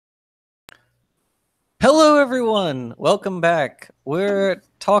Hello, everyone. Welcome back. We're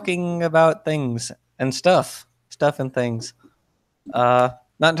talking about things and stuff and things. Not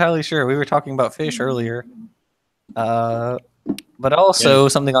entirely sure. We were talking about fish earlier. But also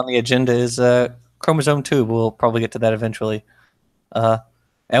something on the agenda is chromosome 2. We'll probably get to that eventually.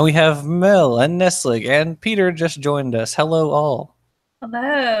 And we have Mel and Nestle and Peter just joined us. Hello, all.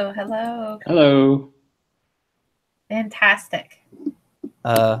 Hello, hello. Hello. Fantastic.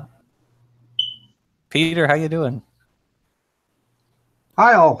 Peter, how you doing?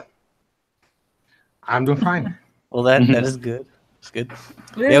 Hi all. I'm doing fine. Well, that is good. It's good.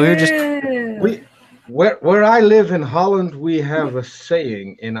 Woo! Yeah, we were just Where I live in Holland, we have a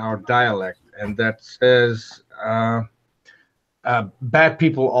saying in our dialect, and that says, "Bad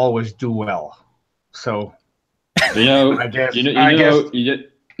people always do well." So, I guess you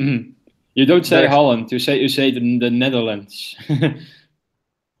don't say Holland. You say the Netherlands.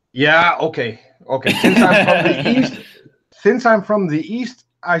 Yeah. Okay. Since I'm from the east,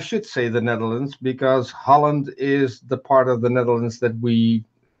 I should say the Netherlands because Holland is the part of the Netherlands that we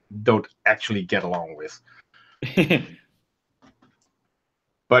don't actually get along with.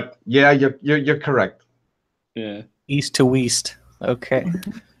 But yeah, you're correct. Yeah. East to west. Okay.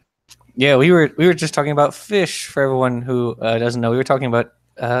 Yeah, we were just talking about fish for everyone who doesn't know. We were talking about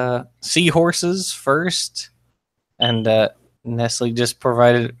seahorses first, and Nestle just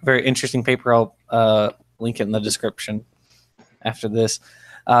provided a very interesting paper. I'll link it in the description after this.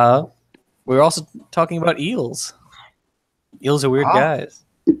 We were also talking about eels. Eels are weird guys.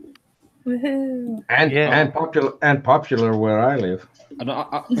 Woohoo! And popular where I live.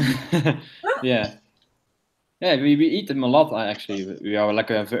 Yeah. Yeah, we eat them a lot actually. We are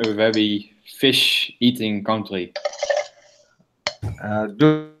like a very fish eating country.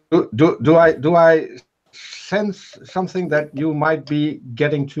 Do I sense something that you might be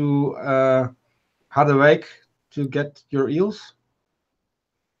getting to Harderwijk to get your eels?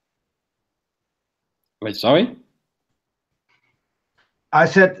 Wait, sorry? I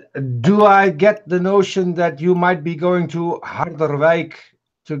said, do I get the notion that you might be going to Harderwijk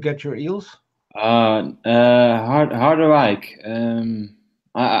to get your eels? Harderwijk.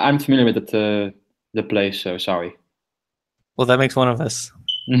 I'm familiar with the place, so sorry. Well, that makes one of us.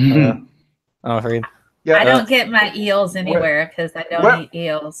 I'm afraid. Yeah, I don't get my eels anywhere because I don't eat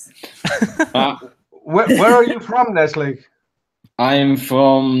eels. Where are you from, Nestle? I'm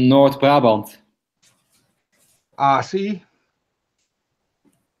from North Brabant. See?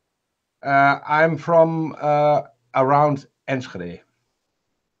 I'm from around Enschede.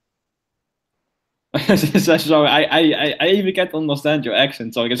 Sorry, I even can't understand your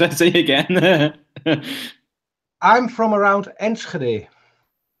accent. Sorry, can I say again? I'm from around Enschede.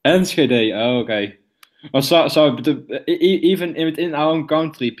 Enschede, oh, okay. Well, but even within our own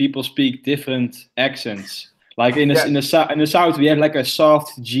country, people speak different accents. Like in the south, we have like a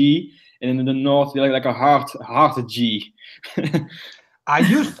soft G, and in the north, we have like a hard G. I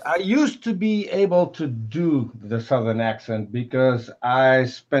used to be able to do the southern accent because I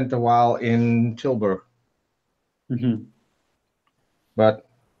spent a while in Tilburg. Mm-hmm. But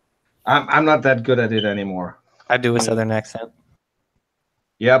I'm not that good at it anymore. I do a southern accent.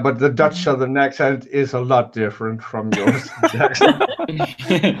 Yeah, but the Dutch southern accent is a lot different from yours. You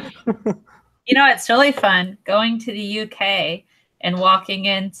know, it's really fun going to the UK and walking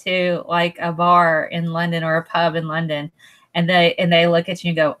into like a bar in London or a pub in London, and they look at you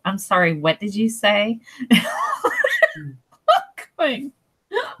and go, "I'm sorry, what did you say?"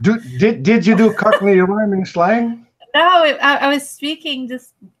 Did you do Cockney rhyming slang? No, I was speaking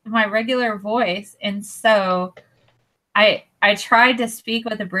just my regular voice, and so I tried to speak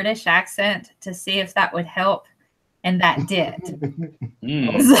with a British accent to see if that would help, and that did.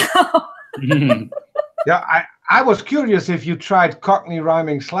 Yeah, I was curious if you tried Cockney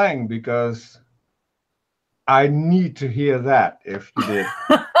rhyming slang because I need to hear that if you did.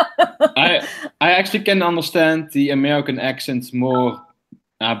 I actually can understand the American accents more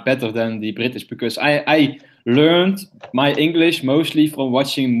better than the British because I learned my English mostly from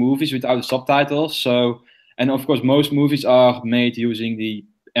watching movies without subtitles. So, and of course, most movies are made using the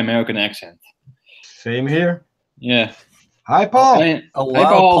American accent. Same here. Yeah. Hi, Paul. Hi,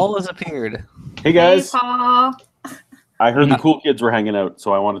 Paul has appeared. Hey, guys. Hey, Paul. I heard the cool kids were hanging out,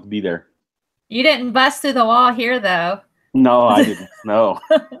 so I wanted to be there. You didn't bust through the wall here, though. No, I didn't. No.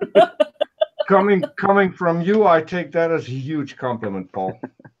 Coming from you, I take that as a huge compliment, Paul.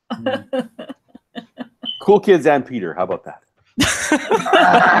 Cool kids and Peter. How about that?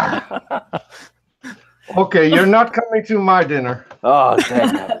 Okay, you're not coming to my dinner. Oh,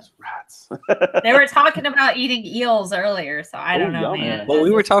 dang, that was rats. They were talking about eating eels earlier, so I don't know, yum. man. Well,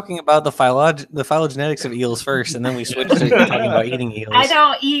 we were talking about the phylogenetics of eels first, and then we switched to talking about eating eels. I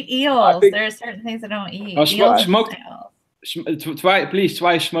don't eat eels. think- There are certain things I don't eat. Oh, Eels, smoked- no. Please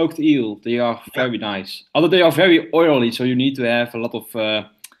try smoked eel. They are very nice. Although they are very oily, so you need to have a lot of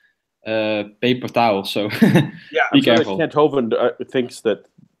paper towels. So Yeah, be So careful. Kent Hovind thinks that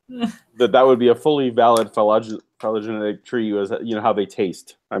that would be a fully valid phylogenetic tree, as how they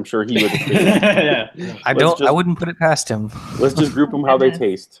taste. I'm sure he would. Yeah. I wouldn't put it past him. Let's just group them how they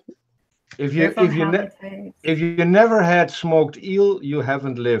taste. if you if you never had smoked eel, you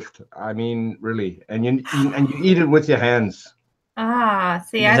haven't lived. I mean, really, and you eat it with your hands. See, Does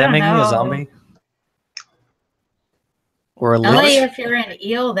I that don't make know. me a zombie? Or a Only lich? if you're an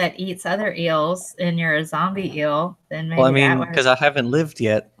eel that eats other eels and you're a zombie eel, then maybe Well, I that mean, works. because I haven't lived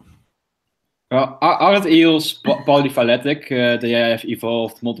yet. Well, are eels polyphyletic? They have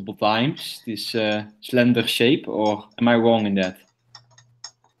evolved multiple times. This slender shape, or am I wrong in that?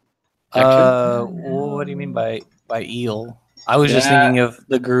 Jackson? What do you mean by eel? I was just Yeah. thinking of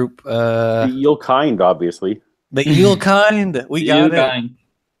the group, The eel kind, obviously. the eel kind. We got it. Kind.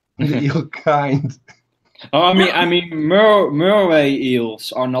 The eel kind. Oh, I mean, Murray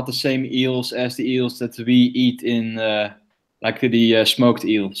eels are not the same eels as the eels that we eat in, like the smoked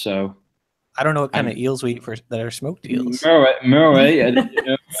eel. So I don't know what kind of eels we eat that are smoked eels. Murray.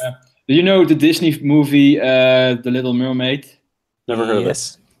 Do you know the Disney movie, The Little Mermaid? Never heard of it.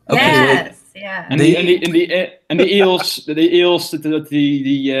 Yes. Yes, yeah. And the eels that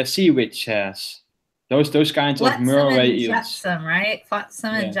the sea witch has. Those kinds of Flotsam Murray and eels. Jetsam, right?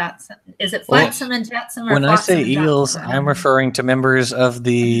 Flotsam and Yeah. Jetsam. Is it Well, Flotsam and Jetsam or When I Flotsam say and eels, Jetsam? I'm referring to members of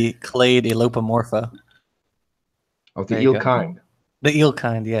the clade Elopomorpha. Of the There you eel go. kind. The eel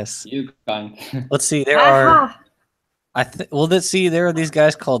kind, yes. You kind. Let's see. There are. Aha! Let's see. There are these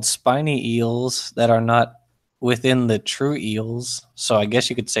guys called spiny eels that are not within the true eels. So I guess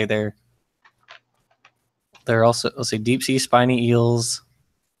you could say they're also, let's see, deep sea spiny eels.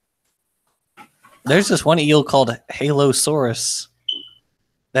 There's this one eel called Halosaurus.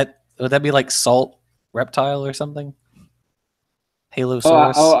 Would that be like salt reptile or something?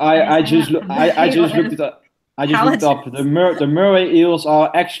 Halosaurus. I just looked it up. I just looked up. The Murray eels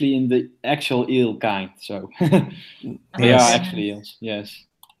are actually in the actual eel kind, so they Yes. are actually eels. Yes.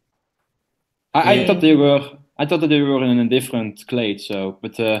 I thought they were. I thought that they were in a different clade. So,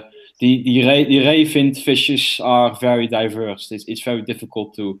 but the ray-finned fishes are very diverse. It's very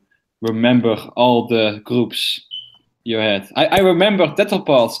difficult to remember all the groups you had. I remember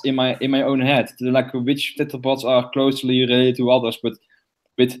tetrapods in my own head, like which tetrapods are closely related to others. But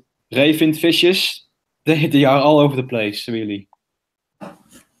with ray-finned fishes, they are all over the place, really.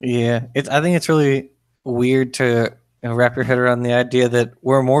 Yeah, I think it's really weird to wrap your head around the idea that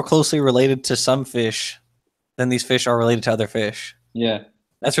we're more closely related to some fish than these fish are related to other fish. Yeah.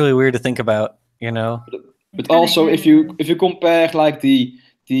 That's really weird to think about, But also, if you compare like the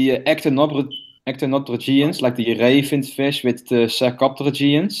actinopterygians, like the ray-finned fish, with the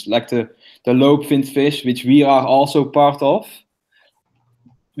sarcopterygians, like the lobe-finned fish, which we are also part of,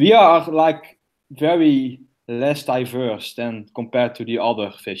 we are like very less diverse than compared to the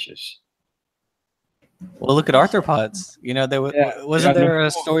other fishes. Well, look at arthropods. Wasn't Yeah, there a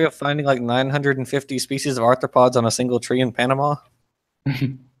story of finding like 950 species of arthropods on a single tree in Panama?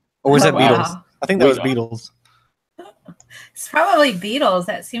 Or was that beetles? Wow. I think that was beetles. It's probably beetles.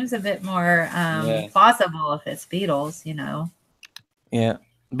 That seems a bit more Yeah. plausible if it's beetles, Yeah,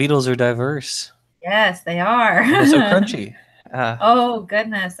 beetles are diverse. Yes, they are. They're so crunchy. Oh,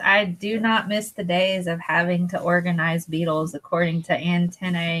 goodness. I do not miss the days of having to organize beetles according to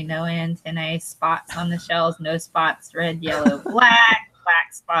antennae, no antennae, spots on the shells, no spots, red, yellow, black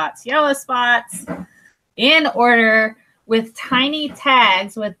spots, yellow spots, in order with tiny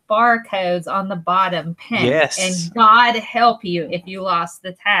tags with barcodes on the bottom pinned. Yes. And God help you if you lost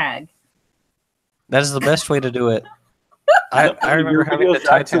the tag. That is the best way to do it. I remember having the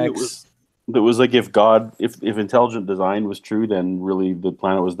tie tags. That was like if intelligent design was true, then really the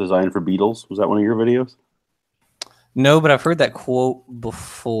planet was designed for beetles. Was that one of your videos? No, but I've heard that quote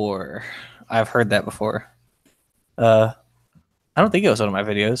before. I don't think it was one of my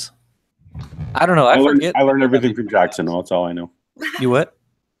videos. I don't know. I forget. I learned everything from Jackson. Well, that's all I know. You what?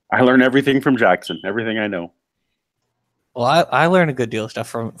 I learned everything from Jackson. Everything I know. Well, I learned a good deal of stuff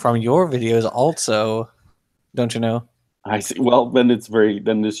from your videos also. Don't you know? I see. Well, then it's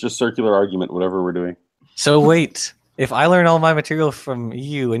just circular argument, whatever we're doing. So wait, if I learn all my material from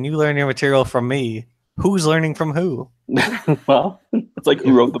you and you learn your material from me, who's learning from who? Well, it's like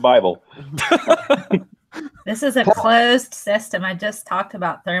who wrote the Bible. This is a closed system. I just talked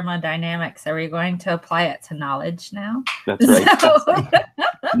about thermodynamics. Are we going to apply it to knowledge now? That's right. So-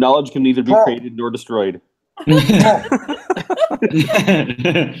 Knowledge can neither be created nor destroyed. Paul,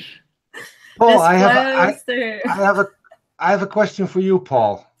 This I flows through. have a question for you,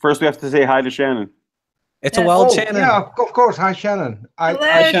 Paul. First, we have to say hi to Shannon. It's a Yes. wild Oh, Shannon. yeah, of course. Hi, Shannon. Hello,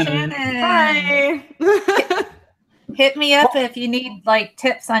 Shannon. Shannon. Hi. Hit me up if you need like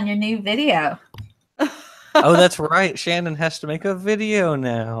tips on your new video. Oh, that's right. Shannon has to make a video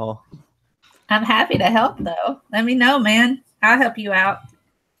now. I'm happy to help though. Let me know, man. I'll help you out.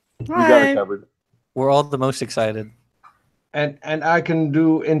 You got it Hi. covered. We're all the most excited. And I can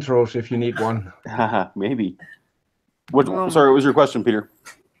do intros if you need one. Maybe. What? Oh. Sorry, what was your question, Peter?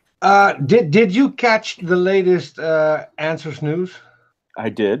 Did you catch the latest Answers news? I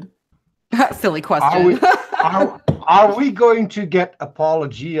did. Silly Are we question. are we going to get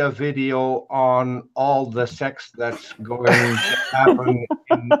Apologia video on all the sex that's going to happen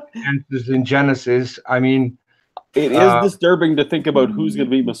in Answers in Genesis? I mean, It is disturbing to think about who's going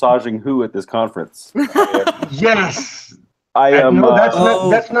to be massaging who at this conference. yes. I am. No,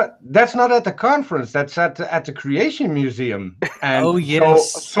 that's not at the conference. That's at the Creation Museum. And Oh,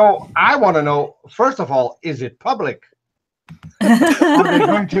 yes. So I want to know, first of all, is it public? Are they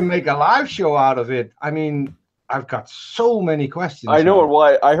going to make a live show out of it? I mean, I've got so many questions. I know. now.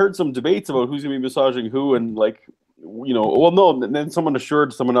 Well, I heard some debates about who's going to be massaging who, and like, well, no. And then someone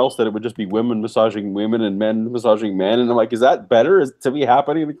assured someone else that it would just be women massaging women and men massaging men, and I'm like, is that better? Is it to be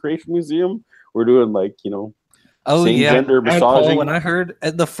happening in the Creation Museum? We're doing like, Oh same yeah. gender And Paul, massaging. when I heard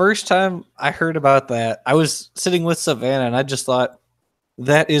the first time I heard about that, I was sitting with Savannah and I just thought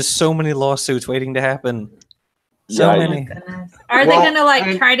that is so many lawsuits waiting to happen. So Yeah, many. Goodness. Are they Well, going to like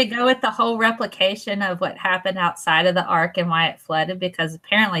and- try to go with the whole replication of what happened outside of the ark and why it flooded? Because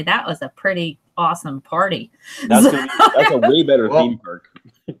apparently that was a pretty awesome party. That's a way better Well, theme park.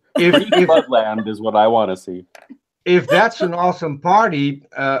 If Floodland is what I want to see. if that's an awesome party,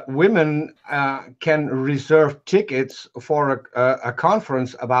 women can reserve tickets for a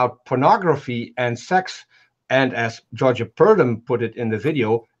conference about pornography and sex, and as Georgia Purdom put it in the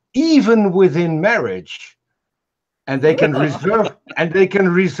video, even within marriage. And they can reserve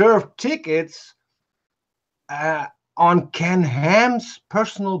tickets on Ken Ham's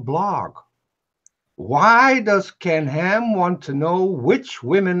personal blog. Why does Ken Ham want to know which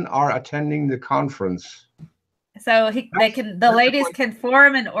women are attending the conference? So the ladies can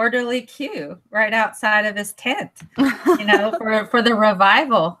form an orderly queue right outside of his tent, for the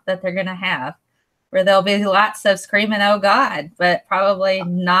revival that they're going to have, where there'll be lots of screaming, "Oh God," but probably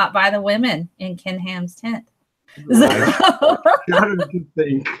not by the women in Ken Ham's tent. Right. How did you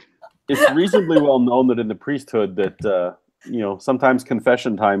think? It's reasonably well known that in the priesthood that sometimes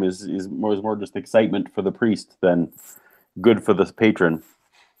confession time is more just excitement for the priest than good for the patron.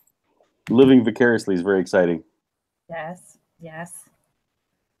 Living vicariously is very exciting. Yes.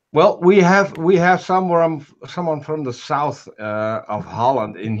 Well, we have someone from the south of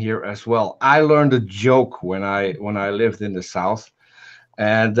Holland in here as well. I learned a joke when I lived in the south,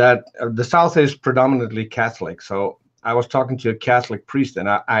 and that the south is predominantly Catholic. So I was talking to a Catholic priest, and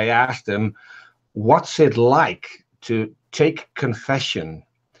I asked him, "What's it like to take confession?"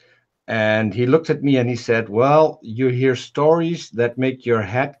 And he looked at me and he said, "Well, you hear stories that make your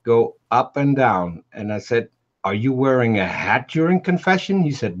head go up and down." And I said, "Are you wearing a hat during confession?"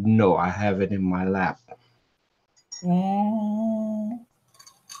 He said, "No, I have it in my lap."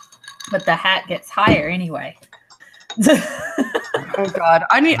 But the hat gets higher anyway. Oh God,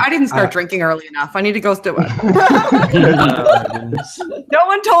 I didn't start drinking early enough. I need to go to. No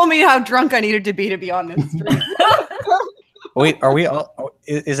one told me how drunk I needed to be on this stream. Wait, are we all?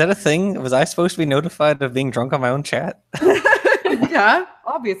 Is that a thing? Was I supposed to be notified of being drunk on my own chat? Yeah,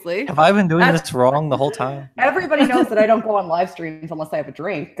 obviously. Have I been doing this wrong the whole time? Everybody knows that I don't go on live streams unless I have a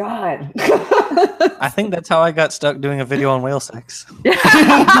drink. God. I think that's how I got stuck doing a video on whale sex. Thanks,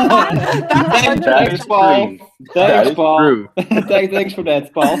 Paul. Thanks, Paul. True. Thanks for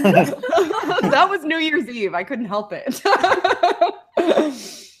that, Paul. That was New Year's Eve. I couldn't help it.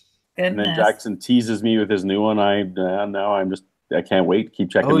 And then Goodness. Jackson teases me with his new one. I can't wait to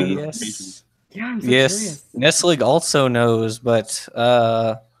keep checking. Oh the yes, notifications. Yeah, I'm so yes. curious. Nestlig also knows, but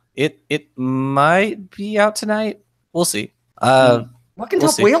it might be out tonight. We'll see. What can We'll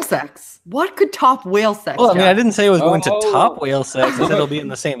top see. whale sex? What could top whale sex? Well, I mean, I Jack? didn't say it was going to Oh. top whale sex. I said it'll be in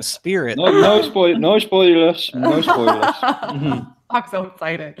the same spirit. No spoilers. No spoilers. Mhm. I'm so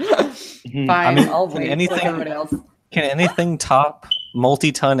excited. Mhm. Fine, I mean, I'll can wait. anything- Like everybody else. Can anything top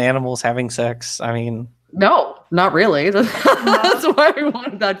multi-ton animals having sex? I mean, No, not really. That's why I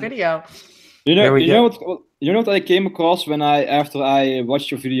wanted that video. You There know, we you know You know what I came across after I watched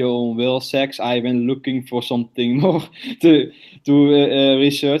your video on whale sex? I went looking for something more to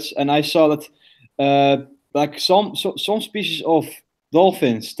research, and I saw that like some species of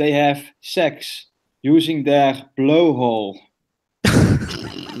dolphins, they have sex using their blowhole.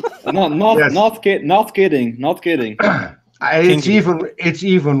 Yes. Not kidding. It's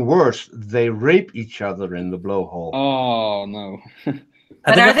even worse. They rape each other in the blowhole. Oh no.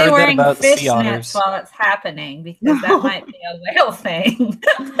 But think are I've they heard that wearing about sea fishnets otters. while it's happening? Because that might be a whale thing.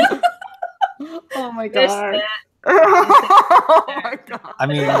 Oh my god. Fishnet Oh my god. I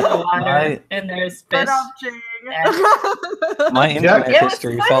mean, water, and there's fish. Shut up, Jing. my internet It was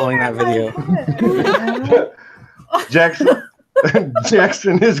history funny following that in my video. head. Jackson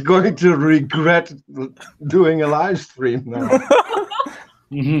Jackson is going to regret doing a live stream now.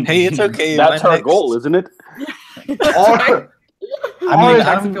 Hey, it's okay. That's my our next- goal, isn't it? Or- I mean,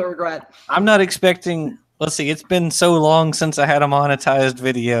 Jackson feel regret. I'm not expecting. Let's see. It's been so long since I had a monetized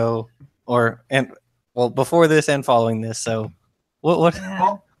video, before this and following this. So, what?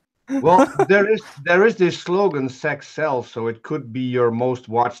 Yeah. well, there is this slogan, "Sex sells," so it could be your most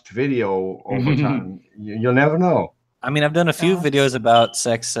watched video over time. You'll never know. I mean, I've done a few Yeah. videos about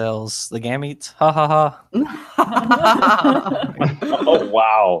sex cells, the gametes. Ha ha ha. Oh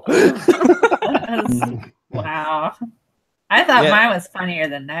wow! Wow. I thought Yeah. mine was funnier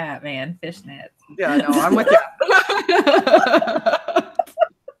than that, man. Fishnets. Yeah, no, I'm with you.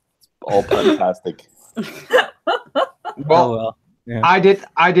 All fantastic. Well, Well, yeah. I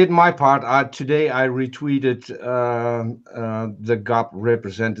did my part. Today I retweeted the GOP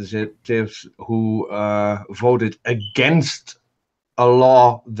representatives who voted against a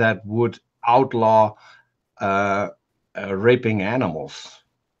law that would outlaw raping animals.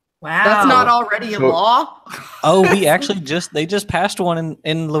 Wow. That's not already a So- law. Oh, they just passed one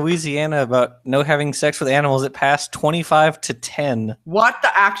in Louisiana about no having sex with animals. It passed 25-10. What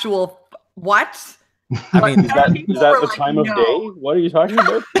the actual what? I mean, Is that People were the like, time of no. day? What are you talking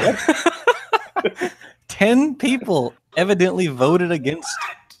about? What? 10 people evidently voted against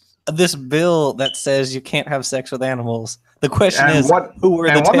this bill that says you can't have sex with animals. The question And is, what- who were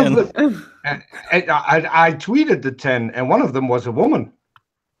the And one 10? of them, and I tweeted the 10, and one of them was a woman.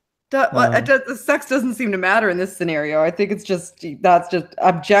 The sex doesn't seem to matter in this scenario. I think that's just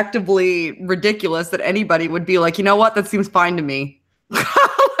objectively ridiculous that anybody would be like, you know what, that seems fine to me.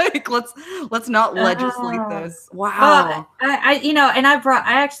 Like, let's not legislate this. Wow. Well, I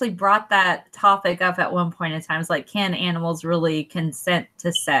actually brought that topic up at one point in time. It's like, can animals really consent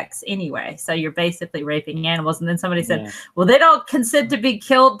to sex anyway? So you're basically raping animals. And then somebody said, Yeah. well, they don't consent to be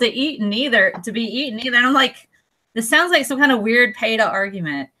killed to be eaten either. And I'm like, this sounds like some kind of weird PETA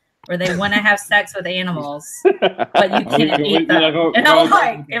argument where they want to have sex with animals, but you can't eat them. And I'm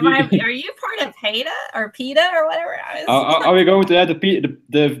like, are you part of PETA or PETA or whatever? Are we going to have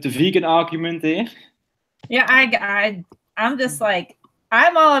the vegan argument here? Yeah, I'm just like,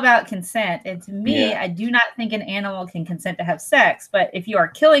 I'm all about consent. And to me, Yeah. I do not think an animal can consent to have sex. But if you are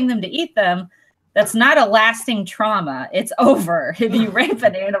killing them to eat them, that's not a lasting trauma. It's over. If you rape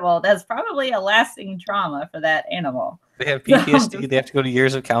an animal, that's probably a lasting trauma for that animal. They have PTSD. They have to go to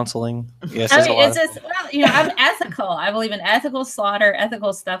years of counseling. Yes, I there's a mean, lot it's of- just, well, I'm ethical. I believe in ethical slaughter,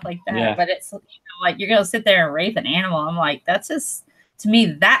 ethical stuff like that. Yeah. But it's like you're going to sit there and rape an animal. I'm like, that's just, to me,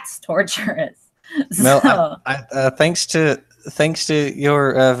 that's torturous. No, So, thanks to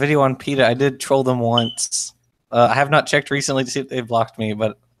your video on PETA, I did troll them once. I have not checked recently to see if they blocked me,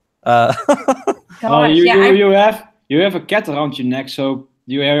 but gosh, you have a cat around your neck, so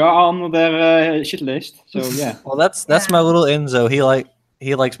you are on their shit list. So yeah. well, that's my little Enzo.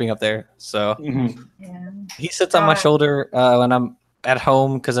 He likes being up there, so Mhm. yeah. he sits on my God. shoulder when I'm at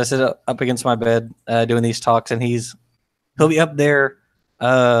home because I sit up against my bed doing these talks, and he'll be up there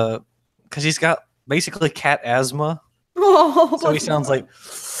because he's got basically cat asthma, Oh, so he sounds like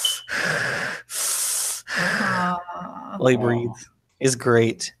Aw. while he breathes. Is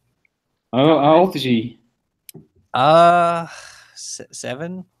great. How old is he?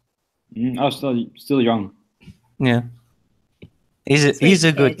 7. Oh, still young. Yeah, he's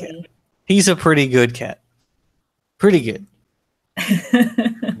a good cat. Sweet He's a pretty good cat. Pretty good. baby.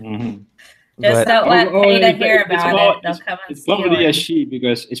 Mhm. Just But- don't let Oh, PETA it's- hear it's about prob- it. They'll come and It's steal probably a it. she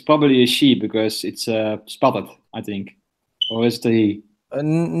because it's spotted, I think, or is it a he?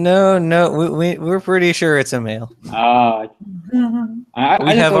 No, we're pretty sure it's a male. I We have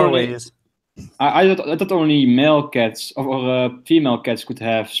thought our only- ways. I thought only male cats or female cats could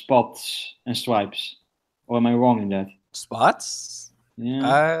have spots and stripes. Or am I wrong in that? Spots?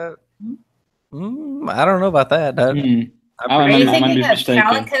 Yeah. I don't know about that. Hmm. I Are you might thinking be of mistaken.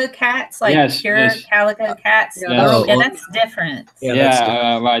 calico cats, like Yes, pure yes. calico cats? Yeah, Yes. Oh, Yeah, well, that's different. yeah, Yeah, that's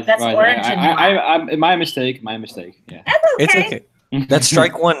different. right, That's right. orange and black. My mistake. My mistake. Yeah. That's It's okay. okay. That's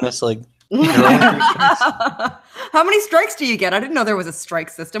strike one. That's like there are only 3 strikes. How many strikes do you get? I didn't know there was a strike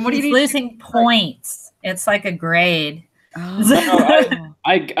system. What do you He's need? losing points. It's like a grade. Oh.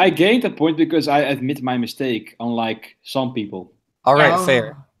 I gained a point because I admit my mistake, unlike some people. All right, Yeah.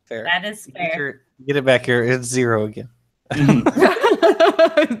 fair, fair. That is fair. Get it back here. It's 0 again.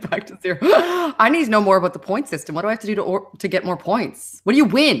 Back to 0. I need to know more about the point system. What do I have to do to get more points? What do you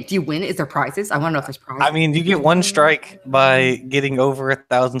win? Do you win? Is there prizes? I want to know if there's prizes. I mean, you get 1 strike by getting over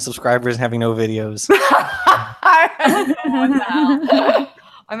 1,000 subscribers and having no videos.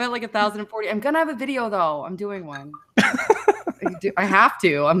 I'm at like 1,040. I'm gonna have a video though. I'm doing one. I have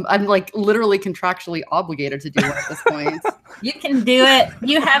to. I'm like literally contractually obligated to do one at this point. You can do it.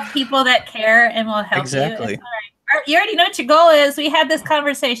 You have people that care and will help you. Exactly. It's all right. You already know what your goal is. We had this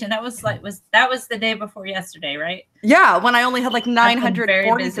conversation. That was the day before yesterday, right? Yeah, when I only had like very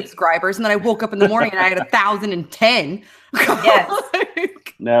 940 busy. subscribers, and then I woke up in the morning and I had 1,010. Yes.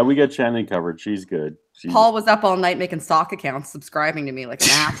 Nah, we got Shannon covered. She's good. Paul was up all night making sock accounts, subscribing to me like an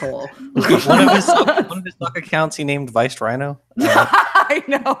asshole. one of his stock accounts he named Vice Rhino. I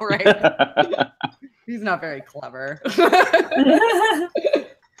know, right? He's not very clever.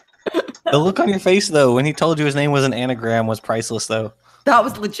 The look on your face, though, when he told you his name was an anagram, was priceless, though. That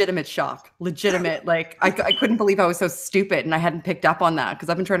was legitimate shock. Legitimate. Like, I couldn't believe I was so stupid and I hadn't picked up on that because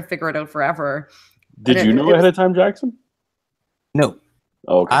I've been trying to figure it out forever. Did you know ahead of time, Jackson? No.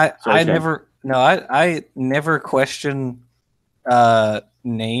 Oh, okay. I never question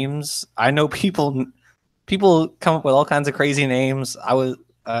names. I know people come up with all kinds of crazy names. I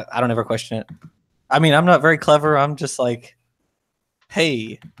don't ever question it. I mean, I'm not very clever. I'm just like,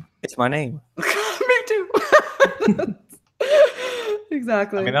 hey, it's my name. Me too.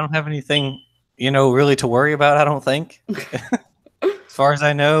 Exactly. I mean, I don't have anything, really to worry about, I don't think. As far as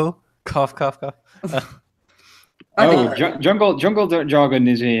I know. Cough, cough, cough. Jungle jargon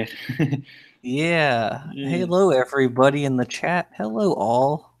is here. Yeah. Hello, everybody in the chat. Hello,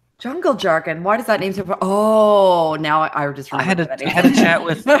 all. Jungle jargon. Why does that name so? Oh, now I just I had remember a chat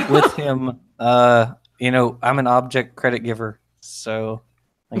with him. I'm an object credit giver, so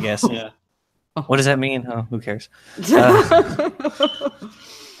I guess. Yeah. What does that mean? Oh, who cares?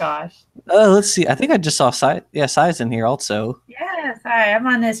 Gosh. Let's see. I think I just saw Size in here also. Yes. Hi. I'm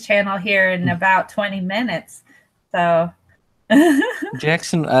on this channel here in about 20 minutes. So.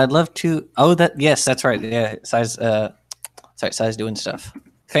 Jackson, I'd love to. Oh, yes, that's right. Yeah, Size. Size doing stuff,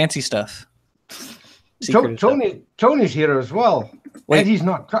 fancy stuff. Tony's here as well. Wait. And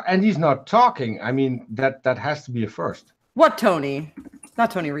he's not talking. I mean, that has to be a first. What Tony?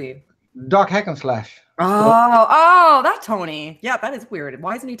 Not Tony Reed. Doc Hackenslash. Oh, that Tony. Yeah, that is weird.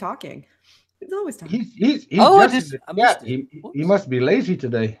 Why isn't he talking? He's always talking. He's Oh, he must be lazy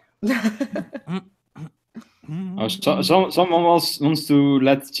today. Someone else wants to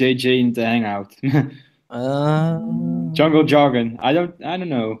let JJ in the hangout. Jungle jargon. I don't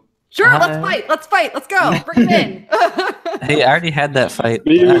know. Sure, let's fight. Let's go. Bring him in. Hey, I already had that fight.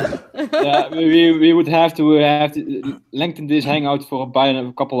 We would have to lengthen this hangout for about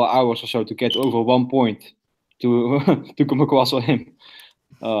a couple of hours or so to get over 1 point to come across on him.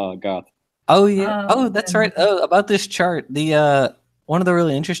 Oh God. Oh yeah. Oh, that's right. Oh, about this chart. The one of the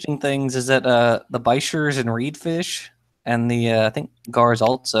really interesting things is that the Bichers and reedfish and the I think Gars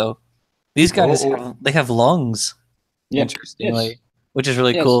also, these guys have lungs. Yeah. Interestingly, which is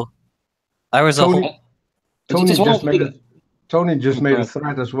really cool. I was Tony just made a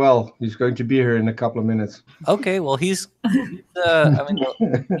thread as well. He's going to be here in a couple of minutes. Okay, well he knows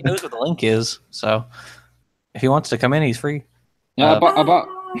what the link is, so if he wants to come in, he's free. Yeah,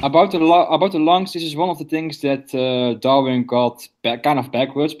 about the lungs, this is one of the things that Darwin got kind of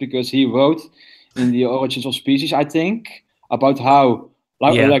backwards because he wrote in the Origins of Species, I think, about how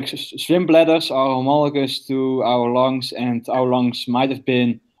like swim bladders are homologous to our lungs, and our lungs might have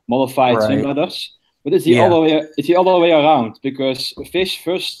been modified swim bladders. But it's the other way around, because fish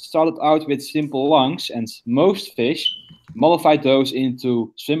first started out with simple lungs, and most fish modified those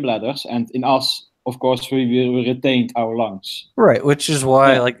into swim bladders, and in us, of course, we retained our lungs. Right, which is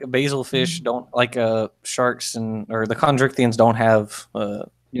why like basal fish don't, like sharks or the chondrichthyans don't have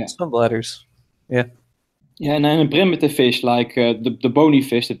swim bladders. Yeah. Yeah, and then a primitive fish like the bony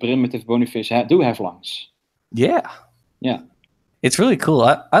fish, the primitive bony fish do have lungs. Yeah. Yeah. It's really cool.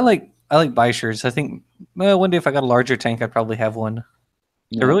 I like Bichers. I think one day if I got a larger tank, I'd probably have one.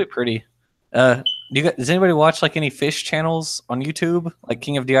 They're really pretty. Does anybody watch like any fish channels on YouTube, like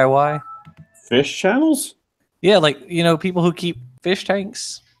King of DIY? Fish channels? Yeah, like people who keep fish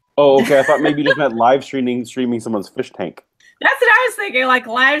tanks. Oh, okay. I thought maybe you just meant live streaming someone's fish tank. That's what I was thinking. Like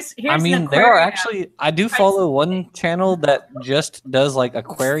lives. Here's I an mean, there are aquarium. actually. I do follow one channel that just does like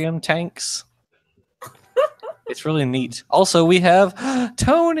aquarium tanks. It's really neat. Also, we have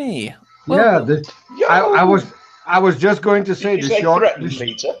Tony. Yeah, Welcome. I was just going to say Did you the say short. threaten,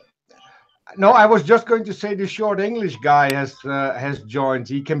 Peter? No, I was just going to say the short English guy has joined.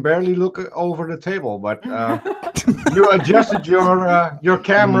 He can barely look over the table, but you adjusted your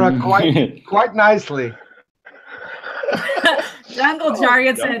camera quite nicely. Jungle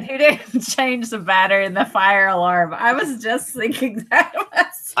Jargon said, "Who didn't change the battery in the fire alarm?" I was just thinking that.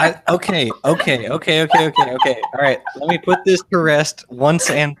 Okay. All right, let me put this to rest once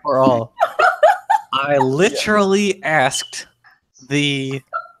and for all. I literally asked the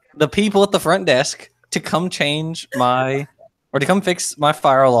people at the front desk to come fix my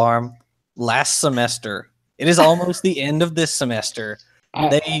fire alarm last semester. It is almost the end of this semester.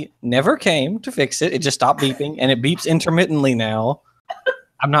 They never came to fix it. It just stopped beeping, and it beeps intermittently now.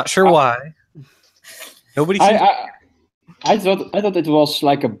 I'm not sure why. Nobody. I thought it was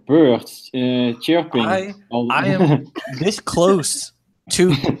like a bird chirping. I am this close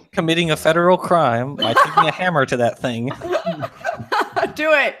to committing a federal crime by taking a hammer to that thing.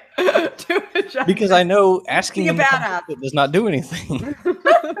 Do it. Do it, John. Because I know asking Be a them to come badass. fix it does not do anything.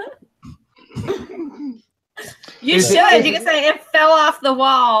 You should. You can say it fell off the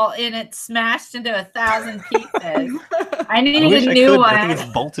wall and it smashed into 1,000 pieces. I needed a new one. I think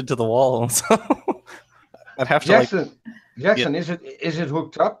it's bolted to the wall, so I'd have to. Jackson, is it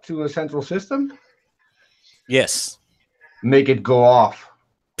hooked up to a central system? Yes. Make it go off.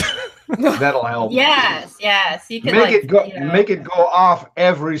 That'll help. Yes. You can make it go off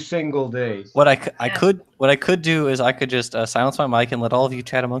every single day. What I could do is I could just silence my mic and let all of you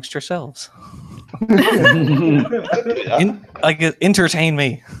chat amongst yourselves. Entertain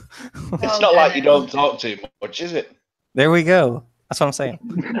me. It's not like you don't talk too much, is it? There we go. That's what I'm saying.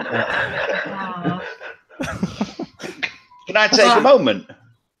 Can I take a moment?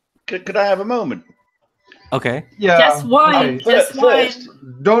 Could I have a moment? Okay. Yeah. Just one. Okay. Just First,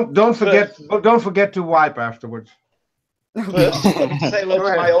 one. Don't forget to wipe afterwards. First, say hello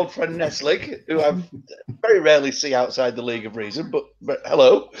to my old friend Neslig, who I very rarely see outside the League of Reason. But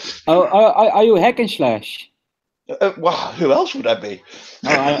hello. Oh, are you Hack and Slash? Well, who else would I be? Oh,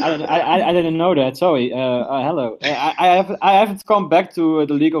 I didn't know that. Sorry. Hello. I haven't come back to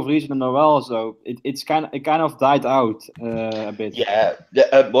the League of Reason in a while, so it kind of died out a bit. Yeah.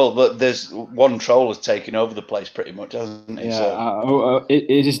 Well, there's one troll has taken over the place pretty much, hasn't it? Yeah. So.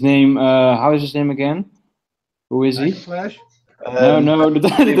 Is his name? How is his name again? Who is he? Flash? No,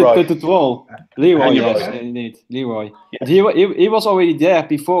 the troll. Leroy, Leroy. yes, indeed, Leroy. But he was already there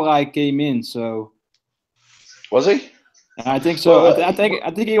before I came in, so. Was he? I think so. Well, I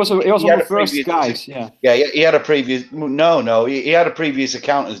think he was one of the first guys. Yeah. Yeah. He had a previous. No. He had a previous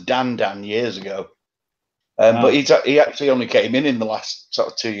account as Dan years ago. But he actually only came in the last sort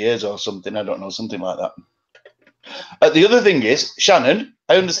of 2 years or something. I don't know, something like that. The other thing is, Shannon,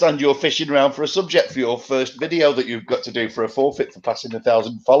 I understand you're fishing around for a subject for your first video that you've got to do for a forfeit for passing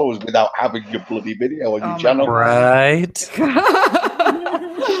 1,000 followers without having your bloody video on your channel. Right.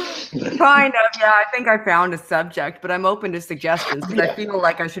 Kind of, yeah. I think I found a subject, but I'm open to suggestions because I feel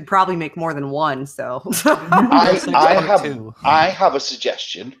like I should probably make more than one. So I have a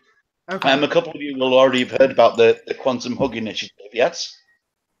suggestion. Okay. A couple of you will already have heard about the Quantum Hug Initiative, yes?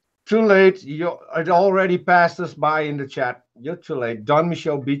 Too late. It already passed us by in the chat. You're too late. Don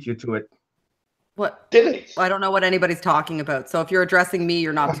Michel beat you to it. What? Did he? I don't know what anybody's talking about. So if you're addressing me,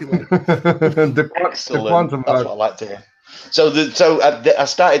 you're not too late. the quantum That's hug. what I like to hear. So I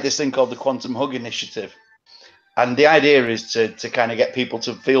started this thing called the Quantum Hug Initiative. And the idea is to kind of get people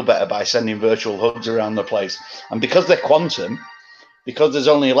to feel better by sending virtual hugs around the place. And because they're quantum, because there's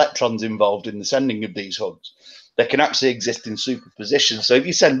only electrons involved in the sending of these hugs, they can actually exist in superposition. So if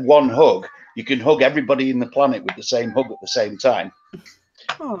you send one hug, you can hug everybody in the planet with the same hug at the same time.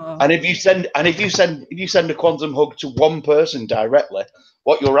 Oh. And if you send a quantum hug to one person directly,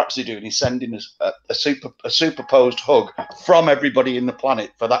 what you're actually doing is sending a superposed hug from everybody in the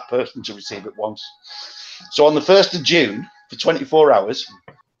planet for that person to receive at once. So on the 1st of June, for 24 hours,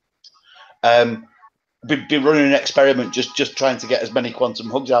 we'd be running an experiment just trying to get as many quantum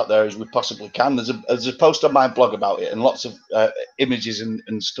hugs out there as we possibly can. There's a post on my blog about it and lots of images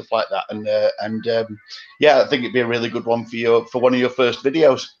and stuff like that. And yeah, I think it'd be a really good one for one of your first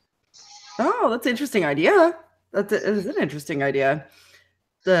videos. Oh, that's an interesting idea. That is an interesting idea.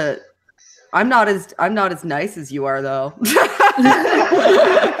 I'm not as nice as you are, though.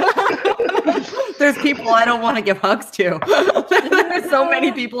 there's people I don't want to give hugs to. There's so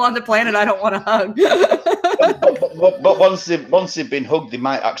many people on the planet I don't want to hug. But once they've been hugged, they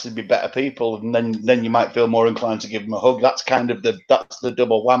might actually be better people, and then you might feel more inclined to give them a hug. That's kind of the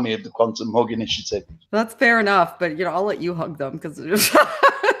double whammy of the Quantum Hug Initiative. That's fair enough, but I'll let you hug them because you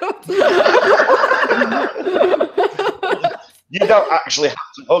don't actually have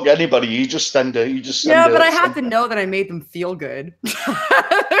to hug anybody. You just send a. Yeah, but I have to know that I made them feel good.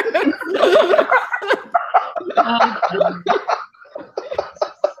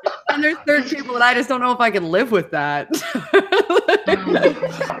 And there's third people, and I just don't know if I can live with that.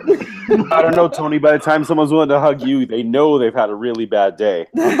 I don't know, Tony. By the time someone's willing to hug you, they know they've had a really bad day.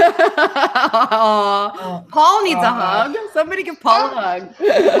 Paul needs a hug. Somebody give Paul a hug.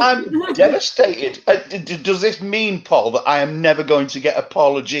 I'm devastated. Does this mean, Paul, that I am never going to get a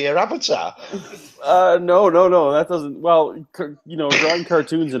Paul or Gia avatar? No. That doesn't. Well, drawing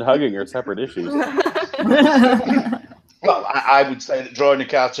cartoons and hugging are separate issues. Well, I would say that drawing a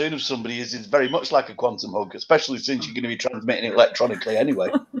cartoon of somebody is very much like a quantum hug, especially since you're going to be transmitting it electronically anyway.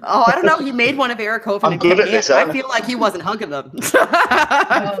 Oh, I don't know. He made one of Eric Hovind. I'm good at this. I feel like he wasn't hugging them.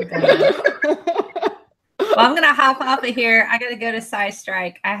 Well, I'm going to hop off of here. I got to go to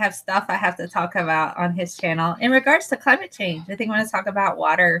Strike. I have stuff I have to talk about on his channel in regards to climate change. I think I want to talk about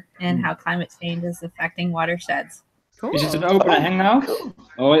water and how climate change is affecting watersheds. Cool. Is it an open hangout,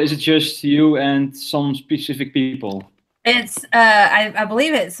 or is it just you and some specific people? It's I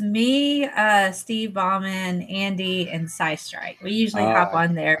believe it's me, Steve Bauman, Andy, and Strike. We usually hop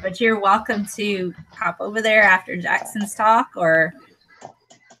on there, but you're welcome to hop over there after Jackson's talk or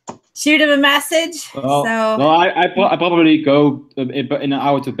shoot him a message. Well, I probably go in an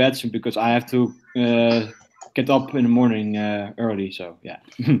hour to bed soon because I have to get up in the morning early. So yeah.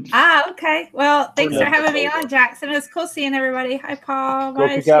 Okay. Well, thanks for having me on, Jackson. It was cool seeing everybody. Hi, Paul. Go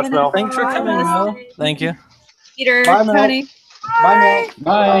kick ass, Mel. Thanks for coming, Mel. Thank you. Peter, Bye, Mel. Tony. Bye, Mel.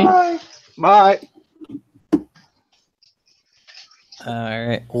 Bye. Bye. All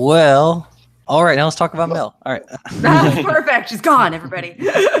right. Well, all right. Now let's talk about Mel. All right. Perfect. She's gone, everybody.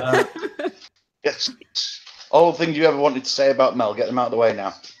 Yes. All the things you ever wanted to say about Mel, get them out of the way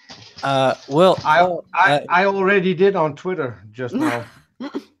now. Well, I already did on Twitter just now.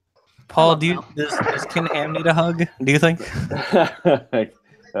 Paul, does Ken Ham need a hug? Do you think?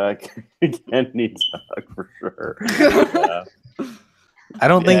 Ken needs a hug for sure. I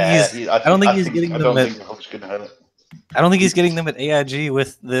don't think he's. I don't think he's getting them at. I don't think he's getting them at AIG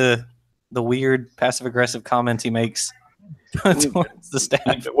with the weird passive aggressive comments he makes towards the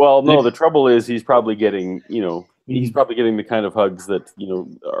staff. Well, no, the trouble is he's probably getting the kind of hugs that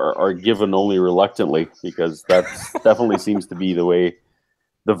are given only reluctantly, because that definitely seems to be the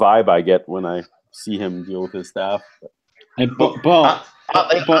vibe I get when I see him deal with his staff. Hey, Paul.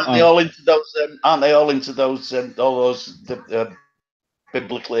 Aren't they all into those? Aren't they all into those? All those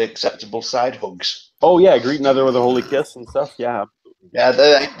biblically acceptable side hugs? Oh yeah, greet another with a holy kiss and stuff. Yeah. Yeah,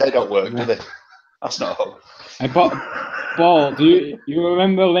 they don't work, do they? That's not a hug. Hey, Paul, do you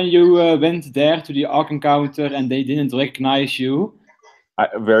remember when you went there to the Ark Encounter and they didn't recognize you?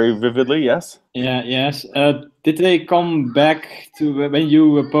 Very vividly, yes. Yeah, yes. Did they come back to when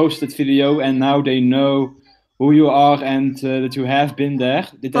you posted video and now they know who you are and that you have been there?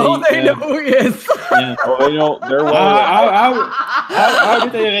 Did they, they know who he is. Yeah. Oh, they know. They're How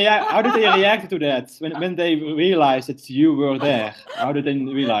did they react? How did they react to that when they realized that you were there? How did they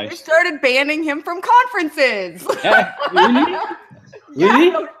They realize? started banning him from conferences. Yeah, really? Really?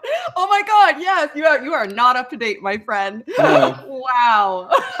 Yeah. Oh my God! Yes, you are not up to date, my friend. No. Wow.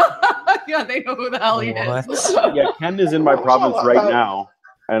 Yeah, they know who the hell he is. Yeah, Ken is in my province right now,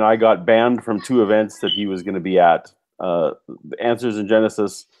 and I got banned from 2 events that he was going to be at. The Answers in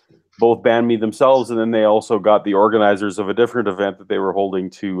Genesis both banned me themselves, and then they also got the organizers of a different event that they were holding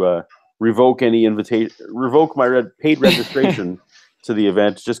to revoke my paid registration to the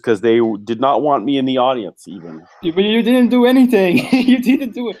event, just because they did not want me in the audience even. But you didn't do anything. You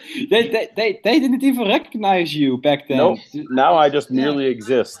didn't do it. They didn't even recognize you back then. Nope. Now I just merely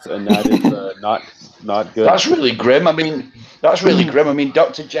exist, and that is not good. That's really grim. I mean,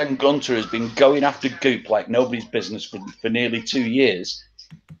 Dr. Jen Gunter has been going after Goop like nobody's business for nearly 2 years,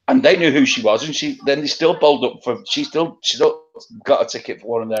 and they knew who she was, and they still bowled up for. She still got a ticket for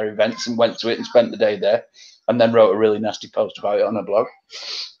one of their events and went to it and spent the day there, and then wrote a really nasty post about it on her blog.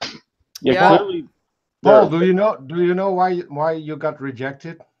 Yeah. Clearly, Paul, do you know why you got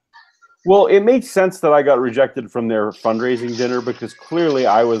rejected? Well, it makes sense that I got rejected from their fundraising dinner, because clearly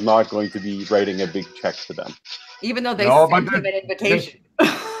I was not going to be writing a big check to them. Even though they sent him an invitation.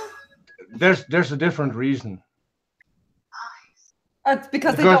 There's a different reason. It's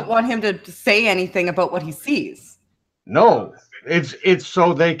because they don't want him to say anything about what he sees. No, it's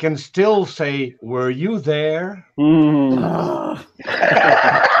so they can still say, "Were you there?"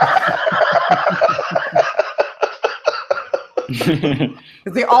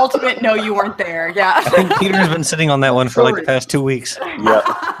 It's the ultimate "no, you weren't there." Yeah. I think Peter's been sitting on that one for like the past 2 weeks. Yeah.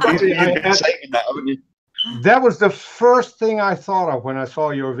 You've been saying that, haven't you? That was the first thing I thought of when I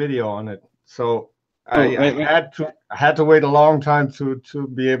saw your video on it. So I had to wait a long time to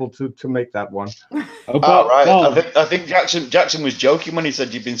be able to make that one. Oh, right. I think Jackson was joking when he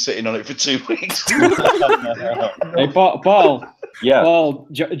said you've been sitting on it for 2 weeks. Hey, Paul. Yeah. Paul,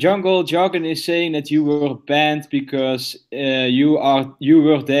 Jungle Jargon is saying that you were banned because you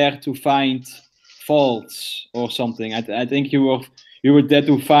were there to find faults or something. I think you were there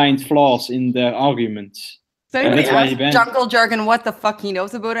to find flaws in their arguments. So anybody ask Jungle Jargon what the fuck he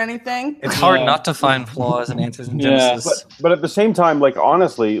knows about anything? It's hard not to find flaws in Answers in Genesis. But at the same time, like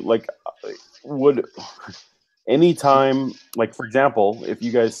honestly, like would any time, like for example, if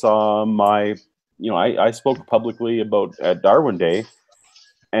you guys saw my, I spoke publicly about at Darwin Day,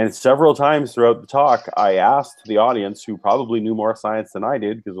 and several times throughout the talk, I asked the audience, who probably knew more science than I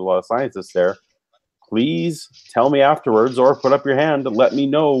did, because there's a lot of scientists there, please tell me afterwards or put up your hand and let me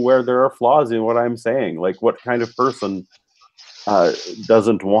know where there are flaws in what I'm saying. Like, what kind of person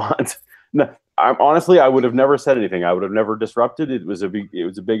doesn't want? Honestly, I would have never said anything. I would have never disrupted. It was a big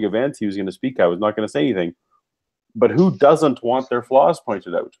event. He was going to speak. I was not going to say anything. But who doesn't want their flaws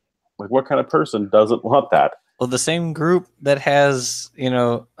pointed out? Like, what kind of person doesn't want that? Well, the same group that has,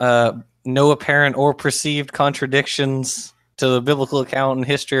 no apparent or perceived contradictions to the biblical account in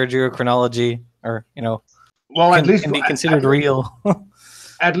history or geochronology, or well, at least can be considered real.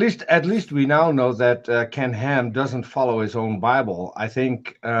 At least we now know that Ken Ham doesn't follow his own Bible. I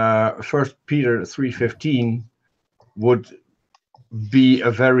think 1 Peter 3:15 would be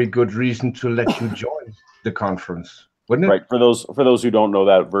a very good reason to let you join the conference, wouldn't it? Right. For those who don't know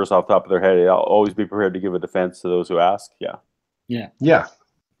that verse off the top of their head, I'll always be prepared to give a defense to those who ask. Yeah.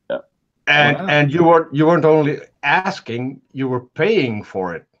 And you weren't only asking, you were paying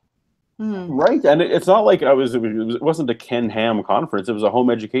for it. Right. And it's not like it wasn't a Ken Ham conference. It was a home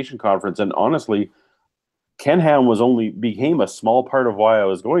education conference. And honestly, Ken Ham became a small part of why I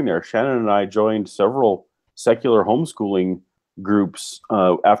was going there. Shannon and I joined several secular homeschooling groups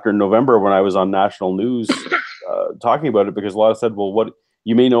after November when I was on national news talking about it, because a lot of said, well, what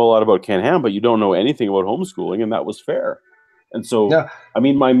you may know a lot about Ken Ham, but you don't know anything about homeschooling. And that was fair. And so, I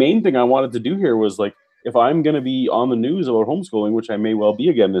mean, my main thing I wanted to do here was, like, if I'm going to be on the news about homeschooling, which I may well be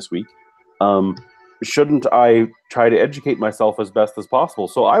again this week, shouldn't I try to educate myself as best as possible?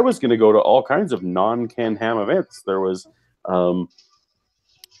 So I was going to go to all kinds of non-Ken Ham events. There was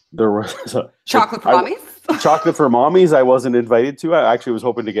Chocolate for Mommies? Chocolate for Mommies I wasn't invited to. I actually was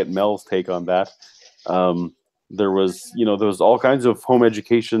hoping to get Mel's take on that. There was all kinds of home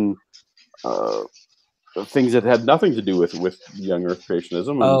education things that had nothing to do with young Earth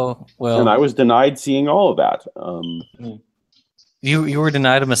creationism. And I was denied seeing all of that. You were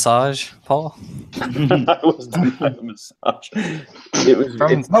denied a massage, Paul? I was denied a massage. It was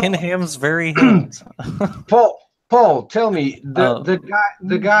from Ken Ham's very hands. Paul, tell me,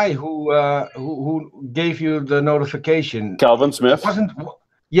 the guy who gave you the notification, Calvin Smith,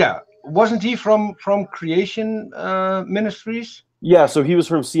 wasn't he from Creation Ministries? Yeah, so he was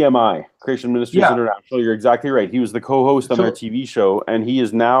from CMI, Creation Ministries International. You're exactly right. He was the co-host on their TV show, and he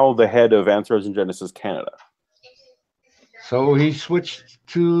is now the head of Answers in Genesis Canada. So he switched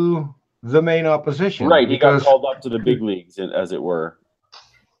to the main opposition. Right, he got called up to the big leagues, as it were.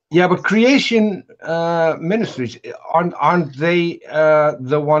 Yeah, but Creation Ministries, aren't they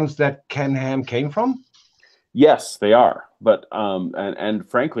the ones that Ken Ham came from? Yes, they are. But and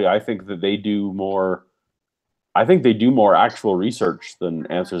frankly, I think that they do more. I think they do more actual research than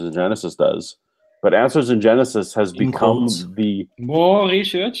Answers in Genesis does. But Answers in Genesis has become the more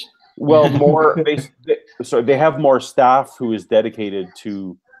research. Well, more. They have more staff who is dedicated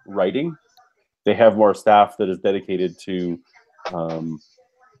to writing. They have more staff that is dedicated to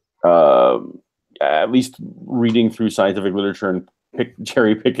at least reading through scientific literature and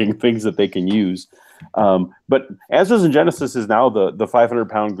cherry picking things that they can use. But Answers in Genesis is now the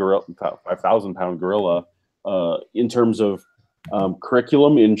 500-pound gorilla, 5,000-pound gorilla in terms of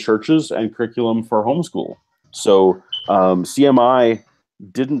curriculum in churches and curriculum for homeschool. So CMI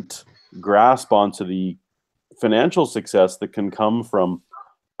didn't grasp onto the financial success that can come from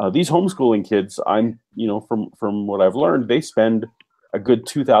these homeschooling kids. From what I've learned, they spend a good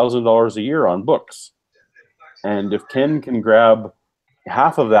 $2,000 a year on books. And if Ken can grab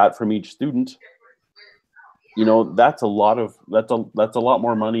half of that from each student, you know, that's a lot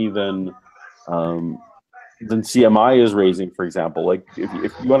more money than CMI is raising, for example. Like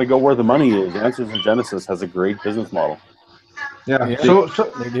if you want to go where the money is, Answers in Genesis has a great business model. Yeah. Yeah, So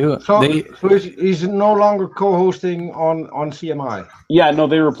they do. so he's no longer co-hosting on CMI. Yeah, no,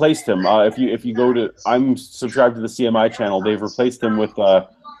 they replaced him. If you go to, I'm subscribed to the CMI channel. They've replaced him with a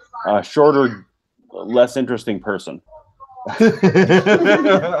shorter, less interesting person.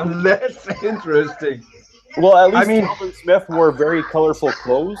 Less interesting. Well, at least I mean, Calvin Smith wore very colorful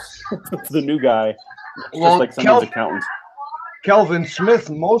clothes. The new guy, well, just like someone's accountant. Kelvin Smith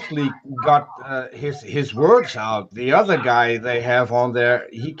mostly got his words out. The other guy they have on there,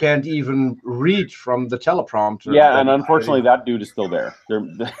 he can't even read from the teleprompter. Yeah, and unfortunately, that dude is still there.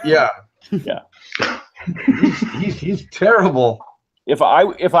 Yeah, yeah. He's terrible. If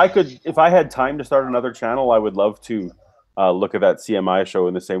I had time to start another channel, I would love to look at that CMI show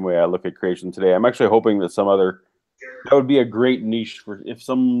in the same way I look at Creation Today. I'm actually hoping that that would be a great niche for if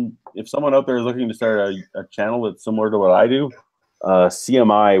someone out there is looking to start a channel that's similar to what I do.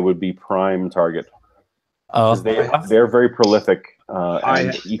 CMI would be prime target. Because they're very prolific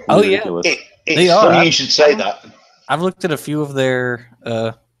and equally ridiculous. It's funny you should say that. I've looked at a few of their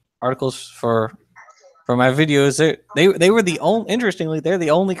articles for my videos. They were interestingly, they're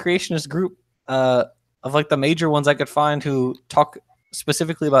the only creationist group of like the major ones I could find who talk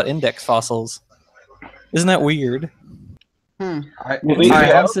specifically about index fossils. Isn't that weird?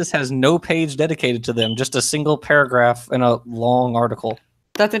 Genesis has no page dedicated to them, just a single paragraph in a long article.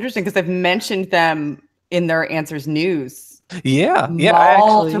 That's interesting because I've mentioned them in their Answers News. Yeah,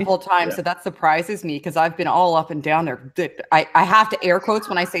 multiple times. So that surprises me because I've been all up and down there. I have to air quotes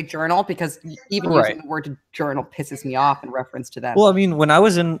when I say journal because even using the word journal pisses me off in reference to them. Well, I mean, when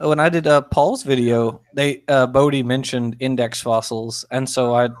I did Paul's video, Bodhi mentioned index fossils, and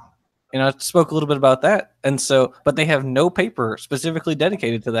so I spoke a little bit about that, and so, but they have no paper specifically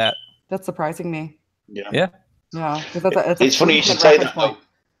dedicated to that. That's surprising me. Yeah. It's funny you should say that, though.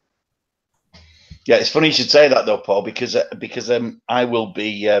 Yeah, it's funny you should say that, though, Paul, because I will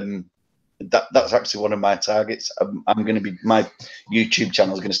be. That's actually one of my targets. I'm going to be, my YouTube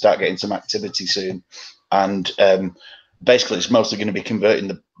channel is going to start getting some activity soon, and basically, it's mostly going to be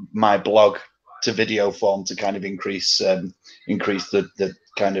converting my blog to video form to kind of increase the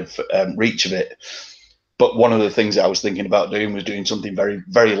kind of reach of it. But one of the things that I was thinking about doing was doing something very,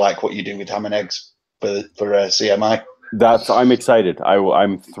 very like what you do with Ham and Eggs for CMI. I'm excited.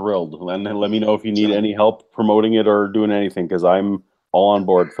 I'm thrilled. And let me know if you need any help promoting it or doing anything, because I'm all on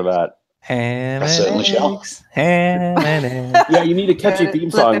board for that. Ham I certainly shall. Ham and eggs. Yeah, you need a catchy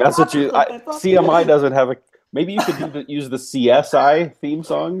theme song. That's what CMI doesn't have a. Maybe you could use the CSI theme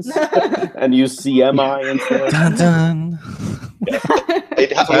songs and use CMI instead. Dun, dun.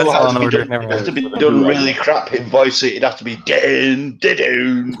 It has to be done really crap in voice. It'd have to be down.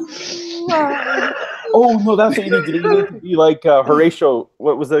 Oh no, that's what you need to do. You need to be like Horatio.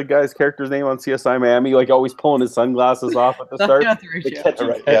 What was the guy's character's name on CSI Miami? Like always pulling his sunglasses off at the start.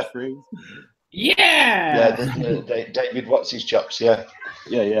 Yeah, David, what's his chops? Yeah.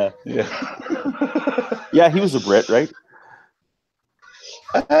 Yeah, he was a Brit, right?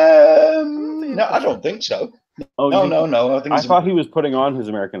 No, I don't think so. Oh, no. I thought he was putting on his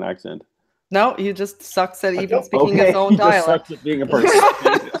American accent. No, he just sucks at even speaking his own dialect. Sucks at being a person.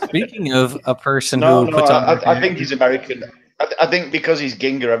 Speaking of a person who puts on, I think he's American. I think because he's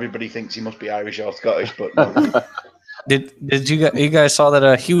Ginger, everybody thinks he must be Irish or Scottish. But no. Did you guys saw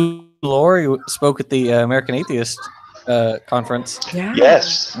that Hugh Laurie spoke at the American Atheist conference? Yeah.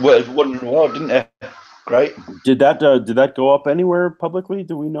 Yes, won an award, didn't it? Great. Did that go up anywhere publicly?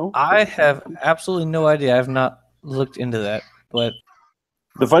 Do we know? I have absolutely no idea. I have not looked into that, but.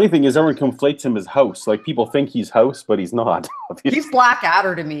 The funny thing is, everyone conflates him as House. Like people think he's House, but he's not. He's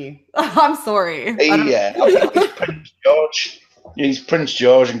Blackadder to me. I'm sorry. Yeah, he's Prince George. He's Prince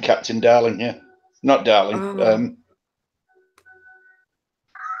George and Captain Darling. Yeah, not Darling.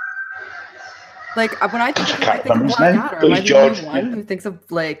 Like when I think of Blackadder, am I the only one who thinks of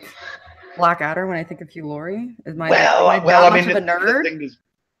like Blackadder when I think of Hugh Laurie? Is my I mean, much of a nerd?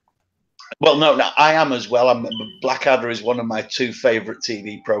 Well, no, I am as well. Blackadder is one of my two favorite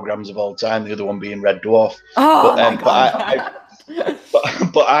TV programs of all time. The other one being Red Dwarf. Oh,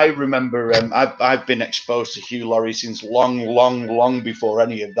 but I remember I've been exposed to Hugh Laurie since long before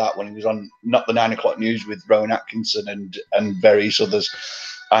any of that. When he was on Not the 9 O'Clock News with Rowan Atkinson and various others.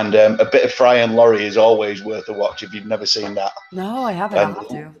 And a bit of Fry and Laurie is always worth a watch if you've never seen that. No, I haven't. I have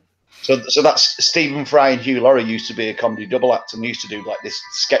to. So that's Stephen Fry and Hugh Laurie used to be a comedy double act, and they used to do like this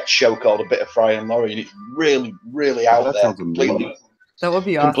sketch show called A Bit of Fry and Laurie, and it's really, really out there. Completely, that would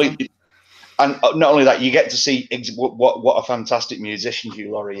be awesome. and not only that, you get to see what a fantastic musician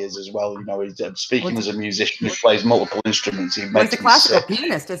Hugh Laurie is as well. You know, he's speaking as a musician who plays multiple instruments. He makes He's a me classical sick.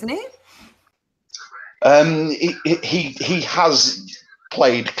 pianist, isn't he? He has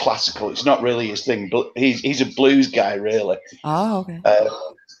played classical. It's not really his thing, but he's a blues guy, really. Oh, okay.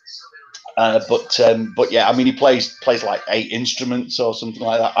 But yeah, I mean, he plays like 8 instruments or something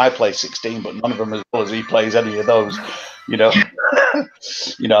like that. I play 16, but none of them as well as he plays any of those. You know,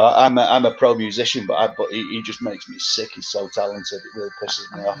 I'm a pro musician, but he just makes me sick. He's so talented; it really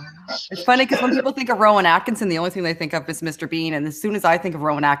pisses me off. It's funny because when people think of Rowan Atkinson, the only thing they think of is Mr. Bean, and as soon as I think of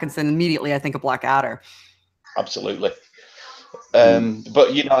Rowan Atkinson, immediately I think of Blackadder. Absolutely.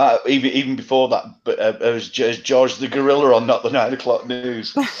 But you know, even before that, it was George the Gorilla on Not the 9 O'Clock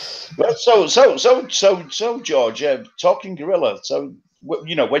News. so George, talking gorilla. So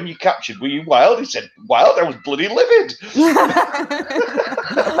you know, when you captured, were you wild? He said, wild. I was bloody livid.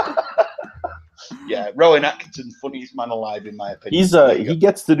 Yeah, Rowan Atkinson, funniest man alive in my opinion. He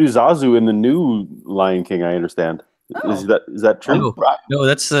gets to do Zazu in the new Lion King. I understand. Oh. Is that true? No, right. No,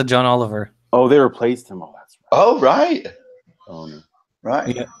 that's John Oliver. Oh, they replaced him. Oh, that's right. Oh, right. Oh, no.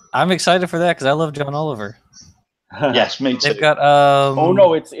 Right. Yeah, I'm excited for that because I love John Oliver. Yes, me too. They've got oh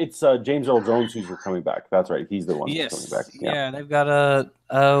no, it's James Earl Jones who's coming back. That's right. He's the one who's coming back. Yeah, they've got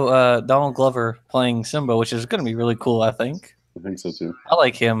Donald Glover playing Simba, which is going to be really cool. I think so too. I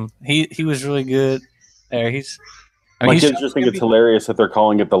like him. He was really good. There, My kids just think it's hilarious that they're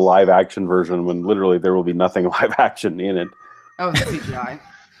calling it the live action version when literally there will be nothing live action in it. Oh, CGI.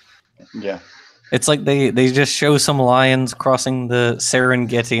 Yeah. It's like they just show some lions crossing the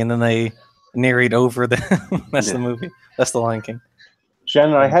Serengeti and then they narrate over the the movie. That's the Lion King.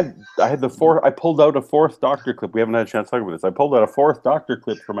 Shannon, I had I pulled out a 4th Doctor clip. We haven't had a chance to talk about this. I pulled out a 4th Doctor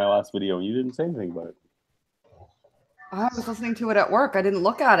clip for my last video and you didn't say anything about it. I was listening to it at work. I didn't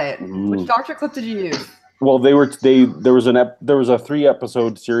look at it. Which Doctor clip did you use? Well, there was a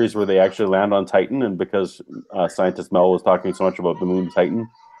 3-episode series where they actually land on Titan, and because scientist Mel was talking so much about the moon Titan,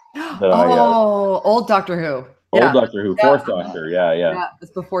 that old Doctor Who. Old Doctor Who, 4th Doctor, yeah.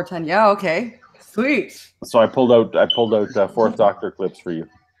 It's before 10. Yeah, okay, sweet. So I pulled out 4th Doctor clips for you.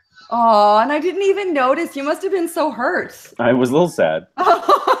 Oh, and I didn't even notice. You must have been so hurt. I was a little sad.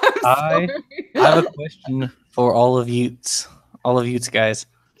 I have a question for all of you guys.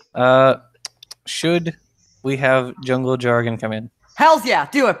 Should we have Jungle Jargon come in? Hells yeah,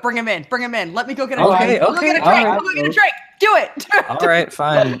 do it. Bring him in. Let me go get a drink. Okay. Go get a drink. Do it. All right,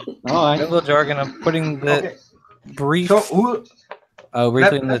 fine. All right. Jungle Jargon. I'm putting the brief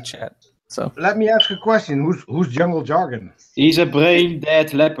briefly in the chat. So let me ask a question. Who's Jungle Jargon? He's a brain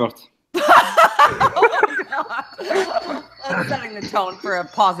dead leopard. Oh, God. I'm setting the tone for a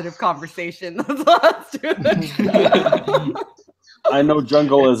positive conversation. Let's do it. I know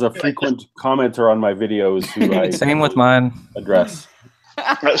Jungle is a frequent commenter on my videos who I same with mine. Address.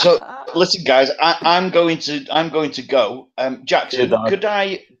 Right, so listen, guys, I'm going to go. Jackson,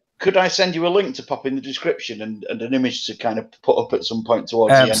 could I send you a link to pop in the description and an image to kind of put up at some point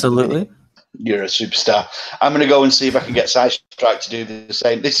towards the end? Absolutely. You're a superstar. I'm going to go and see if I can get Sidestrike to do the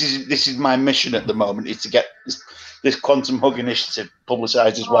same. This is my mission at the moment, is to get this Quantum Hug initiative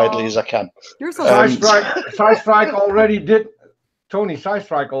publicized as widely as I can. You're so Sidestrike already did. Tony,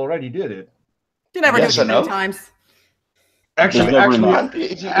 Sidestrike already did it. You never do it many times. Actually,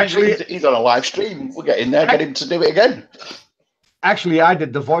 he's on a live stream. We'll get in there, get him to do it again. Actually, I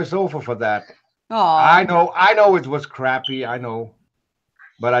did the voiceover for that. Aww. I know it was crappy. I know,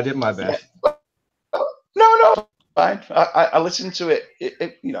 but I did my best. No, fine. I listened to it.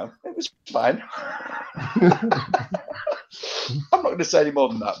 It was fine. I'm not going to say any more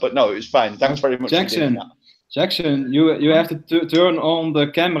than that, but no, it was fine. Thanks very much. Jackson, you have to turn on the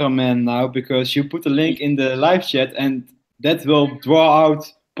cameraman now because you put a link in the live chat and that will draw out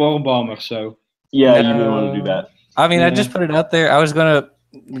Poor Bomber. So yeah, you may want to do that. I mean, I just put it out there. I was gonna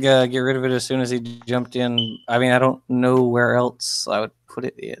get rid of it as soon as he jumped in. I mean, I don't know where else I would put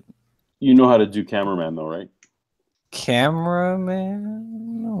it in. You know how to do cameraman though, right?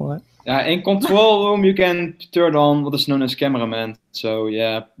 Cameraman? What? In control room, you can turn on what is known as cameraman. So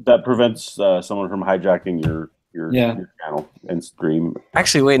yeah, that prevents someone from hijacking your channel and stream.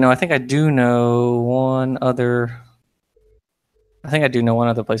 Actually, wait, no. I think I do know one other. I think I do know one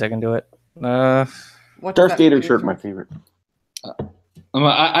other place I can do it. Darth Vader shirt, my favorite.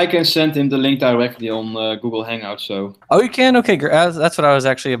 I can send him the link directly on Google Hangout. So. Oh, you can? Okay, great. That's what I was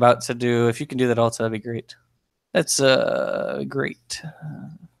actually about to do. If you can do that also, that'd be great. That's great.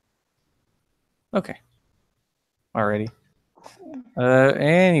 Okay. Alrighty.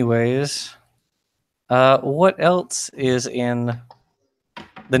 Anyways, what else is in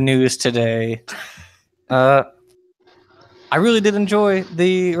the news today. I really did enjoy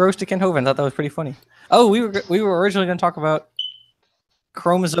the roasted Ken Hovind. I thought that was pretty funny. Oh, we were originally going to talk about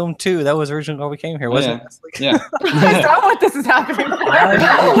Chromosome 2. That was originally why we came here, wasn't it? Yeah. Is that what this is happening for?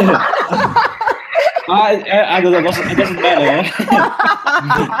 It doesn't matter.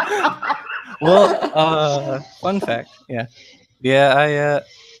 Well, fun fact. Yeah.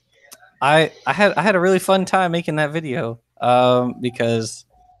 I had a really fun time making that video. Because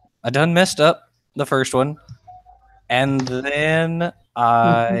I done messed up the first one, and then so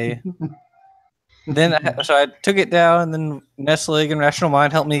I took it down, and then Nestle and Rational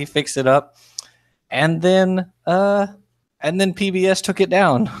Mind helped me fix it up, and then PBS took it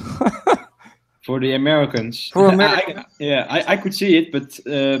down. For the Americans. For Americans. I could see it, but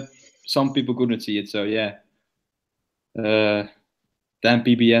some people couldn't see it. So yeah. Then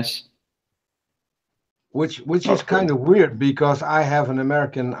PBS. Which is kind of weird because I have an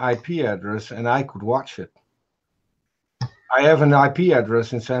American IP address and I could watch it. I have an IP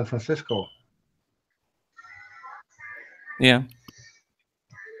address in San Francisco. Yeah.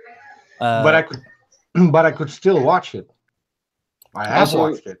 But I could still watch it. I have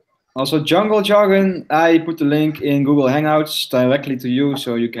watched it. Also, Jungle Jargon, I put the link in Google Hangouts directly to you,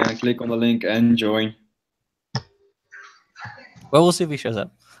 so you can click on the link and join. Well, we'll see if he shows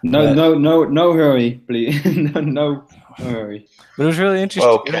up. No hurry, please. no hurry. But it was really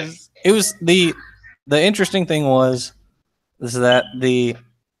interesting. Okay. It was the interesting thing was that the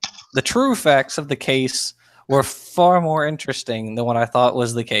true facts of the case were far more interesting than what I thought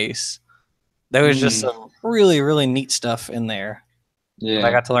was the case. There was just some really, really neat stuff in there. Yeah, that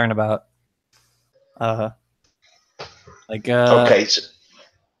I got to learn about. Okay. So,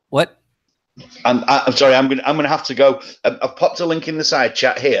 what? I'm sorry. I'm gonna have to go. I've popped a link in the side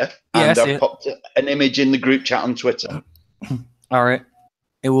chat here, and I've popped an image in the group chat on Twitter. All right.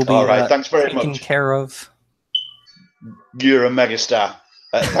 It will be all right. Thanks very taken much. care of. You're a megastar.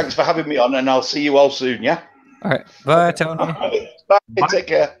 Thanks for having me on, and I'll see you all soon. Yeah. All right. Bye, Tony. Bye. Take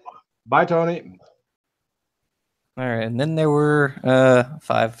care. Bye, Tony. All right, and then there were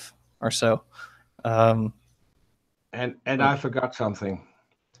 5 or so. And I forgot something.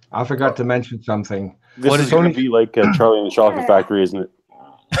 I forgot to mention something. This is going to be like Charlie and the Chocolate Factory, isn't it?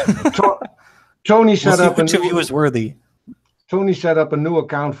 Tony set up which of you is worthy. Tony set up a new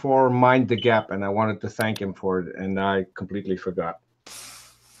account for Mind the Gap, and I wanted to thank him for it, and I completely forgot.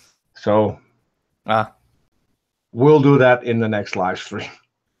 So, we'll do that in the next live stream.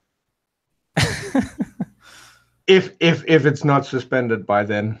 If it's not suspended by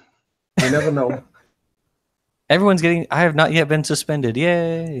then, you never know. Everyone's getting. I have not yet been suspended.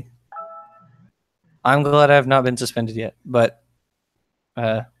 Yay! I'm glad I have not been suspended yet. But,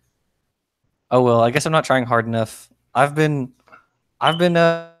 oh well. I guess I'm not trying hard enough. I've been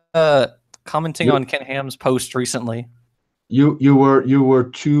commenting on Ken Ham's post recently. You were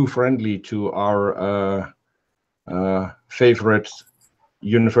too friendly to our favorite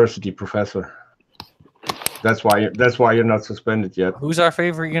university professor. That's why you're not suspended yet. Who's our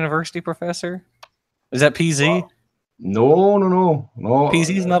favorite university professor? Is that PZ? No.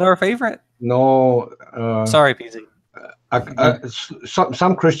 PZ's not our favorite. No. Sorry, PZ.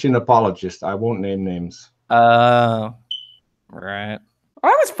 Some Christian apologist. I won't name names. Right. I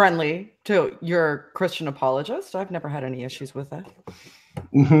was friendly to your Christian apologist. I've never had any issues with that.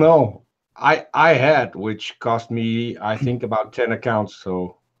 No, I had, which cost me, I think, about 10 accounts.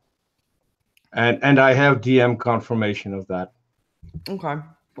 So. And I have DM confirmation of that. Okay.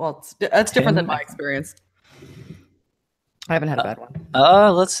 Well, that's different than my experience. I haven't had a bad one.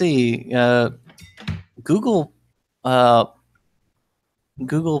 Let's see. Google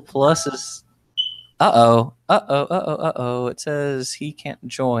Plus is. It says he can't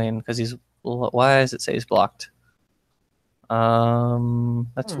join because he's. Why does it say he's blocked?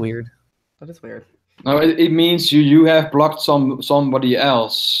 That's weird. That is weird. No, it means you have blocked somebody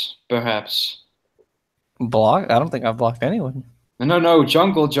else, perhaps. Block? I don't think I've blocked anyone. No.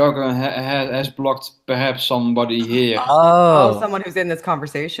 Jungle Jargon has blocked perhaps somebody here. Oh, someone who's in this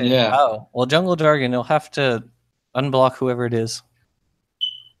conversation. Yeah. Oh, well, Jungle Jargon, you'll have to unblock whoever it is.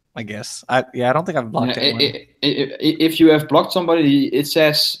 I guess. I don't think I've blocked anyone. If you have blocked somebody, it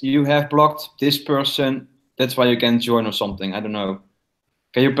says you have blocked this person. That's why you can join or something. I don't know.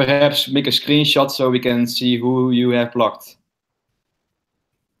 Can you perhaps make a screenshot so we can see who you have blocked?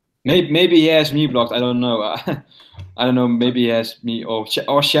 Maybe he has me blocked. I don't know. I don't know. Maybe he has me or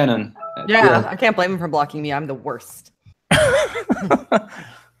Shannon. Yeah, I can't blame him for blocking me. I'm the worst.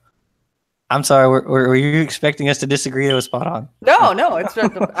 I'm sorry. Were you expecting us to disagree? It was spot on. No, it's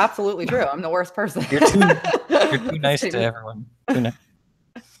just absolutely true. I'm the worst person. You're too nice to everyone. Too nice.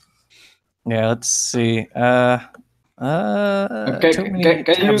 Yeah, let's see. Okay, too many can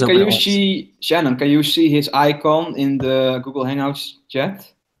tabs you open at once. see Shannon? Can you see his icon in the Google Hangouts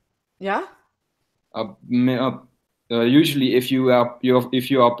chat? Yeah. Usually, if you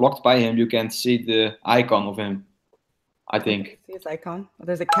are blocked by him, you can see the icon of him. I think. See his icon. Oh,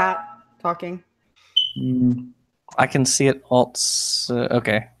 there's a cat talking. I can see it.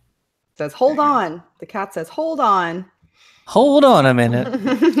 Okay. It says, hold on. The cat says, hold on. Hold on a minute.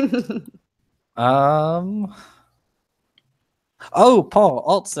 Oh, Paul.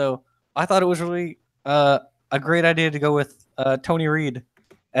 Also, I thought it was really a great idea to go with Tony Reed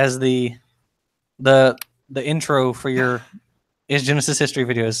as the intro for your Is Genesis History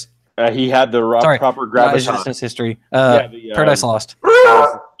videos. He had the proper Not Is gravitas. Genesis History. The, Paradise Lost.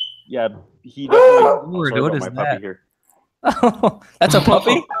 Yeah, he definitely. Lord, Sorry what about is my puppy that? here. That's a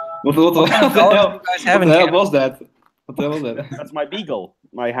puppy? What the dogs hell? do you guys have in What the hell Canada? was that? What the hell was that? That's my beagle,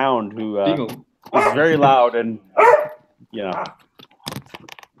 my hound, who Beagle. is very loud and you know.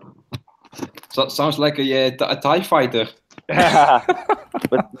 So, sounds like a TIE fighter.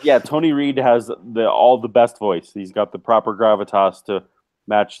 But yeah, Tony Reed has all the best voice. He's got the proper gravitas to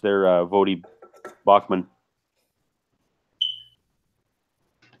match their Vody Bachman.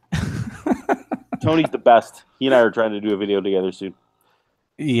 Tony's the best. He and I are trying to do a video together soon.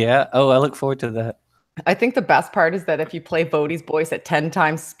 Yeah. Oh, I look forward to that. I think the best part is that if you play Bodhi's voice at 10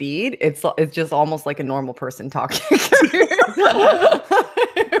 times speed, it's just almost like a normal person talking.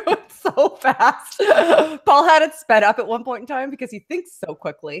 It's so fast. Paul had it sped up at one point in time because he thinks so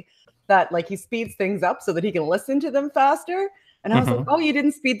quickly that like he speeds things up so that he can listen to them faster. And I was like, oh, you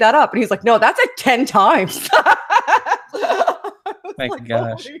didn't speed that up. And he's like, no, that's at 10 times. My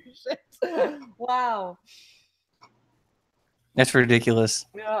gosh. Holy shit. Wow. That's ridiculous.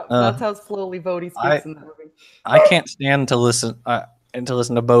 Yeah, that's how slowly Bodhi speaks in that movie. I can't stand to listen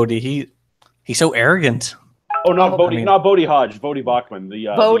to Bodhi. He's so arrogant. Oh, not Bodhi, I mean, not Bodhi Hodge, Bodhi Bachman.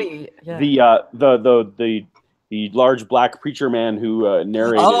 Bodhi, the large black preacher man who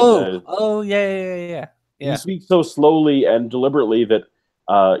narrated. Yeah. He speaks so slowly and deliberately that,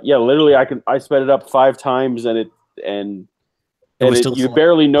 literally, I sped it up 5 times and you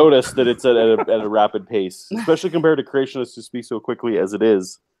barely notice that it's at a rapid pace, especially compared to Creationists who speak so quickly as it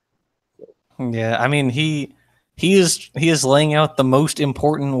is. Yeah, I mean he is laying out the most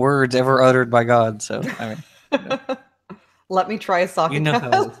important words ever uttered by God. So I mean, let me try a socket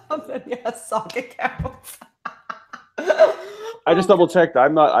count. Yeah, socket count. I just double checked. I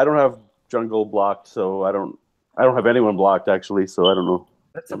don't have Jungle blocked, so I don't have anyone blocked actually. So I don't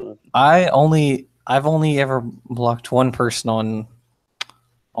know. I've only ever blocked one person on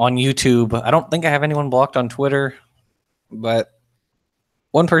YouTube. I don't think I have anyone blocked on Twitter, but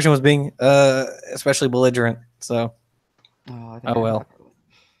one person was being especially belligerent. So, oh well.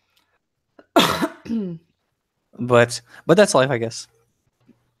 But that's life, I guess.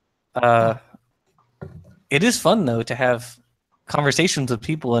 It is fun though to have conversations with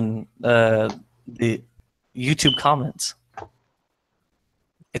people in the YouTube comments.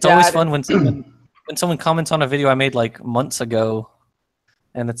 It's always fun when someone comments on a video I made like months ago,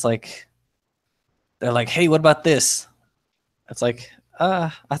 and it's like they're like, "Hey, what about this?" It's like, I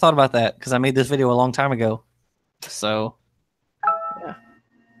thought about that because I made this video a long time ago. So, yeah.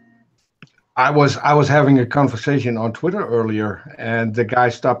 I was having a conversation on Twitter earlier, and the guy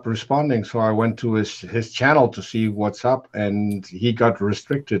stopped responding. So I went to his channel to see what's up, and he got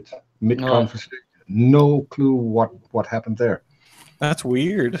restricted mid-conversation. No clue what happened there. That's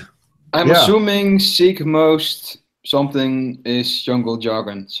weird. I'm assuming Seek most something is jungle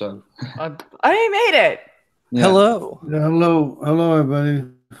jargon. So I made it. Yeah. Hello. Yeah, hello, everybody.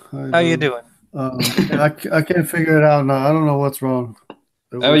 How you doing? I can't figure it out now. I don't know what's wrong.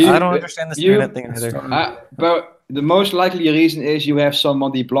 I don't understand this internet thing either. But the most likely reason is you have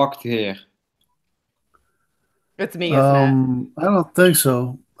somebody blocked here. It's me, isn't it? I don't think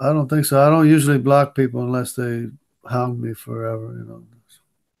so. I don't usually block people unless they hound me forever, you know.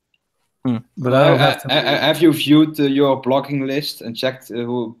 But I don't have to. Have you viewed your blocking list and checked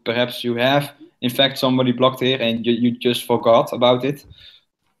who perhaps you have, in fact, somebody blocked here and you just forgot about it?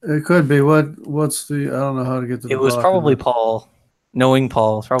 It could be. What's the? I don't know how to get to the. It was probably Paul. Knowing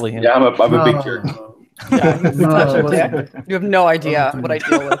Paul, it's probably him. Yeah, I'm a big jerk. Yeah, you have no idea what I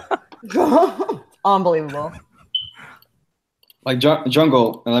deal with. Unbelievable. Like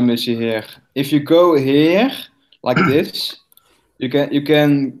jungle, let me see here. If you go here like this, you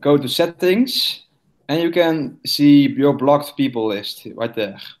can go to settings and you can see your blocked people list right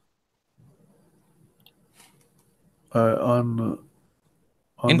there. On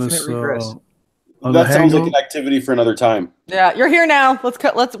Infinite this regress. That sounds like an activity for another time. Yeah, you're here now. Let's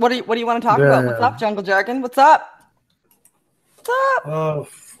cut. What do you want to talk about? What's up, Jungle Jargon? What's up?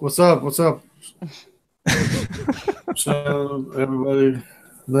 What's up? What's up? So everybody,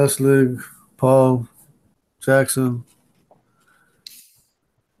 Leslie, Paul, Jackson.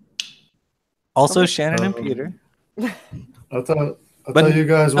 Also Shannon and Peter. I thought you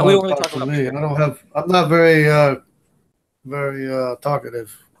guys wanted to talk to me. I'm not very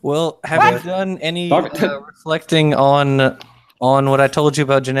talkative. Well, have you done any reflecting on what I told you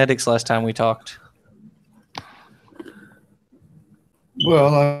about genetics last time we talked?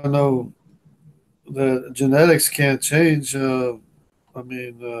 Well, I know that genetics can't change. I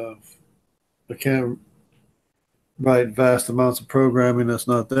can't write vast amounts of programming that's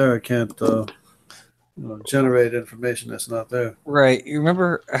not there. I can't generate information that's not there. Right. You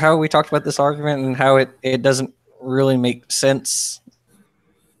remember how we talked about this argument and how it doesn't really make sense?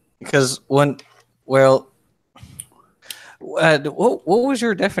 Because what was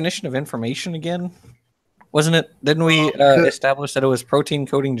your definition of information again? Wasn't it? Didn't we establish that it was protein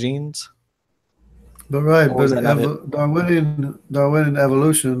coding genes? But Darwinian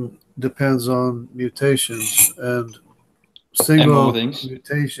evolution depends on mutations and single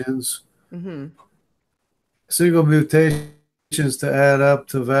mutations. Mm-hmm. Single mutations to add up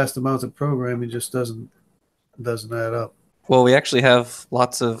to vast amounts of programming just doesn't add up. Well, we actually have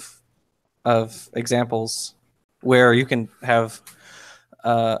lots of examples where you can have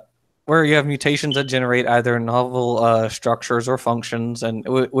where you have mutations that generate either novel structures or functions, and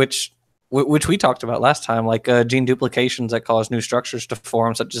which we talked about last time, like gene duplications that cause new structures to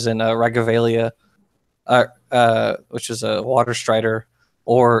form, such as in Ragavalia, which is a water strider,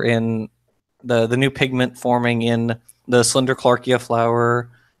 or in the new pigment forming in the slender Clarkia flower,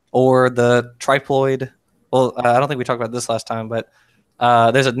 or the triploid. Well, I don't think we talked about this last time, but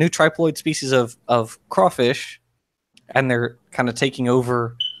there's a new triploid species of crawfish, and they're kind of taking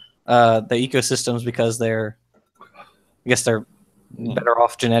over the ecosystems because they're better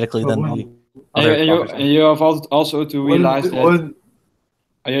off genetically than the other. And you have also to realize that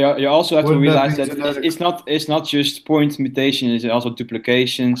you also have to realize that it's not just point mutation; it's also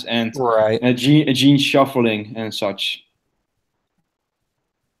duplications and gene shuffling and such.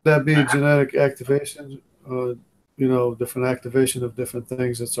 That be genetic activation, different activation of different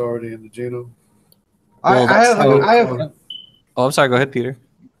things that's already in the genome. Oh, I'm sorry. Go ahead, Peter.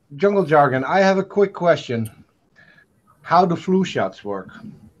 Jungle Jargon. I have a quick question. How do flu shots work?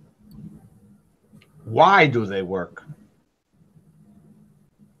 Why do they work?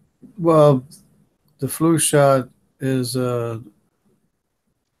 Well, the flu shot is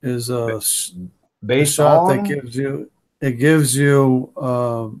based shot on that gives you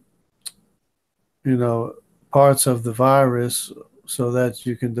parts of the virus so that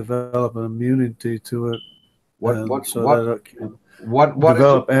you can develop an immunity to it. That it can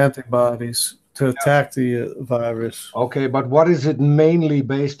develop antibodies to attack the virus. Okay, but what is it mainly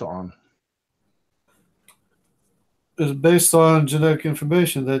based on? It's based on genetic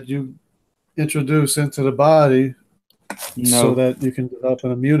information that you introduce into the body so that you can develop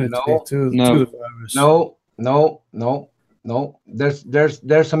an immunity to the virus. No.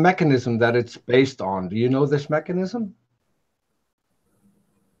 There's a mechanism that it's based on. Do you know this mechanism?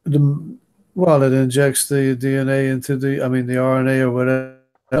 Well, it injects the DNA into the RNA or whatever.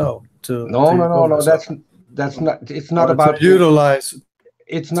 No. That's not. It's not about to utilize.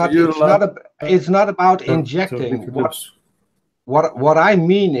 It's not about injecting. What I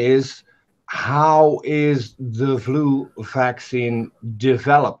mean is, how is the flu vaccine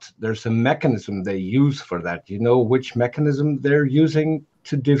developed? There's a mechanism they use for that. You know which mechanism they're using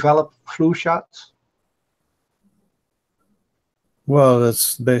to develop flu shots? Well,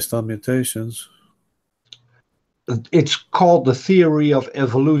 that's based on mutations. It's called the theory of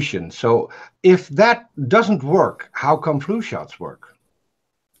evolution. So if that doesn't work, how come flu shots work?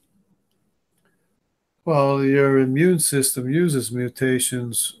 Well, your immune system uses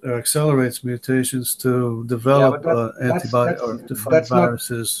mutations or accelerates mutations to develop antibody or to fight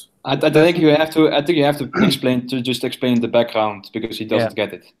viruses. I think you have to explain the background because he doesn't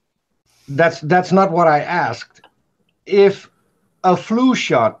get it. That's not what I asked. If a flu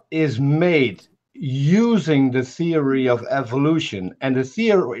shot is made using the theory of evolution and the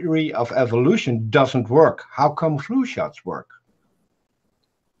theory of evolution doesn't work, how come flu shots work?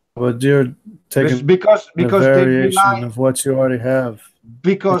 But you're taking because variation of what you already have.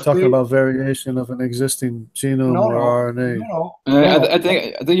 Because you're talking about variation of an existing genome or RNA. I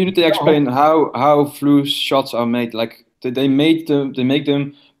think you need to explain how flu shots are made. Like they make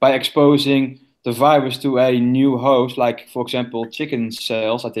them by exposing the virus to a new host, like for example chicken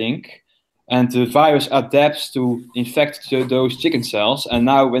cells, I think, and the virus adapts to infect those chicken cells. And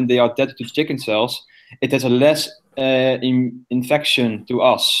now, when they are dead to chicken cells, it has a less infection to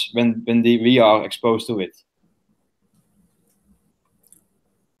us when we are exposed to it.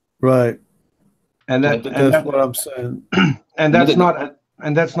 Right. And that's what I'm saying. And that's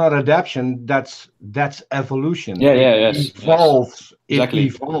not adaptation. That's evolution. Yeah, it evolves. Yes. Exactly.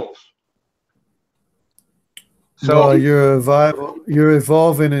 It evolves. So you're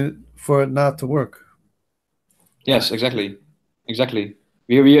evolving it for it not to work. Yes, exactly.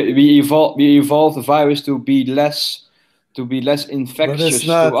 We evolve the virus to be less infectious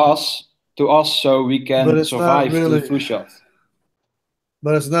to us, so we can survive the flu shot.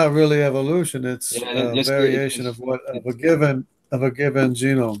 But it's not really evolution. It's a variation of a given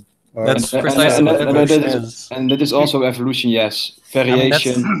genome. That's precisely what evolution is. And that is also evolution, yes.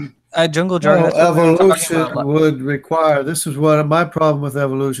 Variation. Jungle Jargon. Evolution would require. This is what my problem with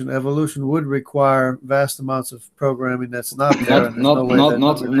evolution. Evolution would require vast amounts of programming that's not there.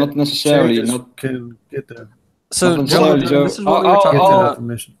 Not necessarily. Can get there. So, this is what we were talking about.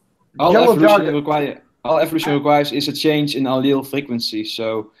 All evolution requires is a change in allele frequency.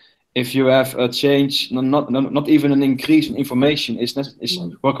 So, if you have a change, not even an increase in information is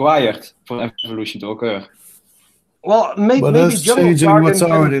required for evolution to occur. Well, maybe that's changing what's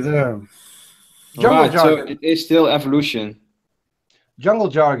already there. Right, so it is still evolution. Jungle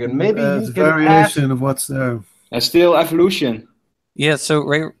jargon. Maybe it's a variation of what's there. It's still evolution. Yeah. So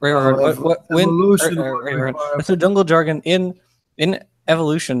so jungle jargon in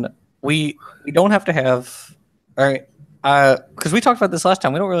evolution, we don't have to have, all right, because we talked about this last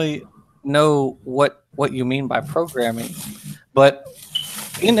time. We don't really know what you mean by programming, but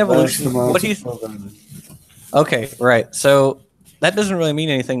in evolution, what do you? Okay, right. So that doesn't really mean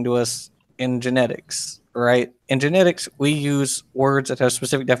anything to us in genetics, right? In genetics, we use words that have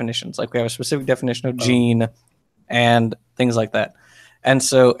specific definitions. Like we have a specific definition of gene and things like that. And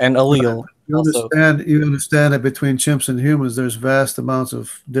so, and allele. You understand that between chimps and humans, there's vast amounts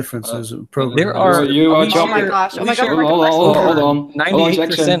of differences in programming. There are. Oh my gosh! Hold on.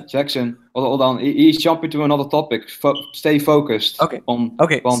 98%. Jackson. Hold on. He's jumping to another topic. Stay focused. Okay. On one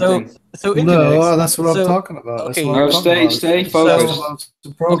thing. So in genetics, that's what I'm talking about. Okay. Stay focused.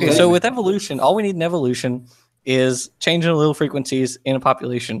 Okay. So with evolution, all we need in evolution is changing allele frequencies in a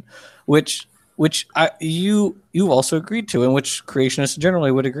population, which you also agreed to, and which creationists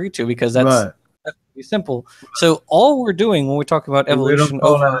generally would agree to, because that's pretty simple. So all we're doing when we talk about evolution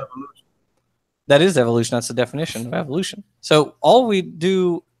that is evolution. That's the definition of evolution. So all we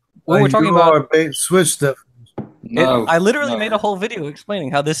do when we're talking about bait and switch definition. I literally made a whole video explaining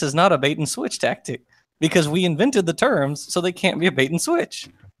how this is not a bait and switch tactic, because we invented the terms, so they can't be a bait and switch.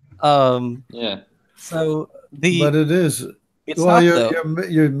 Yeah. So but it is. It's not,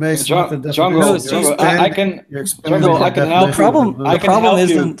 you're messing with the definition. I can help.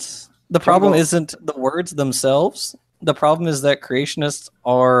 The problem isn't the words themselves. The problem is that creationists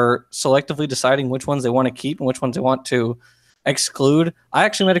are selectively deciding which ones they want to keep and which ones they want to exclude. I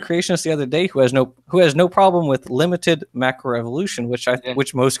actually met a creationist the other day who has no problem with limited macroevolution,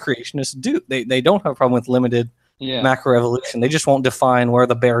 which most creationists do. They don't have a problem with limited macroevolution. They just won't define where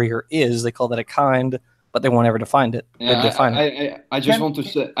the barrier is. They call that a kind, but they won't ever define it. I just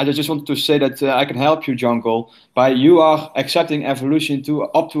wanted to say that I can help you, Jungle, by you are accepting evolution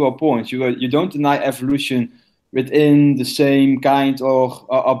up to a point. You don't deny evolution within the same kind or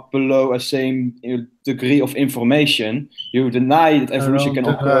up below a same degree of information. You deny that evolution can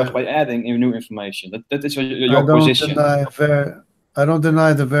occur by adding new information. That is your position. I don't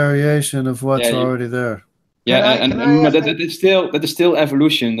deny the variation of what's already there. Yeah, that is still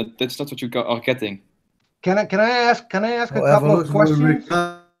evolution. That's not what you are getting. Can I ask a couple of questions?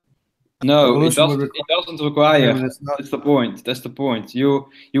 No, it doesn't require. That's the point.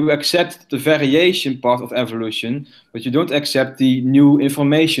 You accept the variation part of evolution, but you don't accept the new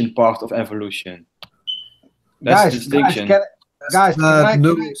information part of evolution. That's the distinction. Guys,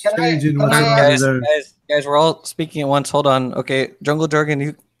 we're all speaking at once. Hold on. Okay, Jungle Jargon,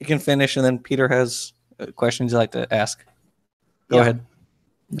 you can finish, and then Peter has questions you'd like to ask. Go ahead.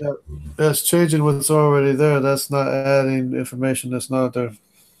 Yeah, that's changing what's already there. That's not adding information that's not there.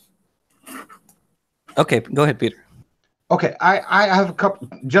 Okay, go ahead, Peter. Okay, I have a couple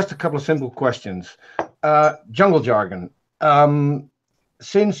of simple questions. Jungle Jargon,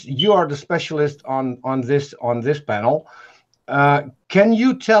 since you are the specialist on this panel, can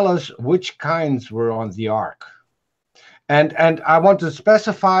you tell us which kinds were on the Ark? And I want to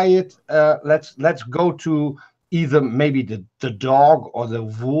specify it. Let's go to either maybe the dog or the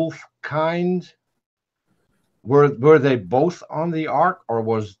wolf kind. Were they both on the Ark, or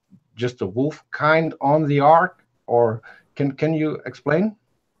was just the wolf kind on the ark, or can you explain?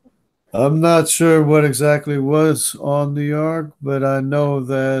 I'm not sure what exactly was on the ark, but I know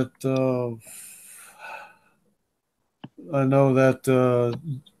that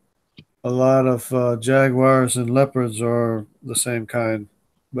a lot of jaguars and leopards are the same kind,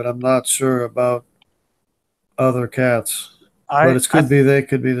 but I'm not sure about other cats. But it could be they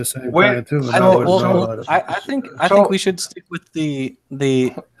could be the same kind too, and I wouldn't know about it. I think we should stick with the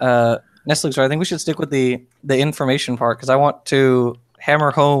Netflix. I think we should stick with the information part because I want to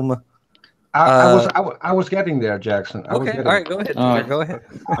hammer home. I was getting there, Jackson. All right, go ahead. Go ahead.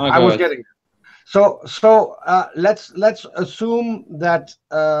 I was getting there. So let's assume that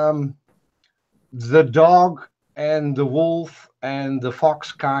the dog and the wolf and the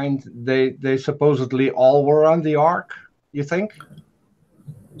fox kind, they supposedly all were on the ark. You think?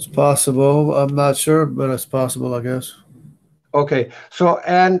 It's possible. I'm not sure, but it's possible, I guess. Okay. So,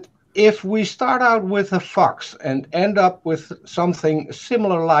 and if we start out with a fox and end up with something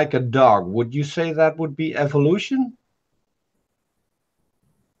similar like a dog, would you say that would be evolution?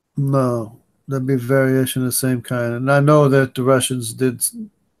 No, that'd be variation of the same kind. And I know that the Russians did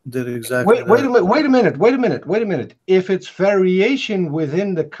exactly wait a minute. If it's variation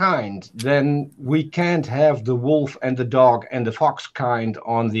within the kind, then we can't have the wolf and the dog and the fox kind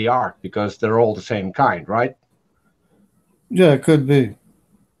on the ark because they're all the same kind, right? Yeah, it could be.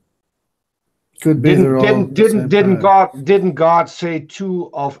 Could be. Didn't God say two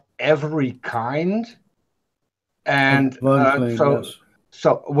of every kind? And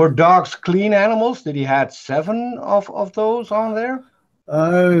so were dogs clean animals? Did he had 7 of those on there?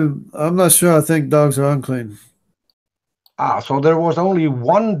 I'm not sure. I think dogs are unclean. So there was only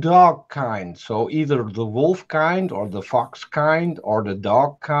one dog kind. So either the wolf kind or the fox kind or the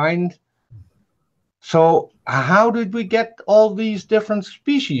dog kind. So how did we get all these different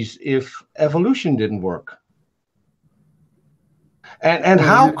species if evolution didn't work? And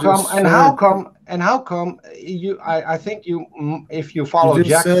how come you? I think you, if you follow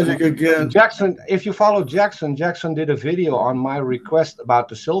Jackson, if you follow Jackson did a video on my request about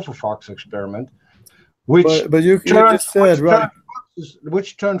the silver fox experiment, which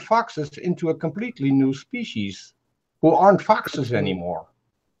turned foxes into a completely new species, who aren't foxes anymore.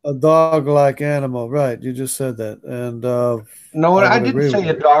 A dog-like animal, right? You just said that, and no, I didn't say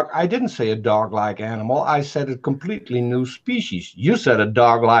a dog. I didn't say a dog-like animal. I said a completely new species. You said a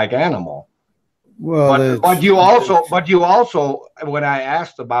dog-like animal. Well, but you also, when I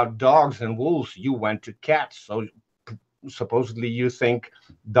asked about dogs and wolves, you went to cats. So supposedly you think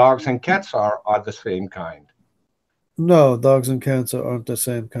dogs and cats are the same kind. No, dogs and cats aren't the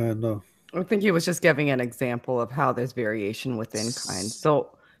same kind. No. I think he was just giving an example of how there's variation within kind.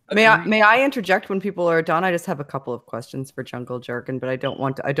 So. May I interject when people are done? I just have a couple of questions for Jungle Jargon, but I don't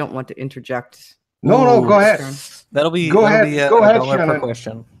want to interject. No, go ahead. That'll be $1 per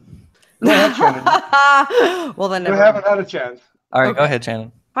question. Go ahead, Shannon. Well, then you haven't had a chance. All right, Go ahead,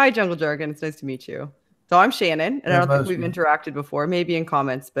 Shannon. Hi, Jungle Jargon. It's nice to meet you. So I'm Shannon, and I don't think we've interacted before. Maybe in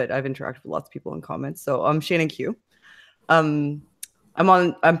comments, but I've interacted with lots of people in comments. So I'm Shannon Q. I'm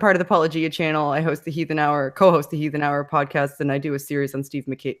part of the Apologia channel. I host the Heathen Hour, co-host the Heathen Hour podcast, and I do a series on Steve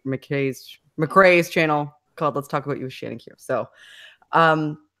McRae's channel called Let's Talk About You with Shannon Q. So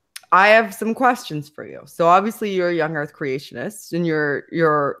I have some questions for you. So obviously you're a young earth creationist and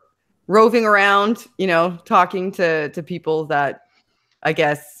you're roving around, talking to people that I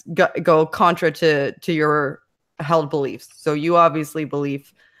guess go contra to your held beliefs. So you obviously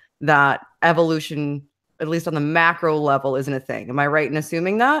believe that evolution, at least on the macro level, isn't a thing. Am I right in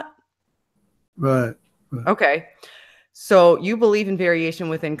assuming that? Right. Okay. So you believe in variation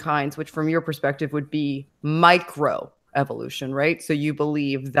within kinds, which from your perspective would be micro evolution, right? So you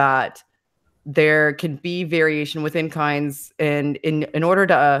believe that there can be variation within kinds, and in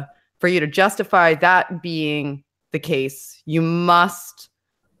order for you to justify that being the case, you must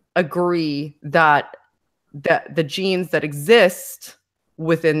agree that the genes that exist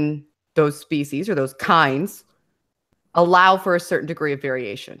within those species or those kinds allow for a certain degree of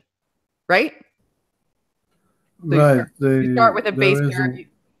variation, right? So right. You start with a base pair.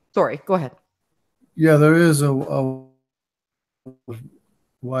 Sorry, go ahead. Yeah, there is a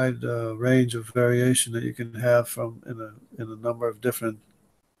wide range of variation that you can have from in a number of different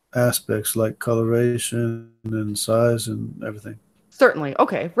aspects, like coloration and size and everything. Certainly.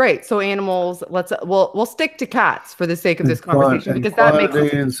 Okay. Right. So animals. We'll stick to cats for the sake of this conversation because that makes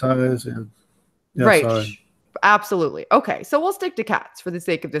sense. Size. Yeah, right. Sorry. Absolutely. Okay. So we'll stick to cats for the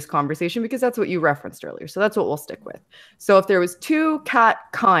sake of this conversation because that's what you referenced earlier. So that's what we'll stick with. So if there was 2 cat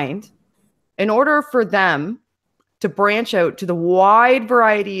kind, in order for them to branch out to the wide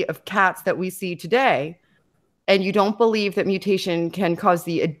variety of cats that we see today, and you don't believe that mutation can cause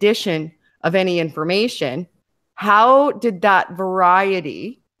the addition of any information, how did that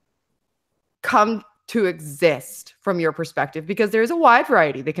variety come to exist from your perspective? Because there's a wide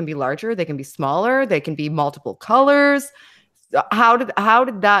variety. They can be larger, they can be smaller, they can be multiple colors. How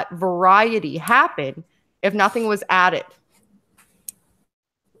did that variety happen if nothing was added?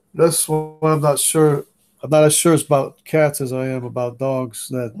 That's what I'm not sure. I'm not as sure about cats as I am about dogs.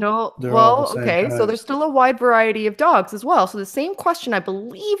 That No, they're all well, the same okay. kind. So there's still a wide variety of dogs as well. So the same question I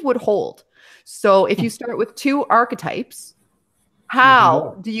believe would hold. So if you start with 2 archetypes,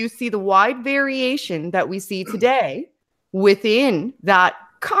 how do you see the wide variation that we see today within that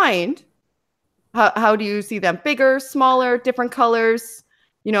kind? How do you see them? Bigger, smaller, different colors,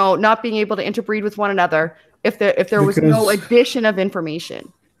 you know, not being able to interbreed with one another if there was no addition of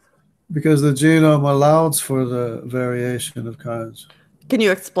information? Because the genome allows for the variation of kinds. Can you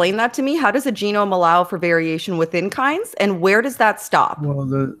explain that to me? How does a genome allow for variation within kinds, and where does that stop?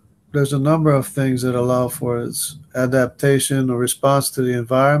 Well, there's a number of things that allow for its adaptation or response to the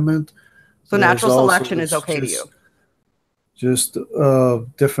environment. So natural selection is okay to you? Just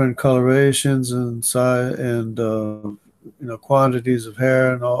different colorations and size and you know, quantities of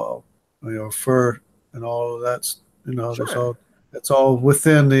hair and all, you know, fur and all of that. You know, Sure. it's all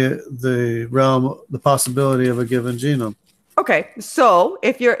within the realm, the possibility of a given genome. Okay, so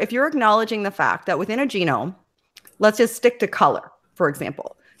if you're acknowledging the fact that within a genome, let's just stick to color, for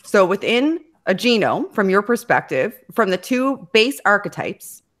example. So within a genome, from your perspective, from the 2 base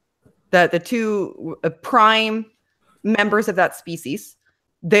archetypes, the 2 prime members of that species,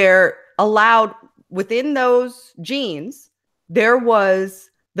 they're allowed within those genes, there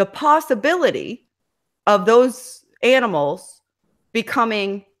was the possibility of those animals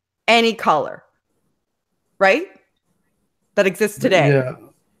becoming any color, right? That exists today. Yeah,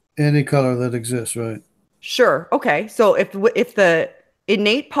 any color that exists, right? Sure. Okay. So if the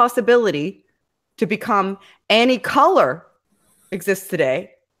innate possibility to become any color exists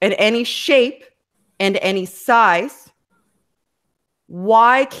today, and any shape and any size,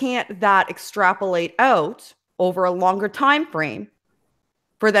 why can't that extrapolate out over a longer time frame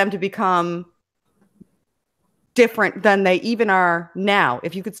for them to become different than they even are now?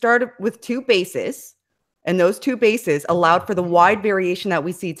 If you could start with 2 bases, and those 2 bases allowed for the wide variation that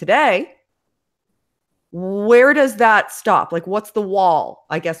we see today, where does that stop? Like, what's the wall,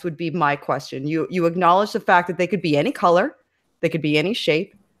 I guess, would be my question. You acknowledge the fact that they could be any color, they could be any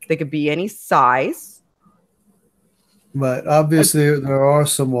shape, they could be any size. But obviously, there are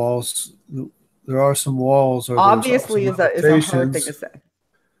some walls. There are some walls. Or obviously, is a hard thing to say.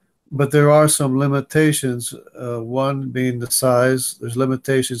 But there are some limitations. One being the size. There's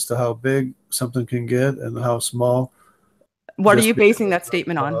limitations to how big something can get and how small. What are you basing that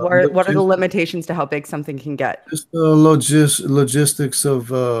statement on? What are the limitations to how big something can get? Just the logistics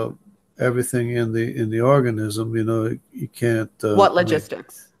of everything in the organism. You know, you can't. What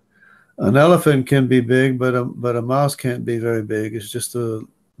logistics? An elephant can be big, but a mouse can't be very big. It's just a.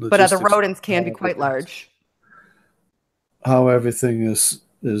 But other rodents can be quite large. How everything is,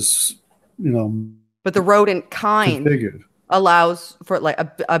 you know. But the rodent kind configured. Allows for like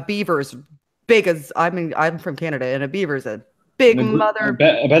a beaver's big as, I mean, I'm from Canada, and a beaver's a big mother.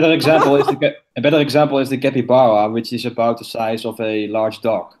 A better example is the capybara, which is about the size of a large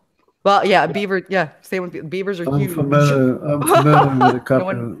dog. Well, yeah, a beaver. Yeah, same with beavers are huge. I'm familiar with a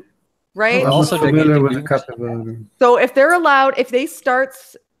couple. Right. I'm also familiar with a capybara. So if they're allowed, if they start,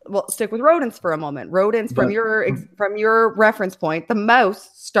 well, stick with rodents for a moment. Rodents, from your reference point, the mouse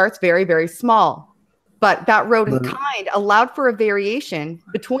starts very, very small, but that rodent kind allowed for a variation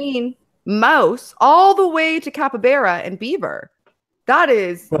between mouse all the way to capybara and beaver. That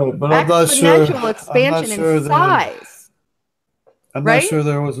is exponential expansion in size. I'm not sure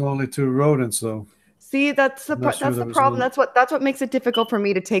there was only 2 rodents though. See, that's the problem. That's what makes it difficult for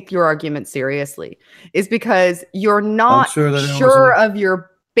me to take your argument seriously, is because you're not sure of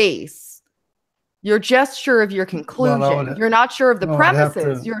your base. You're just sure of your conclusion. You're not sure of the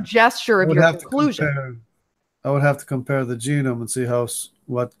premises. You're just sure of your conclusion. I would have to compare the genome and see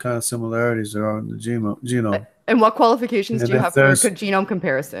what kind of similarities there are in the genome. And what qualifications do you have for a good genome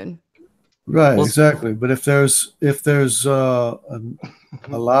comparison? Right, exactly. But if there's a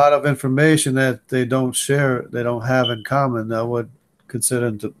lot of information that they don't share, they don't have in common, I would consider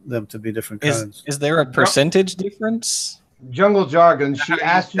them to be different kinds. Is there a percentage difference? Jungle Jargon, she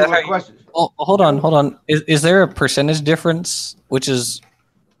asked you a question. Oh, hold on. Is there a percentage difference, which is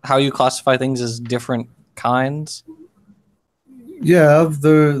how you classify things as different kinds? Yeah,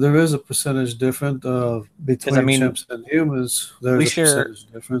 there is a percentage different between chimps and humans. There's a percentage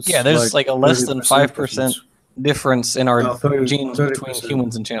difference. Yeah, there's like a less than 5% difference in our genes between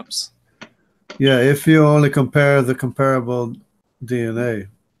humans and chimps. Yeah, if you only compare the comparable DNA.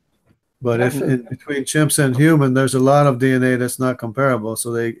 But if in between chimps and human, there's a lot of DNA that's not comparable,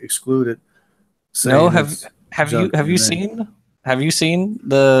 so they exclude it. No, have you seen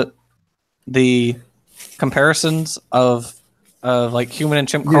the comparisons of like human and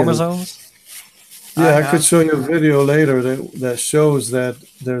chimp chromosomes? Yeah, I could show you a video later that shows that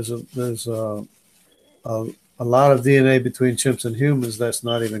there's a lot of DNA between chimps and humans that's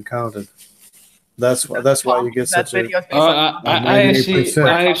not even counted. That's why you get such a. I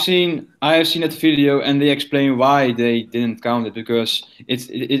have seen that video, and they explain why they didn't count it, because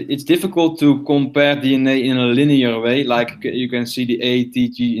it's difficult to compare DNA in a linear way. Like you can see the A, T,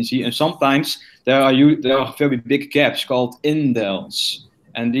 G, and C, and sometimes there are very big gaps called indels,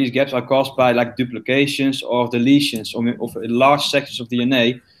 and these gaps are caused by like duplications or deletions of large sections of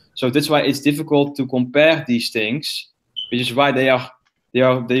DNA. So that's why it's difficult to compare these things, which is why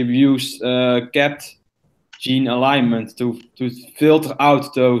they've used capped gene alignment to filter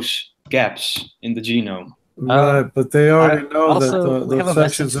out those gaps in the genome. Right, but they already know that those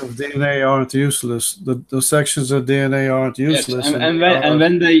sections of DNA aren't useless. Those sections of DNA aren't useless. Yes, and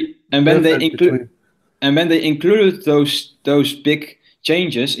when they included those big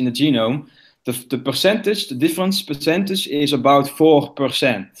changes in the genome, the percentage, the difference percentage is about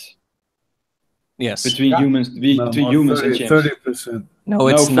 4%. Yes. Between humans and chimps. 30%. No,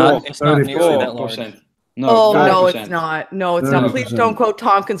 it's not. It's not nearly that large. No, it's not. No, it's not. Please don't quote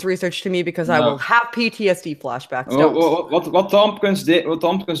Tompkins' research to me, because I will have PTSD flashbacks. What Tompkins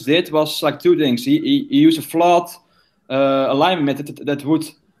did was like two things. He used a flawed alignment method that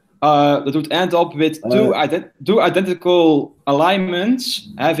would end up with two identical alignments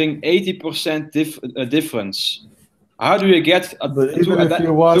having 80% difference. How do you get two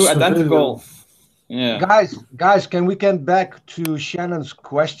identical? Yeah. Guys, can we get back to Shannon's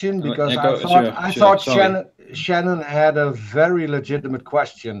question, because I thought Shannon had a very legitimate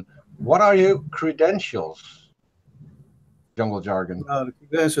question. What are your credentials? Jungle jargon.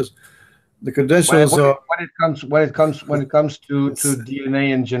 The credentials are when it comes to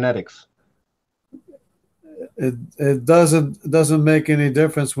DNA and genetics. It doesn't make any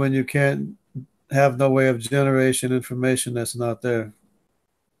difference when you can't have no way of generating information that's not there.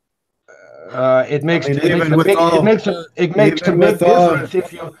 It makes a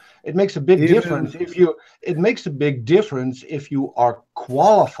big difference if you are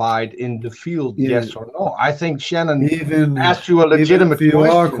qualified in the field, yes or no. I think Shannon asked you a legitimate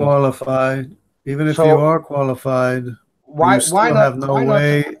question. Even if you are qualified, you still have no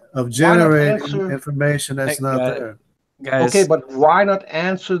way of generating information that's not there. Guys. Okay, but why not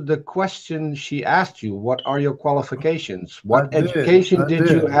answer the question she asked you? What are your qualifications? What education did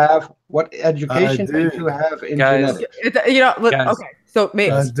you have? What education did you have in genetics? Okay. So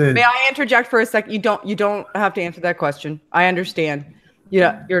may I interject for a second? You don't have to answer that question. I understand.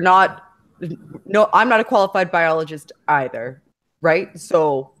 You're not. No, I'm not a qualified biologist either, right?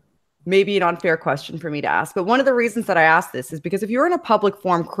 So maybe an unfair question for me to ask. But one of the reasons that I ask this is because if you're in a public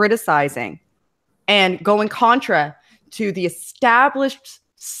forum criticizing and going contra to the established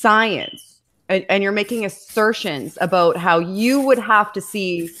science, and you're making assertions about how you would have to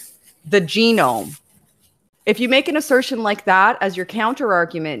see the genome. If you make an assertion like that as your counter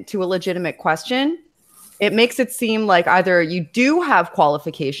argument to a legitimate question, it makes it seem like either you do have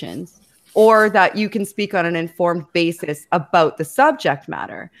qualifications or that you can speak on an informed basis about the subject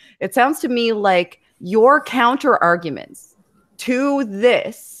matter. It sounds to me like your counter arguments to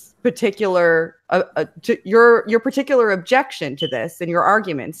this particular to your particular objection to this, and your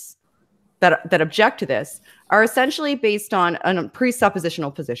arguments that object to this are essentially based on a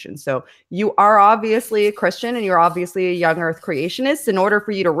presuppositional position. So you are obviously a Christian and you're obviously a young earth creationist. In order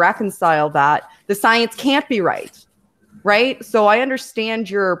for you to reconcile that, the science can't be right? So I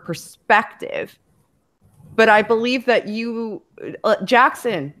understand your perspective, but I believe that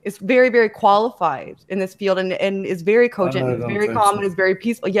Jackson is very, very qualified in this field and is very cogent, is very calm, is very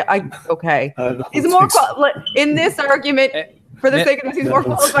peaceful. Yeah, he's more in this argument. For the sake of this, he's more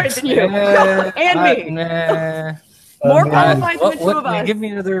qualified than you and me. More qualified than the two of us.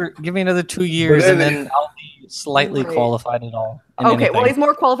 Give me another 2 years, and then I'll be slightly qualified at all. Okay, well, he's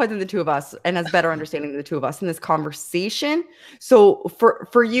more qualified than the two of us, and has better understanding than the two of us in this conversation. So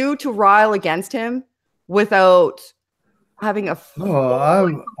for you to rile against him without having a I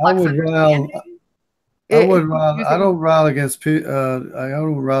would rile. I would rile. I don't rile against I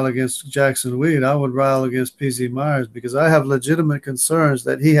don't rile against Jackson Weed. I would rile against PZ Myers because I have legitimate concerns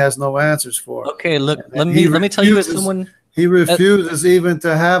that he has no answers for. Okay, look, let me tell you as someone. He refuses even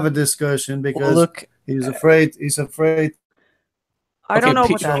to have a discussion because he's afraid. He's afraid. I don't know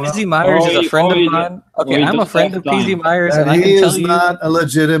about that. PZ Myers is a friend of mine. Okay, I'm a friend of PZ Myers, and I can tell you, not a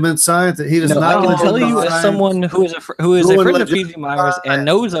legitimate scientist. He does not. I can tell you as someone who is a friend of PZ Myers and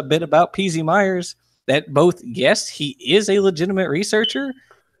knows a bit about PZ Myers that both yes, he is a legitimate researcher,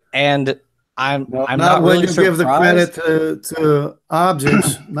 and I'm not when really you give the credit surprised. to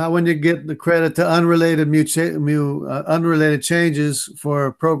objects, not when you get the credit to unrelated changes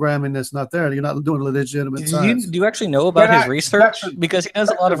for programming that's not there. You're not doing legitimate science. Do you actually know about his research? Because he does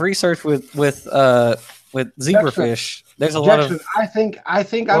a lot of research with zebrafish. There's a lot of. I think.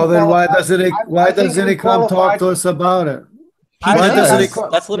 Well, then why doesn't he come talk to us about it?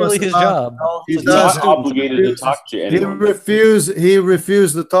 That's literally his job. He's not obligated to talk to anyone. He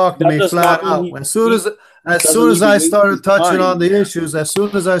refused to talk to me flat out. As soon as I started touching on the issues, as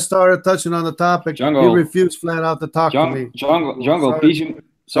soon as I started touching on the topic, he refused flat out to talk to me. Jungle,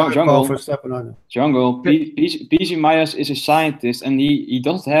 PZ Myers is a scientist, and he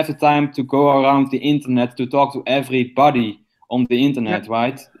doesn't have the time to go around the internet to talk to everybody on the internet,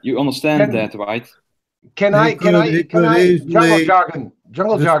 right? You understand that, right? Jungle jargon, can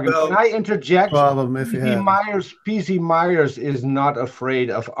I interject? PZ Myers is not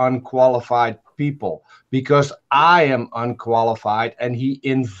afraid of unqualified people because I am unqualified and he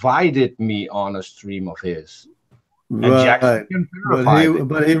invited me on a stream of his. Right.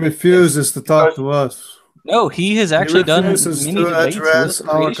 But he refuses to talk to us. No, he has actually done many debates with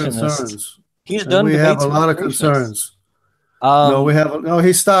our concerns. He's done we debates have a lot of concerns.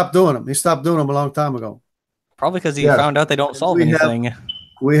 He stopped doing them. He stopped doing them a long time ago. Probably because he found out they don't solve anything.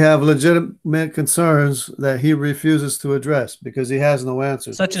 We have legitimate concerns that he refuses to address because he has no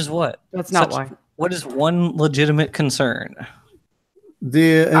answers. Such as what? That's not why. What is one legitimate concern?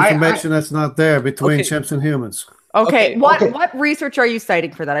 The information that's not there between chimps and humans. Okay, what research are you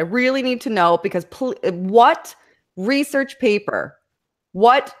citing for that? I really need to know because what research paper,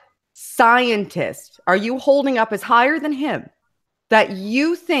 what scientist are you holding up as higher than him that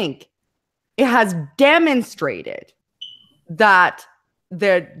you think it has demonstrated that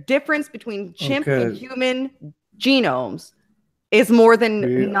the difference between chimp and human genomes is more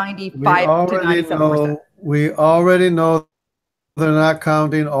than 95 to 97%? We already know they're not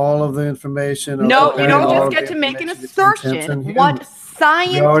counting all of the information. No, you don't just get to make an assertion. What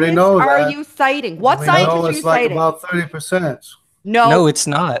scientists are you citing? What scientists are you citing? About 30%. No, it's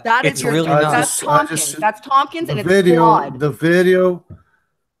not. It's really not. That's Tompkins. That's Tompkins, and it's flawed. The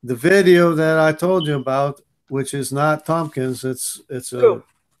video that I told you about, which is not Tompkins, it's a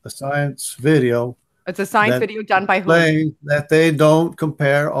science video. It's a science video done by who? Saying that they don't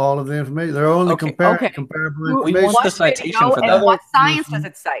compare all of the information. They're only comparing comparable information. We want the citation for that. And what science does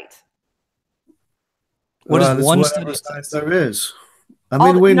it cite? What is one study science there is? I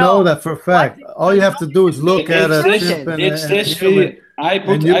mean, we know that for a fact. All you have to do is look at a chimp and a human.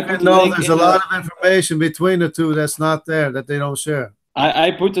 You can know there's a lot of information between the two that's not there, that they don't share.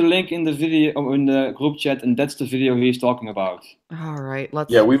 I put the link in the video in the group chat, and that's the video he's talking about. All right,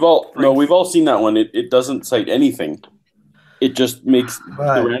 let's. Yeah, we've all seen that one. It doesn't cite anything. It just makes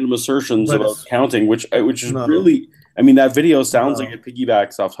the random assertions about counting, which is really. I mean, that video sounds like it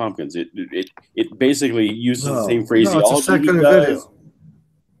piggybacks off Tompkins. It basically uses the same phraseology. It's a secular video.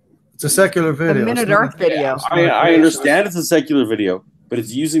 It's a secular video. The Minute Earth video. I understand it's a secular video, but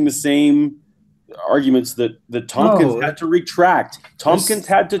it's using the same arguments that Tompkins had to retract. Tompkins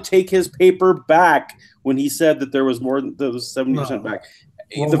had to take his paper back when he said that there was 70% back.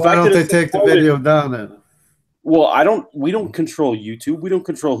 Well, why don't they take the video down then? Well, we don't control YouTube. We don't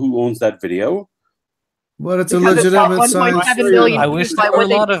control who owns that video. But it's a legitimate science video. I wish there were a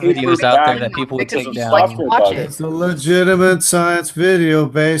lot of videos out there that people would take down. It's a legitimate science video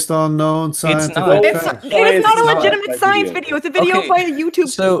based on known scientific facts. It is not a legitimate science video. It's a video by a YouTube.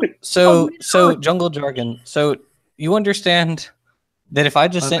 So Jungle Jargon. So you understand that if I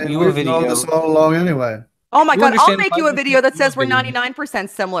just sent you a video, this all along anyway. Oh my God! I'll make you a video that says we're 99%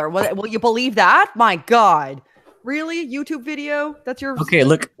 similar. Will you believe that? My God. Really? YouTube video? That's your Okay,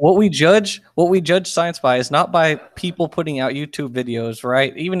 look, what we judge science by is not by people putting out YouTube videos,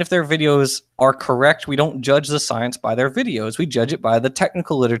 right? Even if their videos are correct, we don't judge the science by their videos. We judge it by the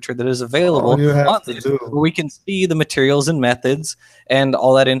technical literature that is available on this, where we can see the materials and methods and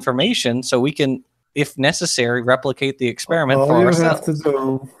all that information, so we can, if necessary, replicate the experiment for ourselves.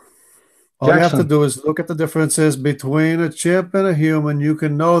 All you have to do is look at the differences between a chimp and a human. You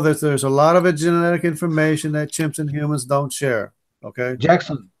can know that there's a lot of genetic information that chimps and humans don't share. Okay,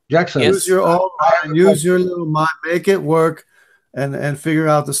 Jackson, use your own mind, use your little mind, make it work, and figure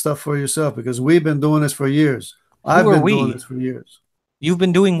out the stuff for yourself. Because we've been doing this for years. I've been doing this for years. You've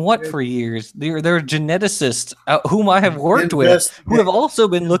been doing what for years? There are geneticists whom I have worked with who have also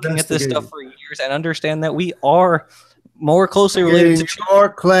been looking at this stuff for years and understand that we are more closely related to your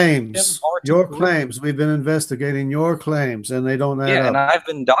claims. Your claims. We've been investigating your claims, and they don't add up. And I've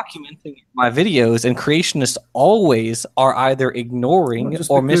been documenting my videos, and creationists always are either ignoring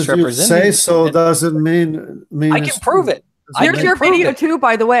or misrepresenting. You say so doesn't mean I can prove it. Here's your video too,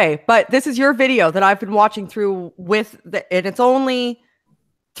 by the way. But this is your video that I've been watching through and it's only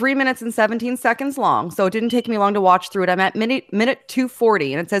 3 minutes and 17 seconds long, so it didn't take me long to watch through it. I'm at minute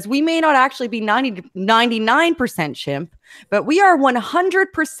 240, and it says, we may not actually be 99% chimp, but we are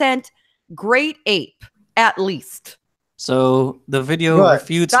 100% great ape, at least. So the video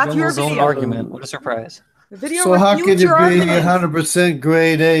refutes Jungle's own argument. What a surprise. So how can you be 100%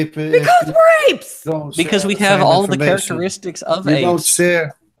 great ape? Because we're apes! Because we have all the characteristics of apes. Don't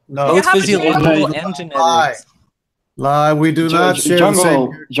share. No, both physiological and genetics. Lie, we do not share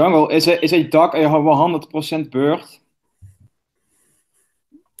Jungle, is a duck a 100% bird?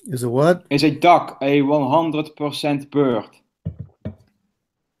 Is a what? Is a duck a 100% bird?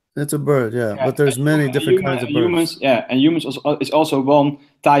 It's a bird, yeah. But there's many different kinds of birds. Humans, and humans is also one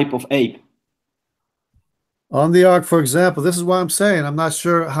type of ape. On the Ark, for example, this is why I'm saying I'm not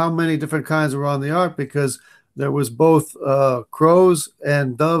sure how many different kinds were on the Ark, because there was both crows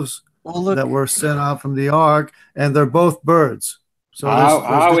and doves that were sent out from the Ark, and they're both birds. So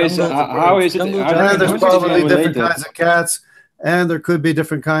there's probably different kinds of cats, and there could be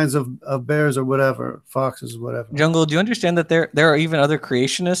different kinds of bears or whatever, foxes, whatever. Jungle, do you understand that there are even other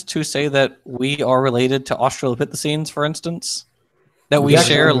creationists who say that we are related to Australopithecines, for instance? That we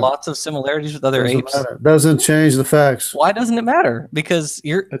share lots of similarities with other apes? Doesn't change the facts. Why doesn't it matter? Because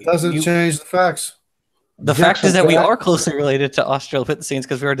it doesn't change the facts. The fact is that we are closely related to Australopithecines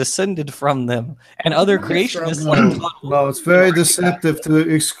because we are descended from them, and other creationists. Well, it's very deceptive to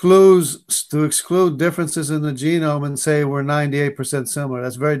exclude differences in the genome and say we're 98% similar.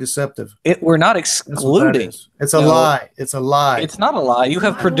 That's very deceptive. We're not excluding. It's a lie. It's a lie. It's not a lie. You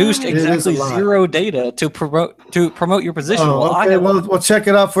have produced exactly zero data to promote your position. Okay, well, check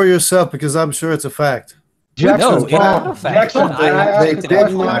it out for yourself because I'm sure it's a fact. No, it's not a fact.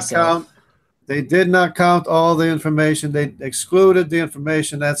 They did not count all the information. They excluded the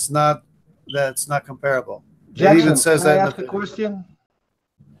information that's not comparable. Jackson, it even says can that. I ask a question?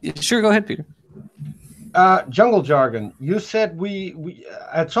 Sure, go ahead, Peter. Jungle jargon. You said we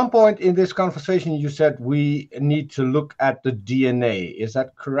at some point in this conversation you said we need to look at the DNA. Is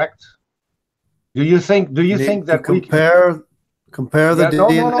that correct? Do you think that we compare the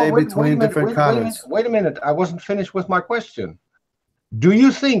DNA between different kinds? Wait a minute. I wasn't finished with my question. Do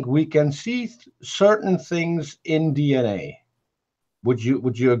you think we can see certain things in DNA? Would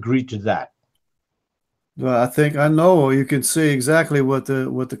you agree to that? Well, I think I know. You can see exactly what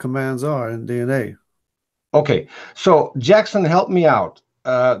the commands are in DNA. Okay, so Jackson, help me out.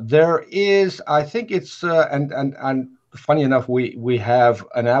 There is, I think it's, and funny enough, we have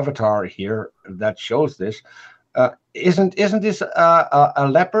an avatar here that shows this. Isn't this a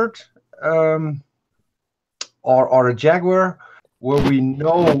leopard or a jaguar? Where we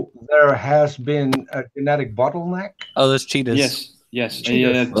know there has been a genetic bottleneck? Oh, those cheetahs. Yes.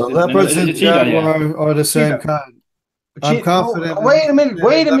 Leopards and jaguar are the same kind. I'm confident. Wait a minute.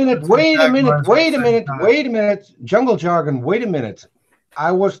 Jungle jargon, wait a minute.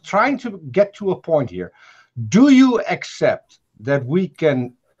 I was trying to get to a point here. Do you accept that we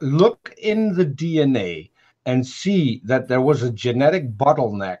can look in the DNA and see that there was a genetic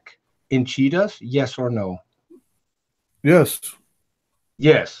bottleneck in cheetahs? Yes or no? Yes.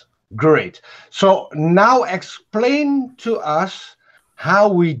 Yes, great. So now explain to us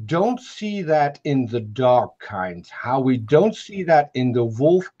how we don't see that in the dog kind, how we don't see that in the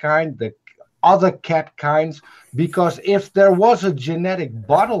wolf kind, the other cat kinds, because if there was a genetic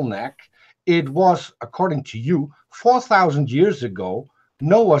bottleneck, it was, according to you, 4,000 years ago,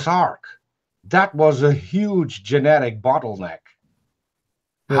 Noah's Ark. That was a huge genetic bottleneck.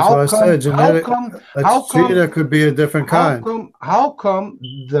 That's what I said. Cheetah could be a different kind. How come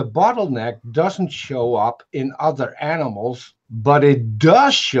the bottleneck doesn't show up in other animals, but it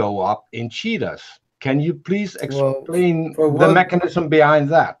does show up in cheetahs? Can you please explain the mechanism behind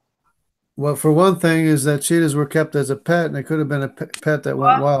that? Well, for one thing, is that cheetahs were kept as a pet, and they could have been a pet that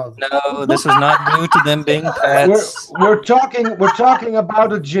went wild. No, this was not due to them being pets. We're talking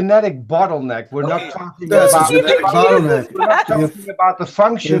about a genetic bottleneck. We're not talking That's about a genetic bottleneck. We're not talking about the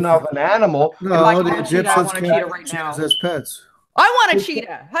function of an animal. No, Like, the I Egyptians want a cheetah kept right cheetahs now. as pets. I want a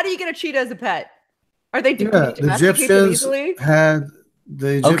cheetah. How do you get a cheetah as a pet? Are they Yeah, can you the domesticate them Egyptians easily?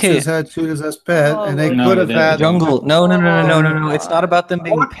 had cheetahs as pet, Oh, and they no, could have they had don't. Jungle. No. It's not about them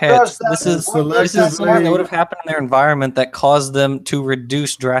being What pets. does that- This is what does something that that would have happened in their environment that caused them to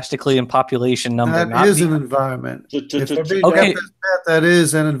reduce drastically in population number. That not is be- an environment. If they're being Okay. kept as pet, that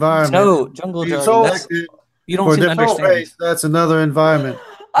is an environment. No, jungle Being jargon. That's, selected you don't for a seem to different understand. race, that's another environment.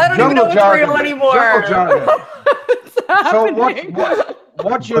 I don't even know Jungle what's real jargon. anymore. Jungle jargon. What's So happening?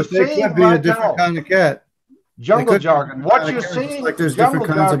 what you're But they saying could be a right different now, kind of cat. jungle could be jargon. different What kind of you're characters, saying, like there's jungle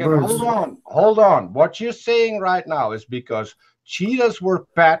different kinds of jargon. birds. Hold on. What you're saying right now is because cheetahs were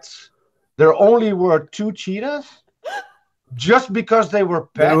pets. There only were 2 cheetahs. Just because they were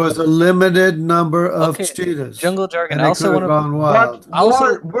pets. There was a limited number of Okay, cheetahs. jungle jargon. And I they also could have want to. gone But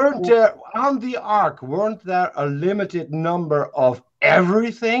wild. weren't there on the ark? Weren't there a limited number of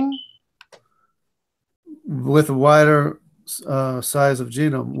everything? With a wider size of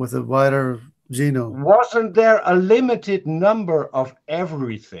genome, with a wider genome. Wasn't there a limited number of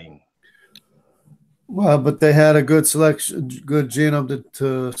everything? Well, but they had a good selection, good genome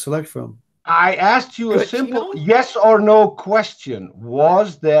to select from. I asked you a Good simple genome? yes or no question.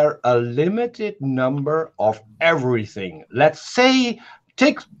 Was there a limited number of everything? Let's say,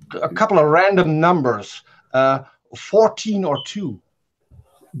 take a couple of random numbers, 14 or 2.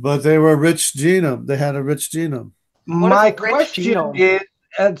 But they were rich genome. They had a rich genome. My is rich question genome? is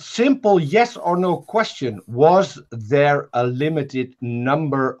a simple yes or no question. Was there a limited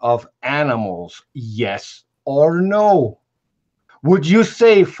number of animals? Yes or no? Would you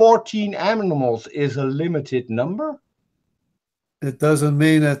say 14 animals is a limited number? It doesn't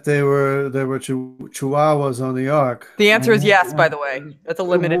mean that there were chihuahuas on the ark. The answer is yes, by the way. That's a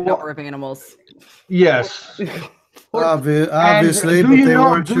limited Well- number of animals. Yes. Obviously, do but you they know-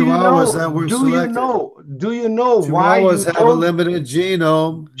 weren't do you chihuahuas know- that were do selected. Do you know why you Chihuahuas have a don't, limited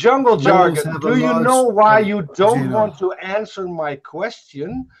genome. jungle Wolves jargon? have Do a you large know why you don't genome. want to answer my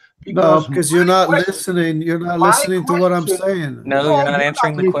question? No, because you're my not question- listening. You're not my listening to what I'm question- saying. No, No, you're not you're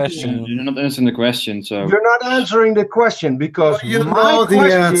answering not the listening. question. You're not answering the question, so You're not answering the question because You my know the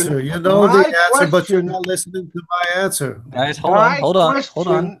question, answer. You know my the answer, but you're question- not listening to my answer. Guys, hold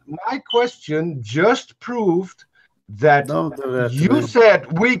on. My question just proved that Don't do that to you me.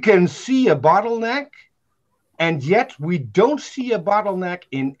 said we can see a bottleneck, and yet we don't see a bottleneck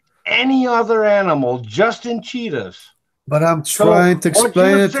in any other animal, just in cheetahs. But I'm So trying to what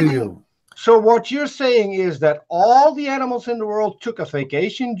explain you're it to saying- you. So what you're saying is that all the animals in the world took a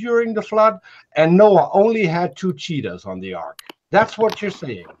vacation during the flood, and Noah only had 2 cheetahs on the ark. That's what you're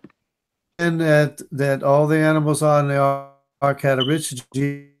saying. And that all the animals on the ark had a rich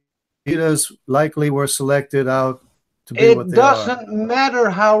cheetahs likely were selected out to be what It they are. doesn't matter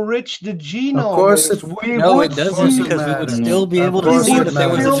how rich the genome Of course is. it- We No, would it doesn't, see- because we would matters. still be Of able to course see it that there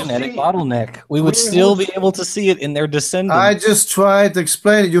was a matters. genetic See- bottleneck. We would we still would be able to see it in their descendants. I just tried to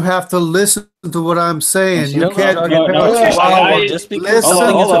explain it. You have to listen to what I'm saying. You Jungle can't jargon. compare No, a chihuahua. I- just because Listen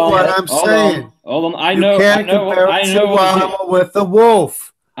something is to a what pet. I'm saying. Hold on. I You know. can't compare a chihuahua with a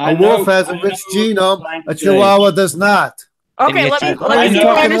wolf. A wolf has a rich genome. A chihuahua does not. Okay, yet let me you- Why are see you if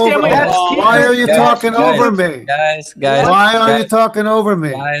I talking understand over what me? you're Let's saying. keep Why it- are you guys, talking guys, over me? Guys, Why are you talking over me?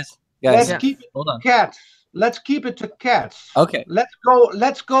 guys, Let's guys, keep it hold to on. cats. Let's keep it to cats. Okay. Let's go.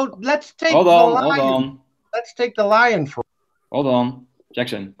 Let's take Hold the on. lion. Hold on. Let's take the lion for. Hold on.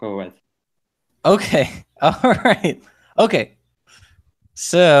 Jackson, go ahead. Okay. All right. Okay.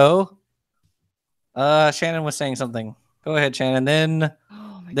 So, Shannon was saying something. Go ahead, Shannon.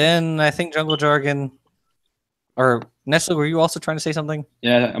 Then I think Jungle Jargon, or Nestle, were you also trying to say something?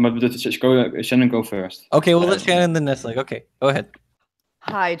 Yeah, I'm about to just go. Shannon, go first. Okay, well, let Shannon then Nestle. Okay, go ahead.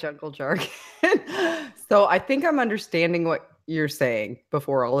 Hi, Jungle Jargon. So I think I'm understanding what you're saying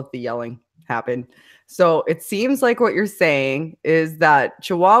before all of the yelling happened. So it seems like what you're saying is that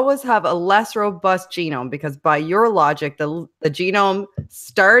Chihuahuas have a less robust genome because by your logic, the genome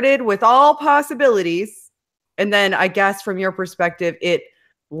started with all possibilities. And then I guess from your perspective, it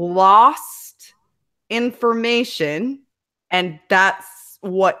lost information. And that's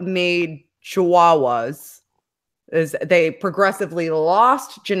what made Chihuahuas is they progressively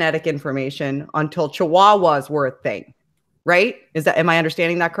lost genetic information until Chihuahuas were a thing, right? Am I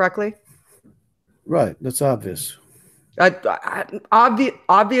understanding that correctly? Right, that's obvious.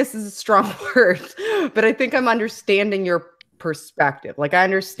 Obvious is a strong word, but I think I'm understanding your perspective. Like, I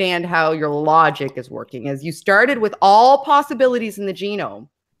understand how your logic is working. As you started with all possibilities in the genome,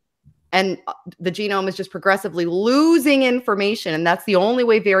 and the genome is just progressively losing information, and that's the only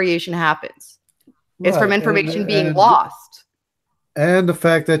way variation happens. It's from information being lost. And the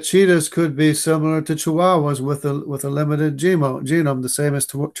fact that cheetahs could be similar to chihuahuas with a limited genome, the same as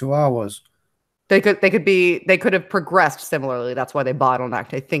chihuahuas. They could have progressed similarly. That's why they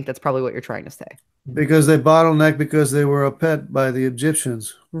bottlenecked. I think that's probably what you're trying to say. Because they bottlenecked because they were a pet by the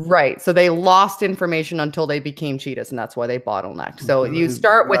Egyptians. Right. So they lost information until they became cheetahs, and that's why they bottlenecked. So you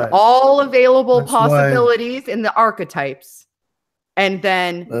start with all available possibilities in the archetypes, and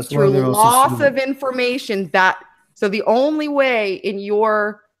then through loss of information so the only way in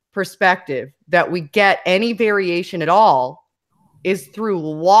your perspective that we get any variation at all is through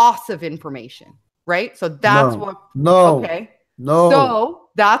loss of information, right? So that's So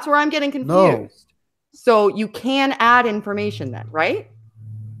that's where I'm getting confused. So you can add information then, right?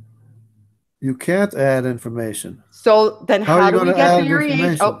 You can't add information. So then how do we get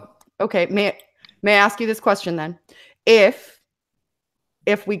variation? Oh, okay. May I ask you this question then? If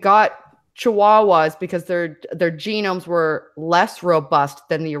we got chihuahuas because their genomes were less robust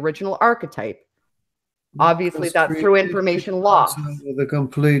than the original archetype, obviously that's through information loss. With a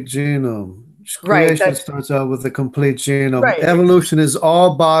complete genome. Creation starts out with a complete genome. Right. Evolution is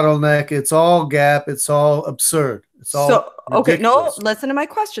all bottleneck. It's all gap. It's all absurd. It's all ridiculous. No, listen to my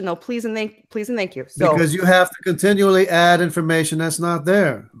question though, please and thank you. So, because you have to continually add information that's not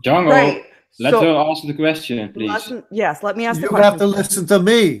there. Django, let her answer the question, please. Let me ask the question. You have to listen to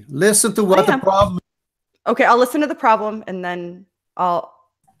me. Listen to what the problem is. Okay, I'll listen to the problem and then I'll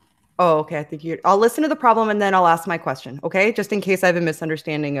listen to the problem and then I'll ask my question, okay? Just in case I have a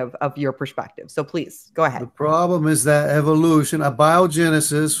misunderstanding of your perspective. So please, go ahead. The problem is that evolution,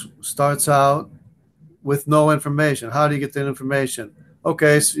 abiogenesis, starts out with no information. How do you get the information?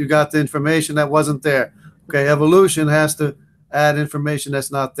 Okay, so you got the information that wasn't there. Okay, evolution has to add information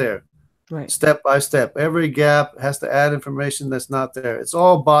that's not there. Right. Step by step. Every gap has to add information that's not there. It's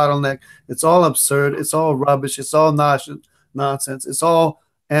all bottleneck. It's all absurd. It's all rubbish. It's all nonsense. It's all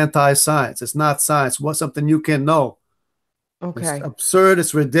anti-science. It's not science. What's something you can know? Okay. It's absurd.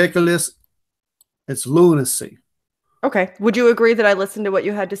 It's ridiculous. It's lunacy. Okay. Would you agree that I listened to what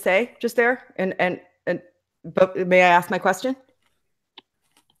you had to say just there? But may I ask my question?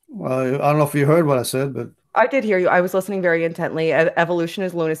 Well, I don't know if you heard what I said, but I did hear you. I was listening very intently. Evolution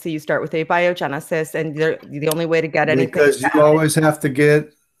is lunacy. You start with abiogenesis, and the only way to get anything because you always have to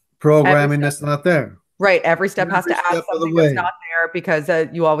get programming that's not there. Right. Every step has to add something that's not there because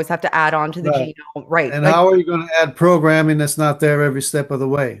you always have to add on to the genome. Right. And how are you going to add programming that's not there every step of the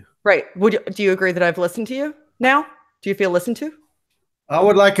way? Right. Do you agree that I've listened to you now? Do you feel listened to? I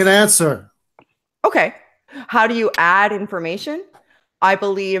would like an answer. Okay. How do you add information? I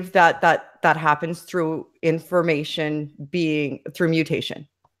believe that happens through information being through mutation.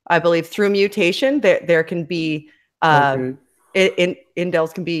 I believe through mutation there can be indels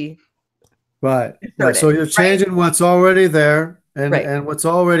can be right. So you're changing what's already there, and what's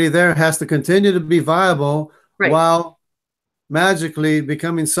already there has to continue to be viable while magically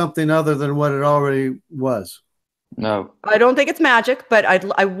becoming something other than what it already was. No, I don't think it's magic, but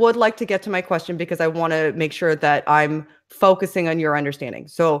I would like to get to my question because I want to make sure that I'm focusing on your understanding.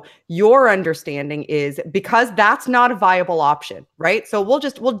 So your understanding is because that's not a viable option, right? So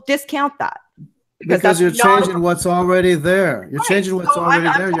we'll discount that. Because you're changing what's already there. You're changing what's already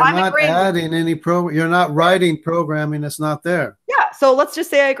there. You're not adding any you're not writing programming that's not there. Yeah. So let's just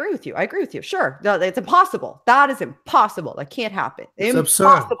say I agree with you. Sure. No, it's impossible. That is impossible. That can't happen. It's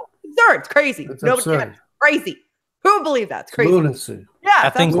impossible. Absurd. It's crazy. It's absurd. Crazy. Who would believe that? It's crazy. Lunacy. Yeah. I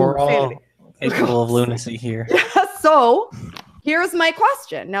think we're all capable of lunacy here. Yeah, so here's my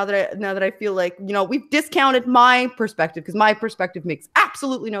question. Now that I feel like, we've discounted my perspective because my perspective makes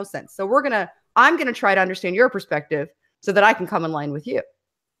absolutely no sense. So I'm going to try to understand your perspective so that I can come in line with you.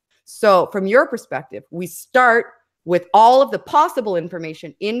 So from your perspective, we start with all of the possible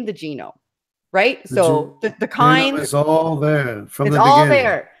information in the genome, right? So the kind is all there from the beginning. It's all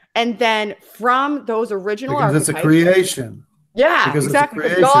there. And then from those original archetypes. It's a creation. Yeah, because exactly.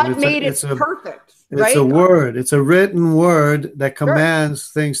 God made it perfect. It's a word. It's a written word that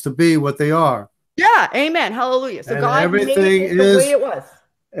commands things to be what they are. Yeah, amen. Hallelujah. So and God everything made it the way it was.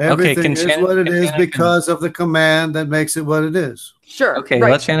 Everything is what it is because of the command that makes it what it is. Sure. Okay,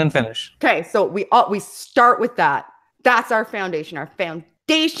 let Shannon finish. Okay, so we start with that. That's our foundation. Our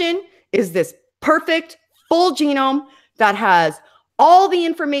foundation is this perfect full genome that has all the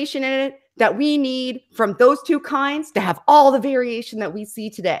information in it that we need from those two kinds to have all the variation that we see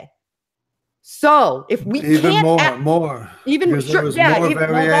today. So if we even can't more, even because there was yeah, more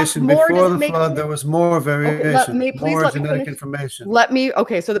variation before the flood. There was more variation, more genetic information.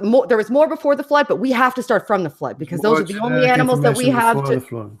 Okay, so there was more before the flood, but we have to start from the flood because those are the only animals that we have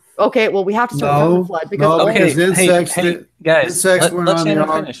to. Okay, well, we have to start from the flood because insects, guys, insects weren't on the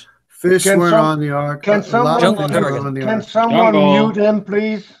ark. Fish weren't on the ark. Can someone mute him,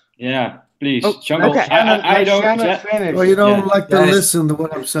 please? Yeah, please. Jungle. Okay. I don't. Well, you don't like to listen to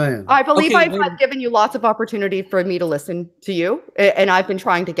what I'm saying. I believe I've given you lots of opportunity for me to listen to you, and I've been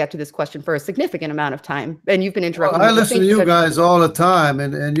trying to get to this question for a significant amount of time, and you've been interrupting. I listen to you guys all the time,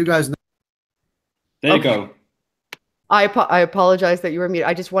 and you guys. There you go. I apologize that you were muted.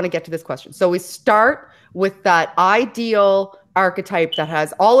 I just want to get to this question. So we start with that ideal archetype that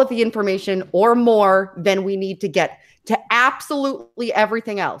has all of the information or more than we need to get to absolutely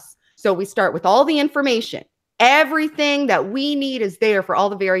everything else. So we start with all the information. Everything that we need is there for all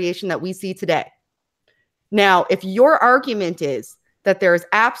the variation that we see today. Now, if your argument is that there is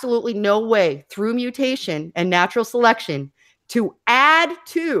absolutely no way through mutation and natural selection to add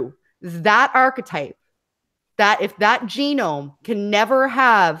to that archetype, that if that genome can never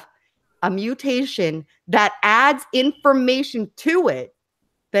have a mutation that adds information to it,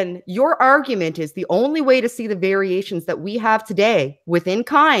 then your argument is the only way to see the variations that we have today within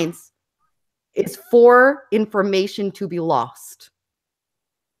kinds is for information to be lost.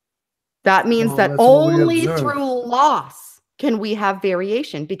 That means that only through loss can we have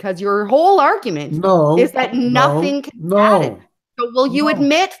variation, because your whole argument is that nothing can be added. So will you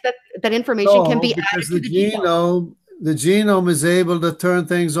admit that information can be added to the genome? The genome is able to turn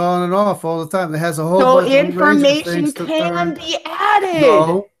things on and off all the time. It has a whole bunch of information can be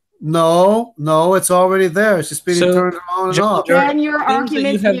added. No, it's already there. It's just being turned on and off. And your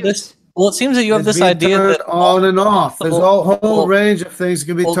argument is well, it seems that you have this idea that on and off. There's a whole range of things that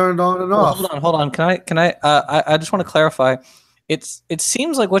can be turned on and off. Hold on. Can I just want to clarify. It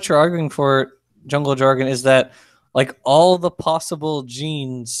seems like what you're arguing for, Jungle Jargon, is that like all the possible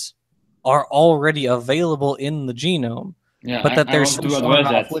genes are already available in the genome, but that there's some sort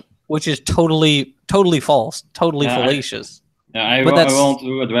of which is totally false, totally fallacious. Yeah, I want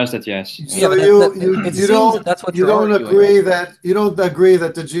to address that. Yes. So you don't agree that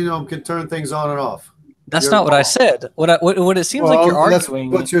the genome can turn things on and off. That's not what I said. What it seems like you're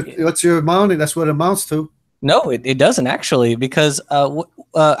arguing. What's your mounting? That's what it amounts to. No, it doesn't actually, because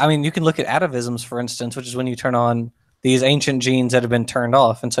I mean, you can look at atavisms, for instance, which is when you turn on these ancient genes that have been turned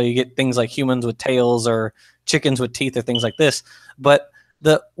off, and so you get things like humans with tails or chickens with teeth or things like this. But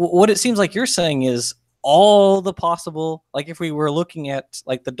what it seems like you're saying is all the possible, like if we were looking at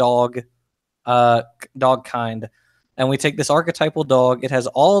like the dog kind, and we take this archetypal dog, it has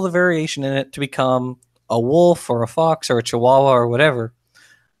all the variation in it to become a wolf or a fox or a chihuahua or whatever.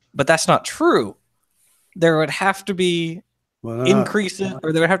 But that's not true. There would have to be increases,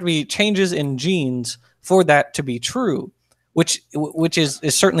 or there would have to be changes in genes for that to be true, which is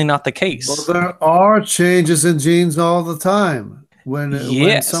certainly not the case. Well, there are changes in genes all the time. When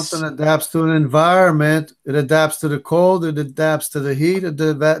something adapts to an environment, it adapts to the cold, it adapts to the heat, it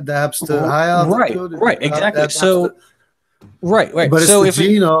adapts to high altitude. Right, exactly. Right. But it's the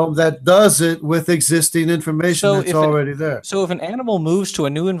genome that does it with existing information that's already there. So if an animal moves to a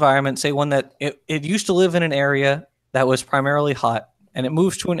new environment, say one that it used to live in an area that was primarily hot, and it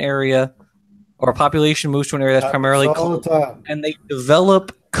moves to an area, or a population moves to an area that's primarily cold, and they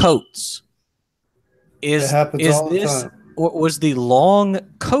develop coats. Was the long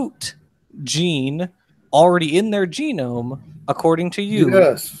coat gene already in their genome, according to you?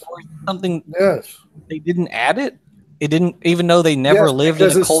 Yes. Or something? Yes. They didn't add it. It didn't, even though they never lived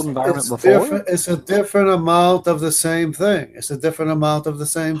in a cold environment before. It's a different amount of the same thing.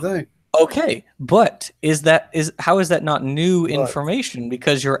 Okay, but how is that not new information?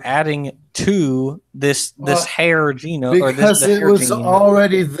 Because you're adding to this hair genome, because it was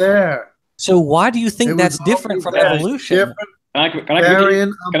already there. So why do you think that's different from evolution? Can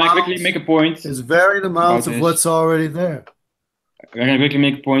I quickly make a point? It's varying amounts of what's already there. Can I quickly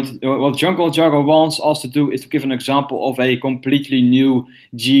make a point? What Jungle Jargon wants us to do is to give an example of a completely new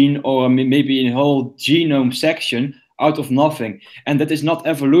gene, or maybe a whole genome section out of nothing. And that is not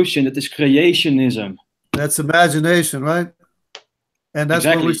evolution, that is creationism. That's imagination, right? And that's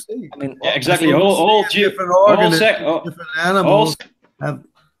what we see. I mean, exactly. All different organisms, different animals have.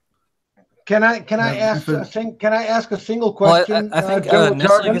 Can I ask a single question? Well, I think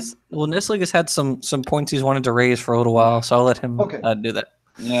Nestle has had some points he's wanted to raise for a little while, so I'll let him do that.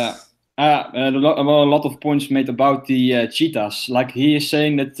 Yeah, a lot of points made about the cheetahs. Like he is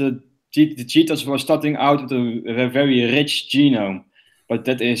saying that the cheetahs were starting out with a very rich genome, but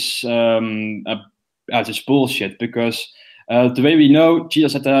that is just bullshit, because the way we know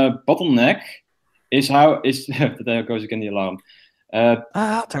cheetahs at the bottleneck is there goes again the alarm.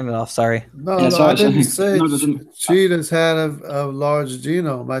 I'll turn it off. Sorry. No, Yeah, I didn't say no, cheetahs had a large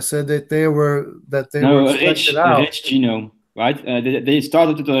genome. I said that they were a selected out. rich genome, right? They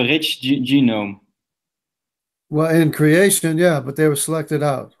started with a rich genome. Well, in creation, yeah, but they were selected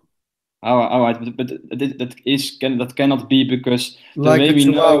out. All right, but that cannot be, because the Like way a we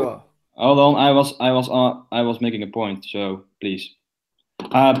chihuahua. know. Hold on, I was making a point, so please.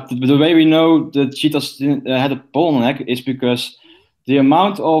 The way we know the cheetahs had a bottleneck is because the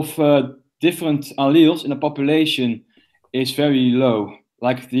amount of different alleles in the population is very low.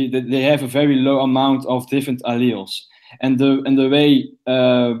 Like they have a very low amount of different alleles, and the way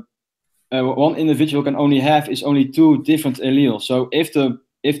one individual can only have is only 2 different alleles. So if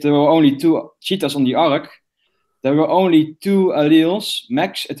there were only 2 cheetahs on the ark, there were only 2 alleles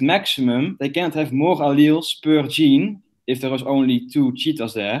at maximum. They can't have more alleles per gene if there was only 2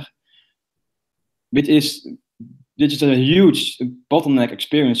 cheetahs there, which is a huge bottleneck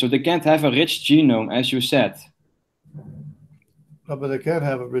experience. So they can't have a rich genome, as you said. No, but they can't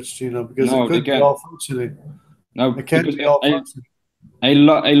have a rich genome because No, it could be all functioning. No, it can't be all functioning. A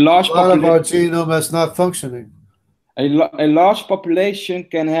large part of our genome that's not functioning. A large population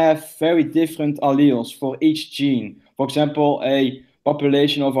can have very different alleles for each gene. For example, a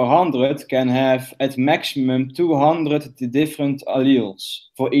population of 100 can have at maximum 200 different alleles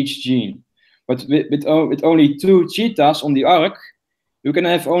for each gene. But with only 2 cheetahs on the ark, you can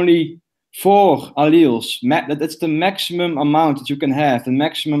have only 4 alleles. That's the maximum amount that you can have, the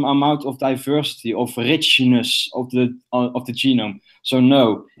maximum amount of diversity, of richness of the genome. So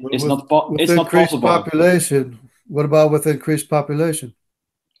no, it's not possible. Population. What about with increased population?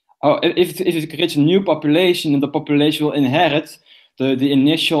 Oh, if it creates a new population, then the population will inherit the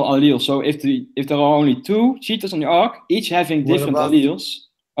initial allele. So if there are only 2 cheetahs on the ark, each having different alleles.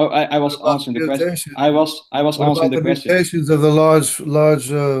 Oh, I was answering the question. I was answering the question. Mutations of the large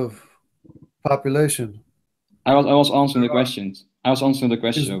population. I was answering the questions.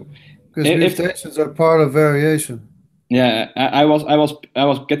 Because mutations are part of variation. Yeah, I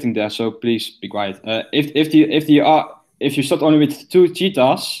was getting there. So please be quiet. If you start only with 2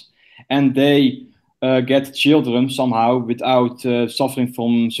 cheetahs and they get children somehow without suffering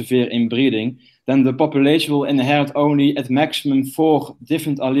from severe inbreeding, then the population will inherit only at maximum 4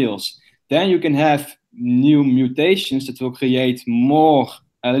 different alleles. Then you can have new mutations that will create more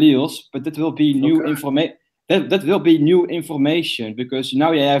alleles, but that will be new information. That will be new information, because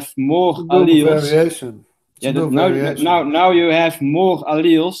now you have more alleles. Variation. Yeah, now you have more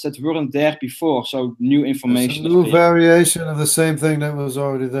alleles that weren't there before, so new information. It's a new variation of the same thing that was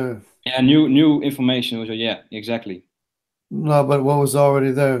already there. Yeah, new information. Yeah, exactly. No, but what was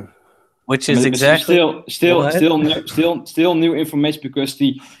already there? Which is exactly still new information, because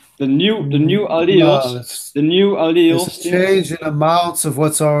the new alleles, the new alleles. It's a change in amounts of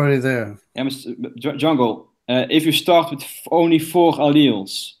what's already there. Yeah, Jungle. If you start with only 4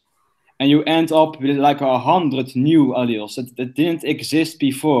 alleles, and you end up with like 100 new alleles that didn't exist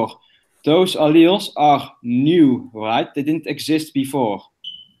before, those alleles are new, right? They didn't exist before.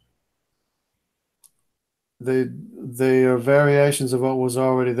 They are variations of what was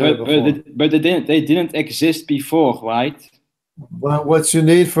already there before. But they didn't exist before, right? But what you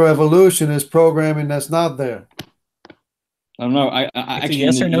need for evolution is programming that's not there. I don't know. I it's actually, a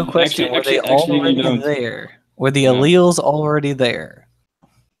yes or no question. Were they already there? Were the alleles already there?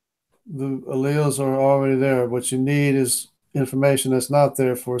 The alleles are already there. What you need is information that's not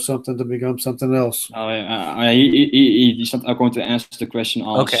there for something to become something else. He's not going to answer the question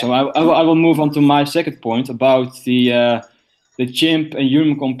also. Okay. So I will move on to my second point about the chimp and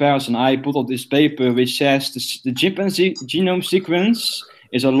human comparison. I put up this paper which says the chimpanzee genome sequence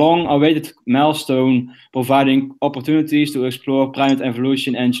is a long-awaited milestone, providing opportunities to explore primate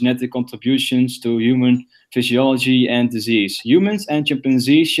evolution and genetic contributions to human physiology and disease. Humans and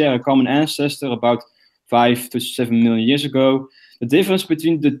chimpanzees share a common ancestor about 5 to 7 million years ago. The difference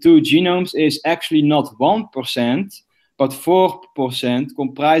between the 2 genomes is actually not 1%, but 4%,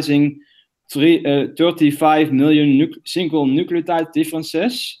 comprising 35 million single nucleotide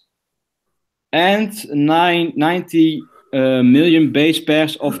differences and 90 million base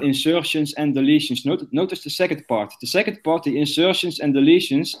pairs of insertions and deletions. Notice the second part. The second part, the insertions and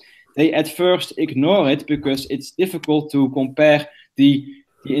deletions, they at first ignore it because it's difficult to compare the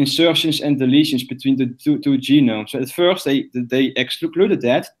insertions and deletions between the two genomes. So at first they excluded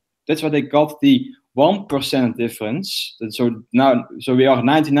that. That's why they got the 1% difference. So we are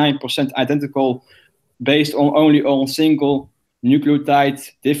 99% identical based only on single nucleotide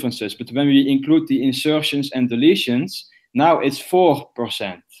differences. But when we include the insertions and deletions, now it's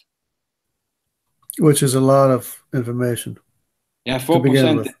 4%. Which is a lot of information. Yeah,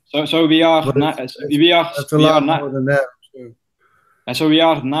 4%. So we are But that's a lot more than that. Sure. And so we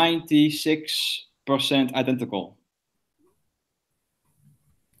are 96% identical.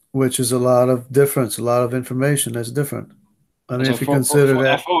 Which is a lot of difference, a lot of information that's different. I mean, so if you consider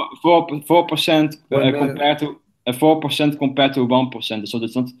that 4% compared to 4% compared to 1%, so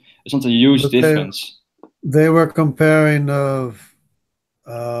it's not a huge difference. They were comparing part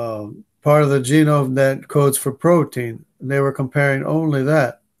of the genome that codes for protein. They were comparing only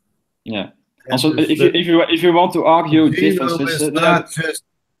that. Yeah. And also, if you want to argue differences, is not just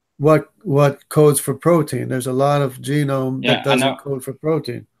what codes for protein. There's a lot of genome that doesn't code for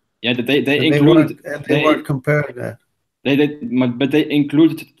protein. Yeah, they included. They weren't comparing that. They did, but they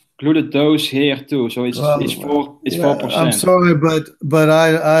included those here too. So it's 4%. I'm sorry, but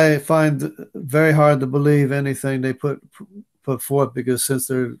I find it very hard to believe anything they put forth, because since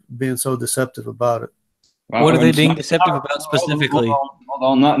they're being so deceptive about it. Well, what are they being deceptive about specifically?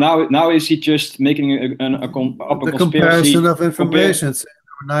 Hold on. Now is he just making a comparison of information?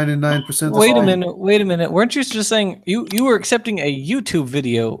 99%. Wait a minute. Weren't you just saying you were accepting a YouTube